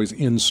 but they're always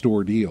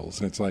in-store deals,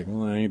 and it's like,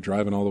 well, I ain't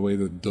driving all the way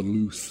to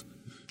Duluth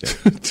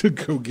to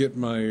go get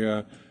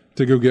my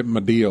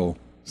deal.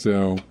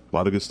 So a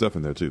lot of good stuff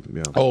in there too.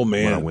 Yeah. Oh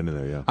man, when I went in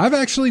there, yeah. I've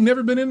actually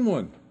never been in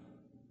one.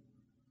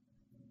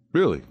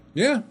 Really?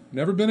 Yeah,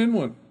 never been in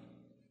one.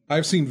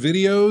 I've seen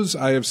videos.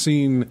 I have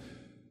seen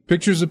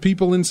pictures of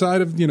people inside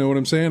of. You know what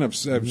I'm saying? I've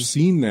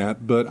seen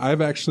that, but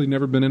I've actually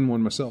never been in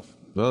one myself.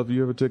 Well, if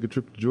you ever take a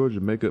trip to Georgia,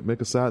 make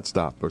a side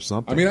stop or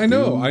something. I mean, I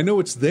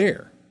know it's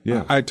there.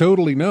 Yeah, I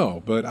totally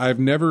know, but I've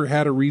never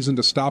had a reason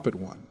to stop at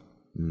one.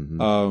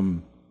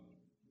 Mm-hmm.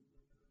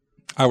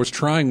 I was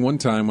trying one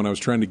time when I was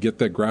trying to get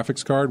that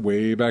graphics card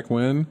way back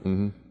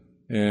when,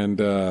 and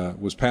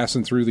was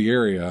passing through the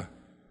area,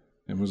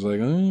 and was like,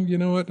 oh, you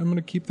know what, I'm going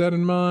to keep that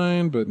in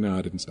mind. But no,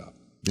 I didn't stop.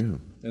 Yeah,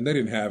 and they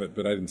didn't have it,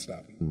 but I didn't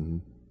stop. Mm-hmm.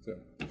 So,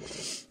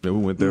 yeah, we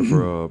went there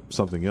for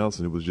something else,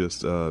 and it was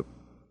just.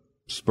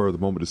 Spur of the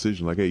moment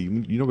decision, like, hey,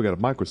 you know, we got a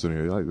Micro Center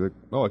here. Like,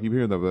 oh, I keep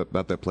hearing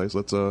about that place.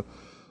 Let's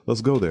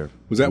go there.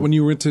 Was that when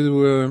you went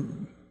to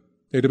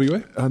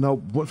AWA? No,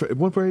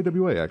 one for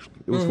AWA actually.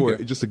 It was for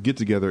just a get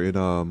together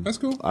in. That's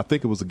cool. I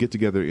think it was a get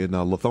together in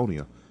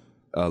Lithonia,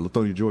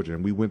 Georgia,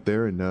 and we went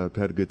there and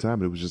had a good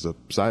time. It was just a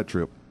side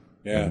trip.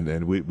 Yeah,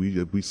 and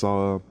we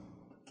saw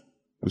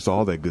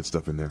all that good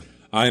stuff in there.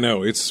 I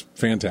know, it's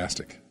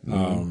fantastic.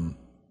 Mm-hmm.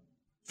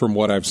 From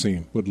what I've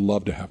seen, would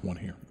love to have one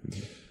here.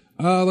 Mm-hmm.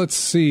 Let's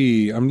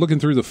see. I'm looking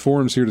through the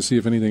forums here to see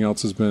if anything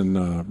else has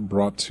been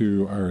brought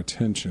to our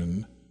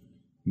attention.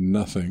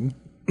 Nothing.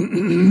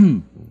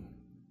 I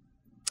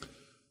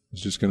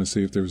was just going to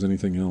see if there was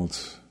anything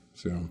else.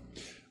 So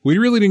we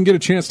really didn't get a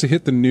chance to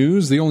hit the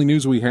news. The only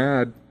news we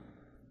had,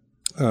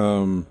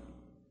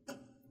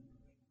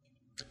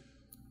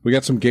 we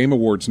got some Game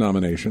Awards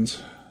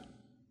nominations.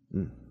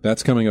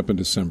 That's coming up in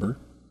December.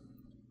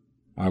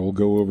 I will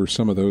go over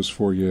some of those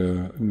for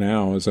you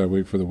now as I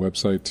wait for the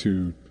website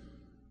to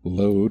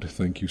load.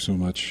 Thank you so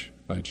much,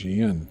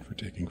 IGN, for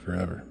taking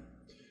forever.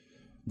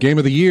 Game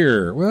of the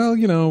Year. Well,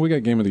 we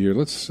got Game of the Year.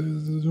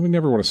 We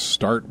never want to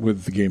start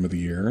with the Game of the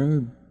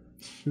Year.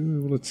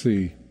 Let's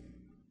see.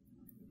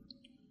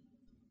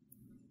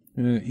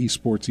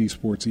 Esports.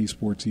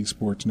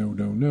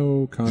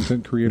 No.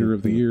 Content Creator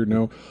of the Year.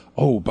 No.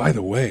 Oh, by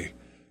the way,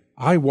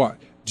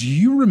 do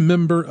you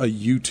remember a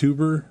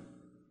YouTuber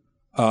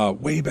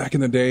way back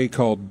in the day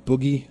called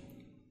Boogie?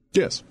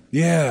 Yes.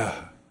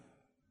 Yeah.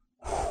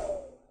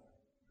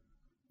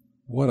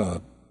 What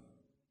a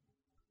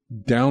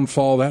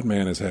downfall that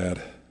man has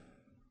had.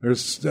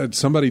 There's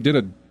somebody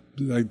did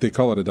they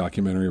call it a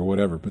documentary or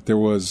whatever, but it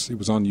was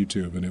on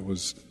YouTube, and it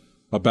was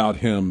about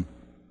him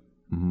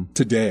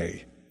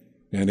today,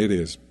 and it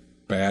is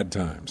bad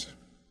times.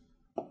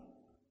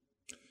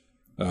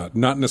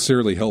 Not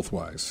necessarily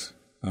health-wise.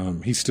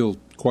 He's still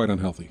quite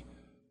unhealthy.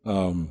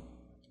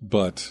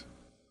 But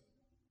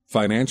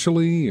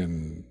financially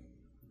and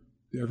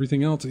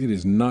everything else, it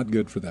is not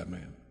good for that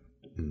man.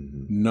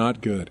 Mm-hmm.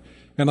 Not good.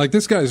 And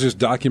this guy's just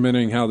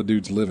documenting how the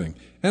dude's living.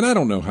 And I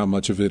don't know how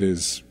much of it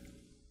is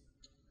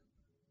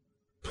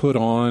put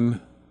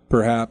on,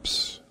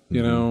 perhaps.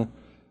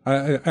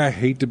 I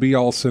hate to be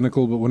all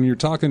cynical, but when you're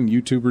talking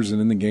YouTubers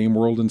and in the game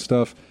world and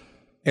stuff,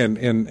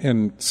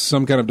 and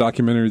some kind of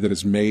documentary that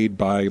is made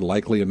by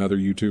likely another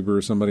YouTuber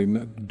or somebody,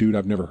 dude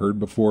I've never heard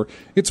before,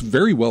 it's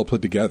very well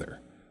put together.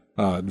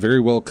 Very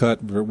well cut,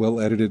 very well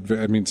edited.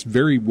 It's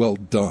very well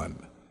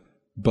done.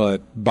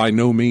 But by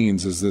no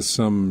means is this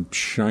some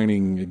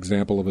shining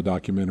example of a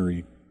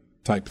documentary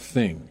type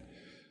thing.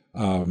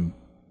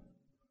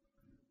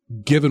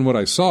 Given what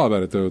I saw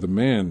about it, though, the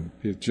man,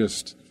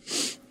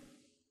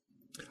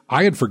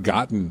 I had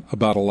forgotten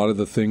about a lot of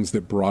the things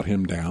that brought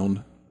him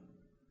down.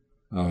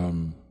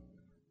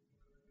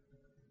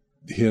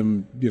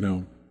 Him,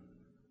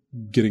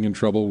 getting in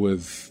trouble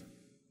with,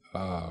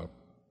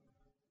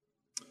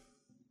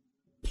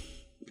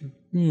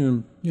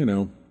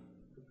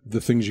 the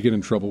things you get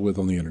in trouble with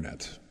on the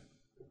internet.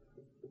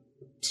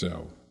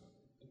 So,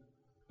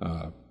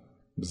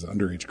 there's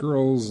underage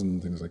girls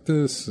and things like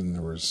this, and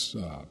there was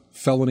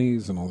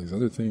felonies and all these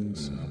other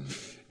things. So,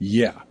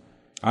 yeah.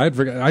 I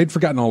had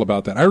forgotten all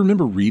about that. I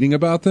remember reading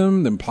about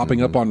them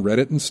popping up on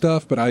Reddit and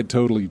stuff, but I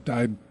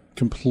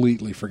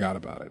completely forgot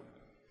about it.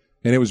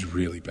 And it was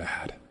really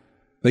bad.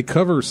 They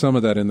cover some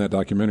of that in that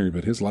documentary,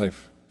 but his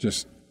life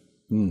just,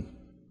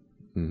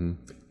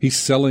 He's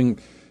selling,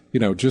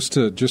 just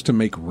to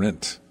make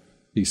rent.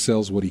 He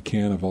sells what he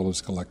can of all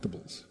his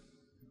collectibles.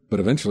 But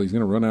eventually he's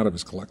going to run out of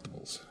his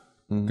collectibles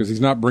because he's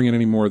not bringing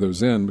any more of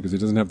those in because he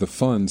doesn't have the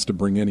funds to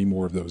bring any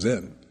more of those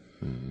in.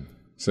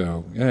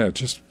 So, yeah,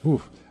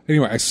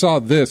 Anyway, I saw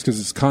this because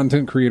it's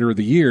Content Creator of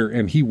the Year,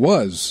 and he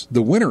was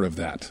the winner of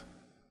that.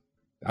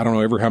 I don't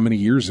know ever how many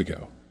years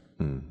ago.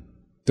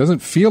 Doesn't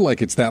feel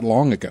like it's that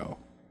long ago.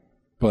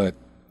 But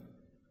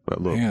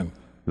look, man.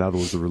 Now there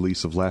was the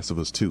release of Last of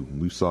Us 2.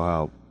 We saw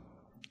how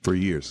for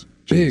years.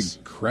 Big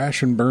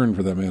crash and burn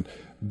for that man.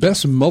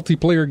 Best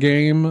multiplayer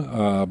game,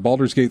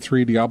 Baldur's Gate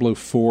 3, Diablo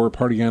 4,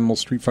 Party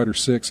Animals, Street Fighter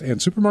 6,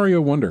 and Super Mario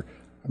Wonder.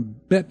 I'm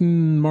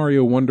betting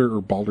Mario Wonder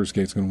or Baldur's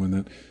Gate's going to win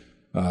that.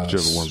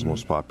 Whichever one's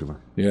most popular.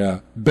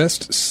 Yeah.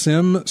 Best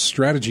sim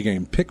strategy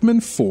game,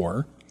 Pikmin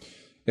 4,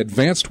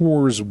 Advanced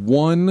Wars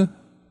 1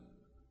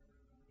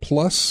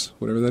 Plus,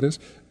 whatever that is,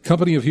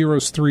 Company of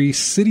Heroes 3,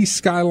 City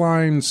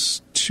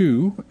Skylines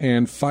 2,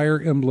 and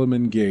Fire Emblem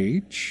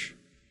Engage.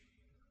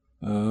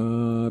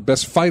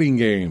 Best fighting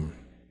game,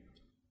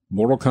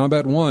 Mortal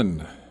Kombat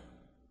 1,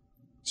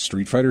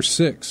 Street Fighter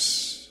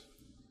 6,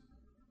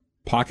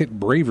 Pocket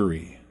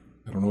Bravery,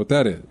 I don't know what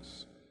that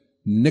is,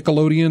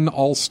 Nickelodeon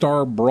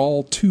All-Star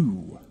Brawl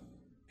 2,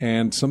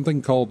 and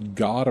something called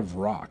God of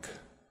Rock,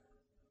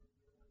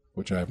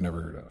 which I have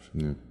never heard of.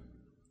 Yeah.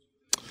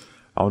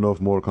 I don't know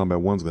if Mortal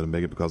Kombat 1's going to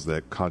make it because of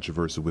that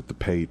controversy with the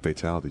paid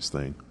fatalities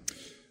thing.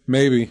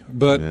 Maybe,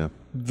 but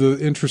the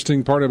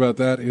interesting part about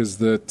that is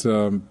that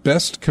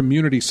Best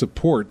Community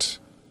Support,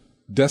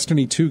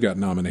 Destiny 2 got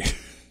nominated.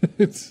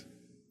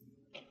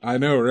 I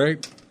know,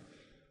 right?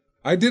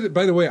 I did it,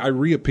 by the way, I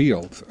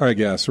reappealed, I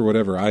guess, or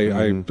whatever.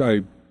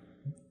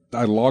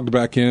 I logged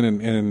back in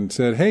and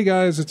said, hey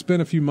guys, it's been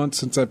a few months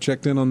since I've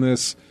checked in on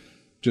this,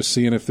 just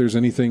seeing if there's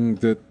anything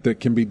that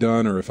can be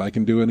done or if I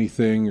can do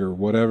anything or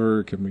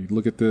whatever. Can we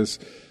look at this?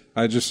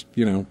 I just,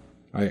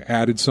 I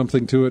added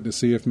something to it to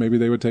see if maybe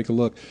they would take a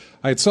look.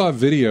 I had saw a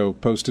video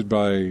posted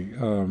by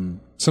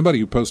somebody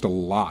who posts a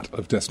lot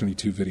of Destiny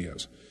 2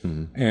 videos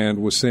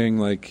and was saying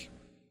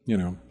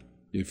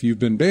If you've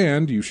been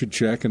banned, you should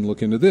check and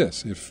look into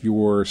this. If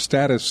your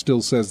status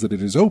still says that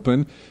it is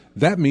open,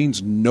 that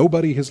means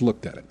nobody has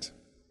looked at it.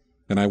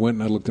 And I went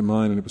and I looked at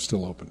mine, and it was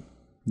still open.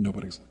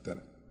 Nobody's looked at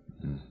it.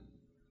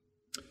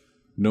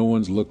 No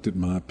one's looked at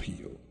my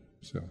appeal.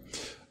 So,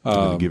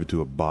 give it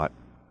to a bot.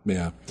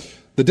 yeah.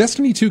 The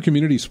Destiny 2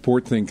 community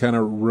support thing kind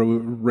of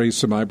raised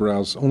some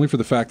eyebrows, only for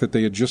the fact that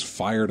they had just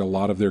fired a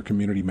lot of their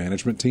community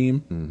management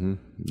team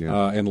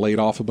and laid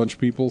off a bunch of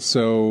people.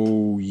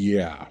 So,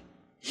 yeah.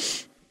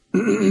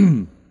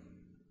 What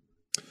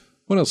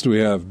else do we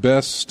have?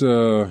 Best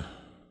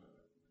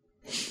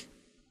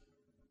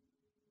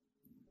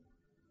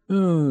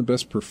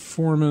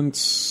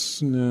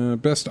performance,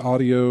 best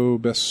audio,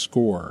 best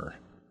score.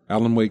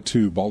 Alan Wake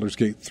 2, Baldur's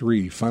Gate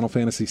 3, Final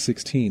Fantasy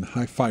 16,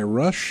 Hi-Fi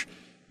Rush,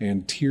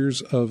 and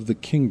Tears of the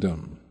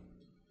Kingdom.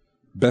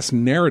 Best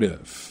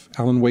narrative,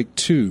 Alan Wake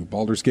 2,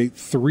 Baldur's Gate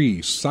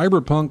 3,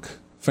 Cyberpunk,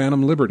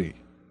 Phantom Liberty,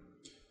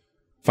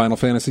 Final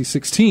Fantasy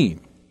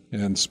 16,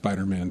 and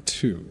Spider-Man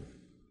 2.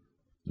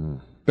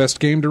 Best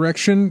game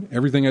direction,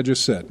 everything I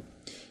just said.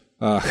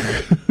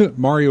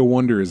 Mario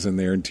Wonder is in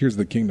there, and Tears of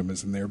the Kingdom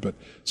is in there, but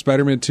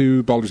Spider-Man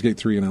 2, Baldur's Gate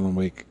 3, and Alan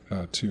Wake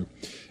 2.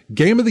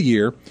 Game of the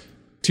Year,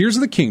 Tears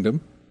of the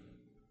Kingdom,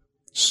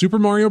 Super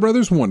Mario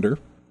Brothers Wonder,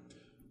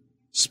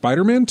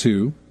 Spider-Man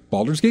 2,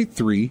 Baldur's Gate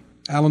 3,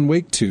 Alan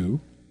Wake 2,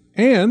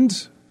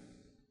 and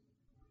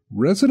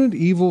Resident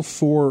Evil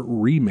 4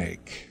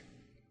 Remake.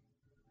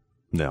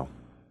 No. I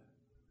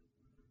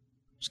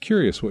was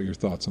curious what your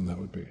thoughts on that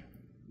would be.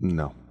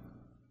 No.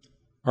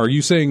 Are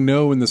you saying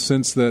no in the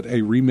sense that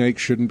a remake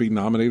shouldn't be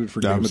nominated for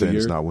Game of the Year? I'm saying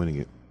it's not winning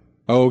it.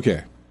 Oh,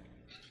 okay.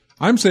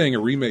 I'm saying a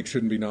remake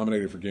shouldn't be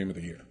nominated for Game of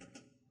the Year.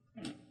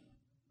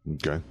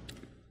 Okay.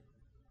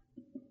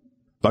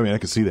 I mean, I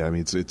can see that. I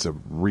mean, it's a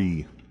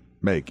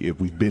remake. If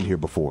we've been here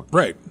before,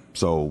 Right.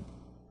 so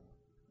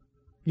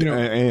You know,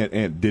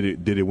 and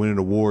did it win an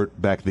award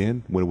back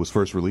then when it was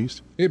first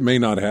released? it may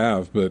not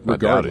have, but I doubt it.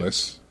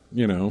 regardless,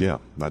 you know. Yeah,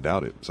 I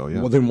doubt it. So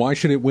yeah. Well, then why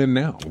should it win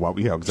now?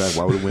 Yeah, exactly.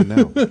 Why would it win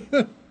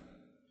now?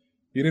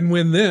 You didn't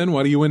win then.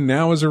 Why do you win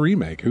now as a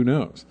remake? Who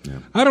knows? Yeah.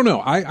 I don't know.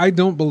 I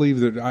don't believe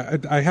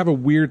that. I have a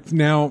weird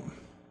now.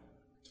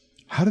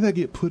 How did that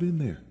get put in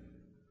there?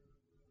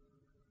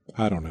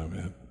 I don't know,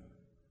 man.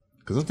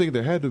 Because I'm thinking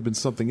there had to have been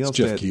something else.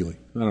 It's Jeff Keighley.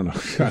 I don't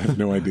know. I have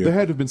no idea. There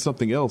had to have been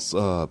something else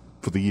for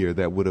the year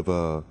that would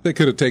have. They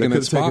could have taken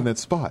that spot. Taken that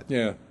spot.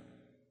 Yeah.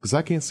 Because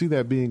I can't see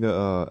that being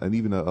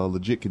even a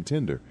legit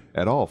contender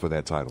at all for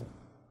that title.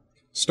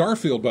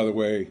 Starfield, by the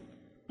way,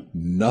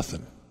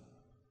 nothing.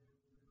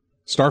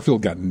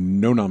 Starfield got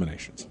no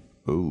nominations.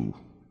 Ooh.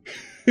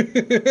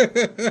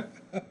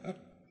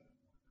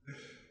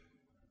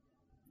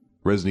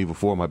 Resident Evil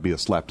 4 might be a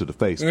slap to the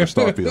face for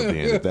Starfield then,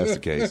 if that's the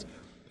case.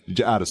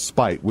 Out of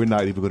spite, we're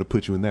not even going to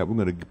put you in that. We're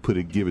going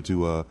to give it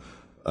to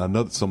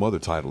some other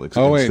title.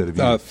 Oh, wait. Instead of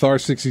you.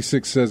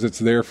 Thar66 says it's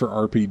there for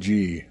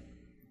RPG.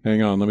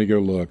 Hang on. Let me go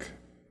look.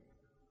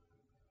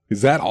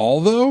 Is that all,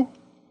 though?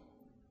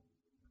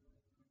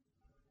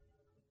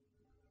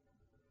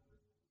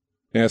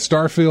 Yeah,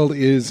 Starfield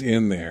is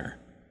in there.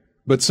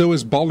 But so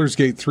is Baldur's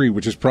Gate 3,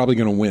 which is probably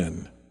going to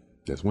win.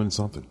 That's winning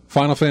something.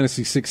 Final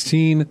Fantasy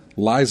 16,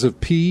 Lies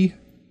of P,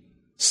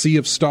 Sea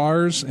of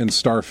Stars, and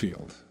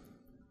Starfield.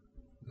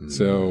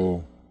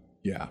 So,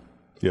 yeah.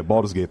 Yeah,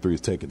 Baldur's Gate 3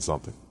 is taking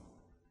something.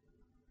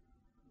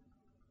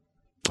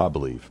 I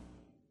believe.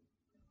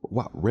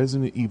 Wow,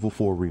 Resident Evil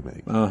 4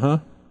 Remake. Uh-huh.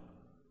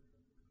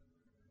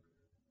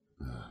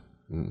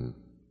 I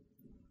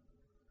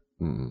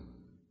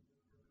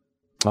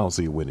don't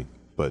see it winning,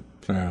 but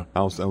Yeah. I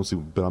don't see.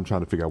 But I'm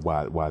trying to figure out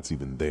why it's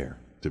even there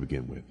to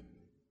begin with.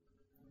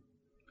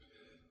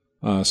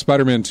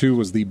 Spider-Man 2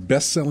 was the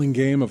best-selling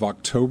game of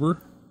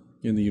October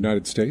in the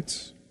United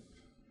States.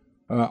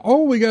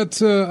 We got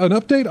an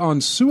update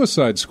on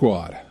Suicide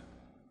Squad.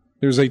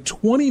 There's a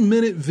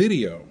 20-minute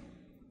video,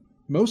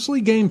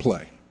 mostly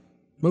gameplay,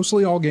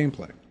 mostly all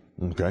gameplay,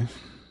 Okay,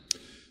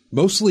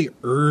 mostly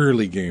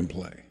early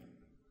gameplay.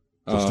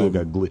 so still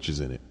got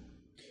glitches in it.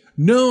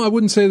 No, I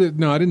wouldn't say that.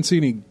 No, I didn't see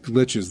any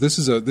glitches. This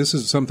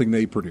is something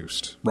they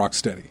produced.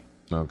 Rocksteady,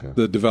 Okay,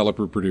 the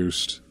developer,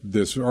 produced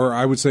this, or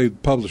I would say the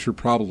publisher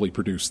probably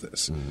produced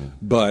this.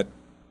 But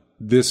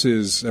this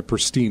is a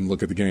pristine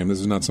look at the game. This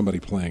is not somebody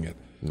playing it.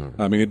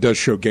 I mean, it does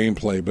show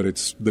gameplay, but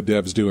it's the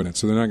devs doing it,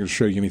 so they're not going to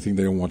show you anything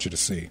they don't want you to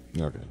see.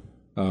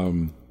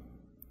 okay.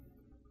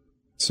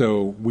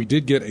 So we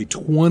did get a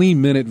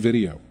 20-minute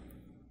video.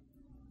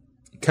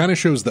 It kind of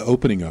shows the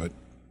opening of it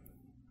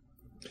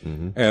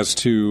as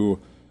to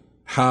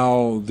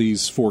how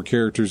these four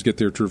characters get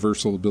their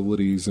traversal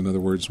abilities. In other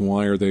words,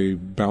 why are they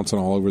bouncing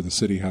all over the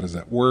city? How does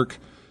that work?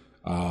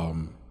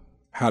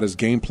 How does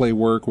gameplay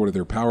work? What are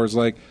their powers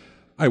like?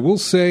 I will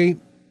say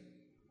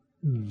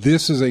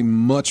this is a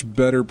much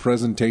better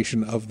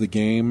presentation of the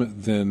game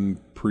than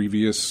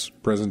previous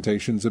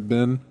presentations have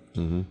been.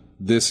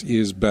 This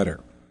is better.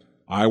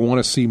 I want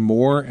to see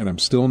more, and I'm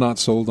still not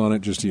sold on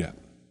it just yet.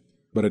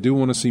 But I do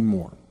want to see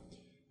more.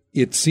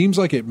 It seems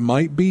like it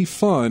might be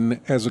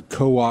fun as a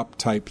co-op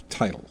type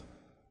title.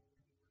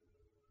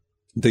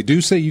 They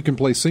do say you can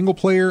play single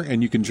player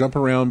and you can jump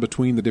around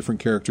between the different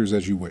characters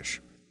as you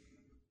wish.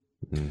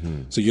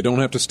 Mm-hmm. So you don't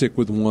have to stick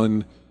with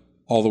one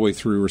all the way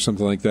through or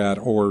something like that,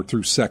 or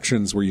through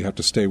sections where you have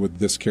to stay with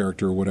this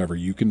character or whatever.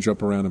 You can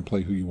jump around and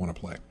play who you want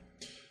to play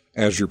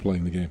as you're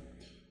playing the game.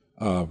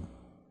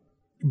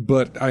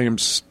 But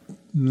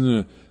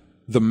the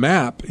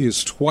map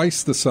is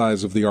twice the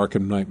size of the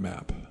Arkham Knight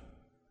map,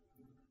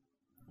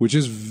 which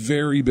is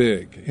very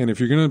big. And if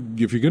you're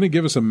gonna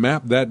give us a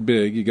map that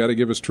big, you got to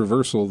give us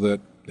traversal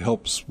that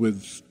helps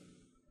with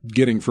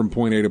getting from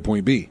point A to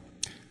point B.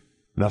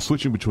 Now,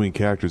 switching between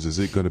characters, is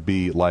it going to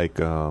be like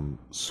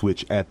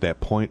switch at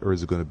that point, or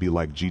is it going to be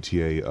like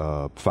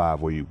GTA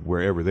 5, where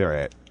wherever they're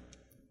at,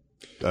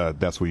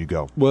 that's where you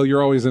go? Well,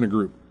 you're always in a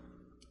group.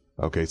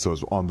 Okay, so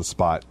it's on the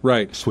spot.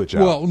 Right. Switch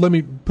out. Well, let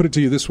me put it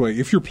to you this way: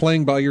 if you're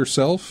playing by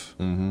yourself,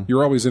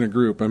 you're always in a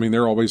group. I mean,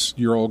 you're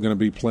all going to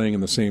be playing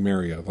in the same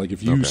area. Like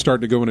if you start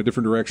to go in a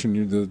different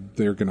direction,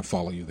 they're going to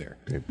follow you there.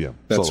 Okay, yeah,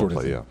 that solo sort of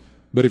play, thing. yeah.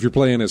 But if you're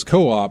playing as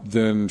co-op,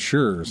 then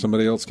sure,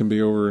 somebody else can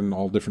be over in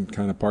all different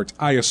kind of parts.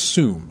 I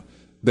assume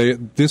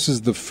this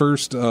is the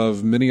first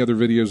of many other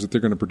videos that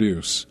they're going to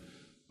produce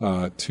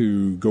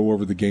to go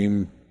over the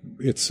game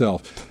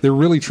itself. They're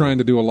really trying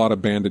to do a lot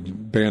of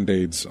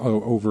band-aids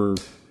over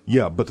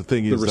but the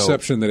thing is, the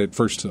reception that it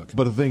first took.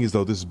 But the thing is,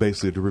 though, this is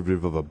basically a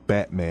derivative of a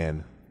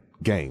Batman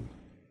game,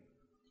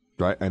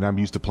 right? And I'm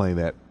used to playing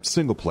that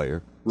single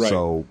player, right.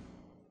 So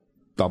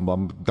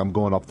I'm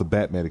going off the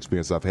Batman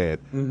experience I've had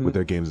with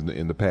their games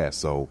in the past.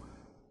 So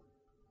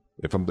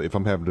if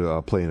I'm having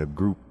to play in a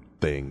group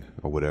thing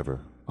or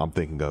whatever, I'm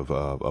thinking of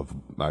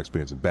my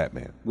experience in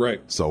Batman.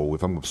 Right. So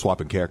if I'm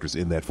swapping characters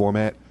in that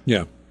format,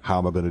 how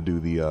am I going to do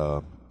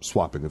the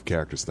swapping of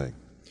characters thing?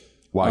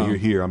 While you're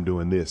here, I'm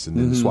doing this, and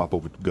then swap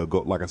over. Go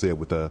like I said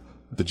with the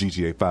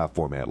GTA 5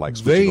 format, like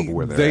switching over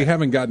where they're at.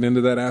 Haven't gotten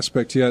into that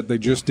aspect yet. They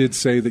just did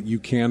say that you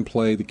can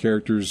play the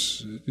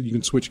characters. You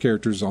can switch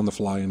characters on the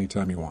fly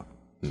anytime you want.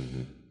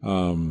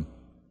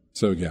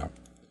 So yeah,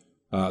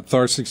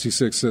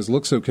 Thar66 says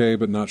looks okay,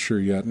 but not sure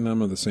yet, and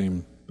I'm in the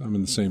same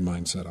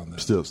mindset on that.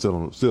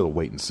 Still a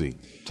wait and see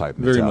type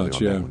Very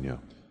mentality much, on that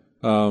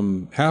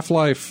one, yeah.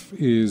 Half-Life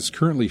is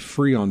currently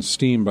free on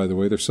Steam, by the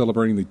way. They're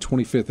celebrating the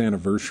 25th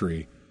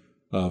anniversary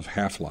of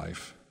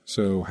Half-Life.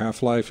 So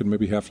Half-Life and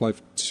maybe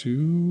Half-Life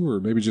 2, or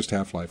maybe just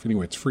Half-Life.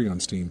 Anyway, it's free on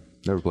Steam.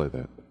 Never played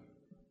that.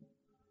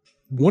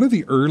 One of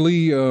the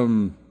early...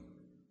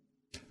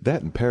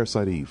 that and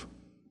Parasite Eve.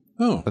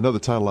 Oh. Another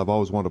title I've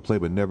always wanted to play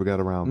but never got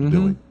around to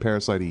doing.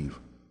 Parasite Eve.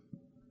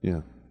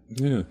 Yeah.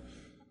 Yeah.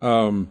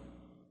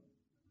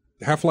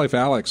 Half-Life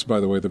Alyx, by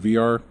the way, the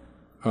VR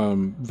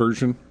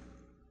version,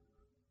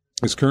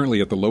 is currently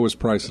at the lowest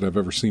price that I've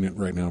ever seen it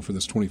right now for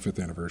this 25th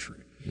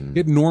anniversary.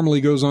 It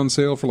normally goes on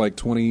sale for like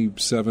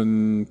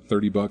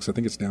 $27-$30. I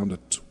think it's down to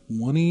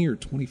 20 or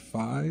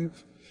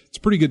 25. It's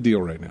a pretty good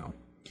deal right now.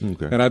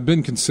 Okay. And I've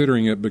been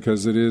considering it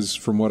because it is,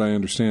 from what I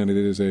understand, it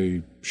is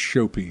a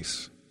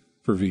showpiece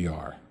for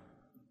VR.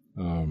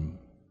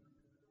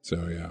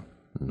 So yeah.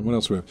 And what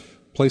else we have?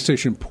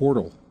 PlayStation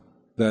Portal,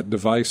 that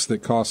device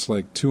that costs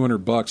like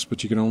 $200,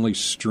 but you can only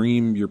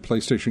stream your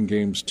PlayStation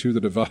games to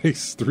the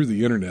device through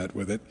the internet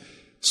with it.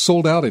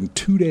 Sold out in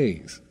 2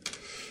 days.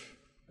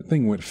 That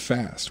thing went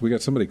fast. We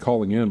got somebody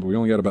calling in, but we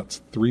only got about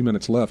 3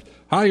 minutes left.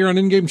 Hi, you're on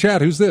In-Game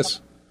Chat. Who's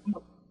this?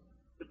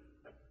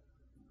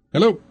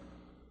 Hello.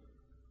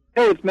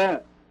 Hey, it's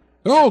Matt.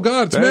 Oh,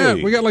 God, it's Hey.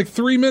 Matt. We got like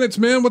 3 minutes,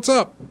 man. What's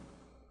up?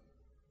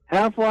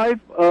 Half-Life,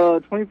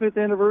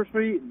 25th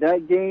anniversary,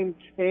 that game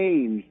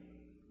changed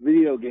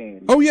video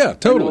games. Oh, yeah, I know a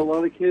totally.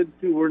 lot of kids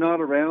who were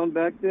not around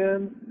back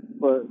then,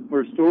 but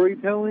for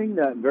storytelling,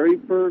 that very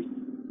first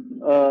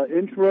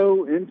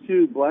intro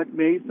into Black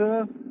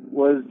Mesa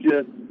was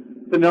just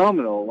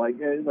phenomenal. Like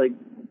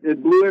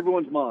it blew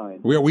everyone's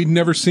mind. We'd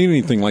never seen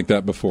anything like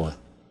that before.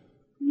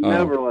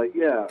 Never,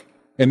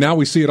 And now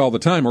we see it all the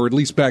time, or at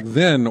least back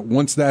then,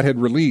 once that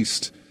had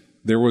released,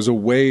 there was a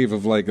wave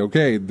of like,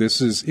 okay, this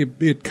is,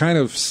 it kind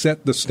of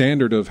set the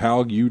standard of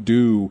how you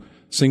do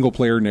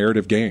single-player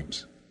narrative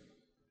games.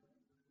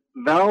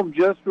 Valve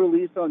just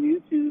released on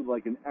YouTube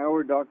like an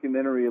hour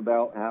documentary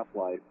about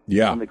Half-Life.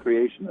 Yeah. And the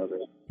creation of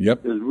it.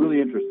 Yep. It was really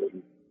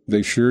interesting.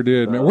 They sure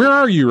did. Man, where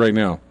are you right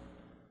now?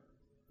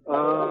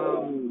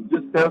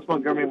 Just past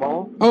Montgomery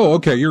Mall. Oh,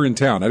 okay, you're in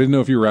town. I didn't know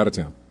if you were out of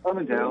town. I'm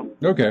in town.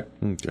 Okay.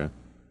 Okay.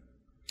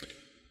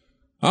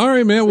 All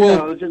right, man. Yeah, I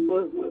Well, was just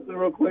listening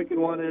real quick and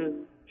wanted to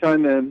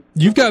chime in.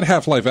 you've got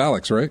Half-Life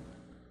Alyx, right?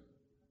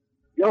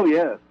 Oh,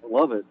 yes. I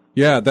love it.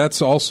 Yeah,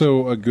 that's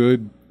also a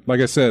good, like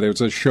I said,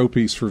 it's a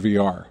showpiece for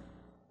VR.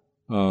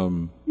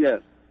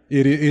 Yes.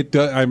 It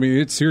does. I mean,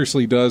 it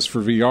seriously does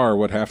for VR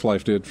what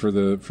Half-Life did for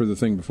the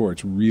thing before.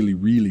 It's really,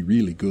 really,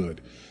 really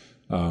good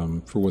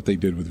for what they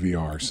did with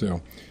VR.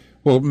 So,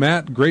 well,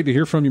 Matt, great to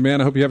hear from you,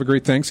 man. I hope you have a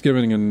great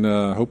Thanksgiving, and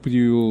hope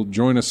you'll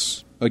join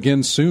us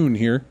again soon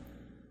here.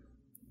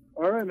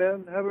 All right,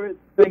 man. Have a great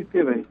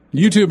Thanksgiving.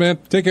 You too, man.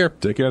 Take care.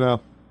 Take care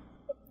now.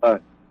 Bye.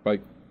 Bye.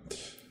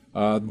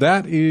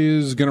 That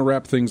is going to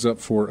wrap things up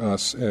for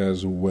us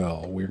as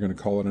well. We're going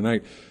to call it a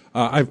night.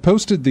 I've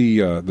posted the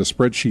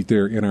spreadsheet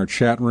there in our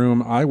chat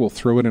room. I will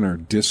throw it in our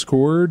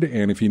Discord,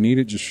 and if you need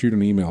it, just shoot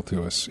an email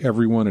to us,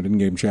 everyone at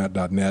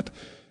ingamechat.net,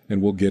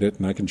 and we'll get it,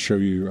 and I can show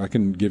you, I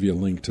can give you a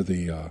link to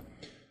the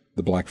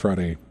Black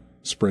Friday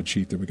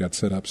spreadsheet that we got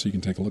set up so you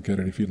can take a look at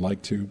it if you'd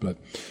like to. But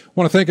I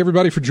want to thank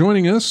everybody for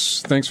joining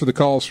us. Thanks for the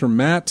calls from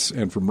Matt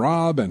and from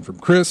Rob and from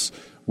Chris.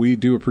 We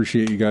do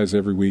appreciate you guys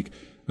every week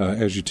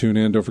as you tune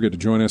in. Don't forget to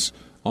join us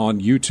on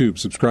YouTube.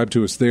 Subscribe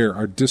to us there.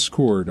 Our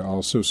Discord,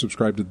 also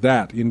subscribe to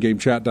that.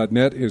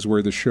 InGameChat.net is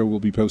where the show will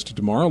be posted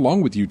tomorrow,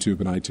 along with YouTube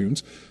and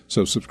iTunes.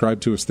 So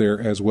subscribe to us there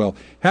as well.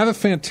 Have a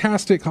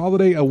fantastic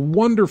holiday, a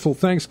wonderful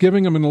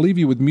Thanksgiving. I'm going to leave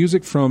you with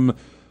music from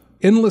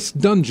Endless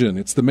Dungeon.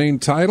 It's the main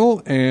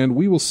title, and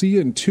we will see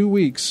you in 2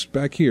 weeks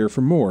back here for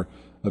more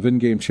of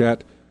In-Game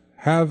Chat.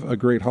 Have a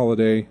great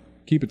holiday.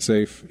 Keep it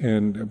safe,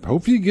 and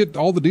hopefully you get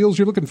all the deals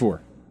you're looking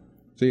for.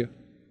 See ya.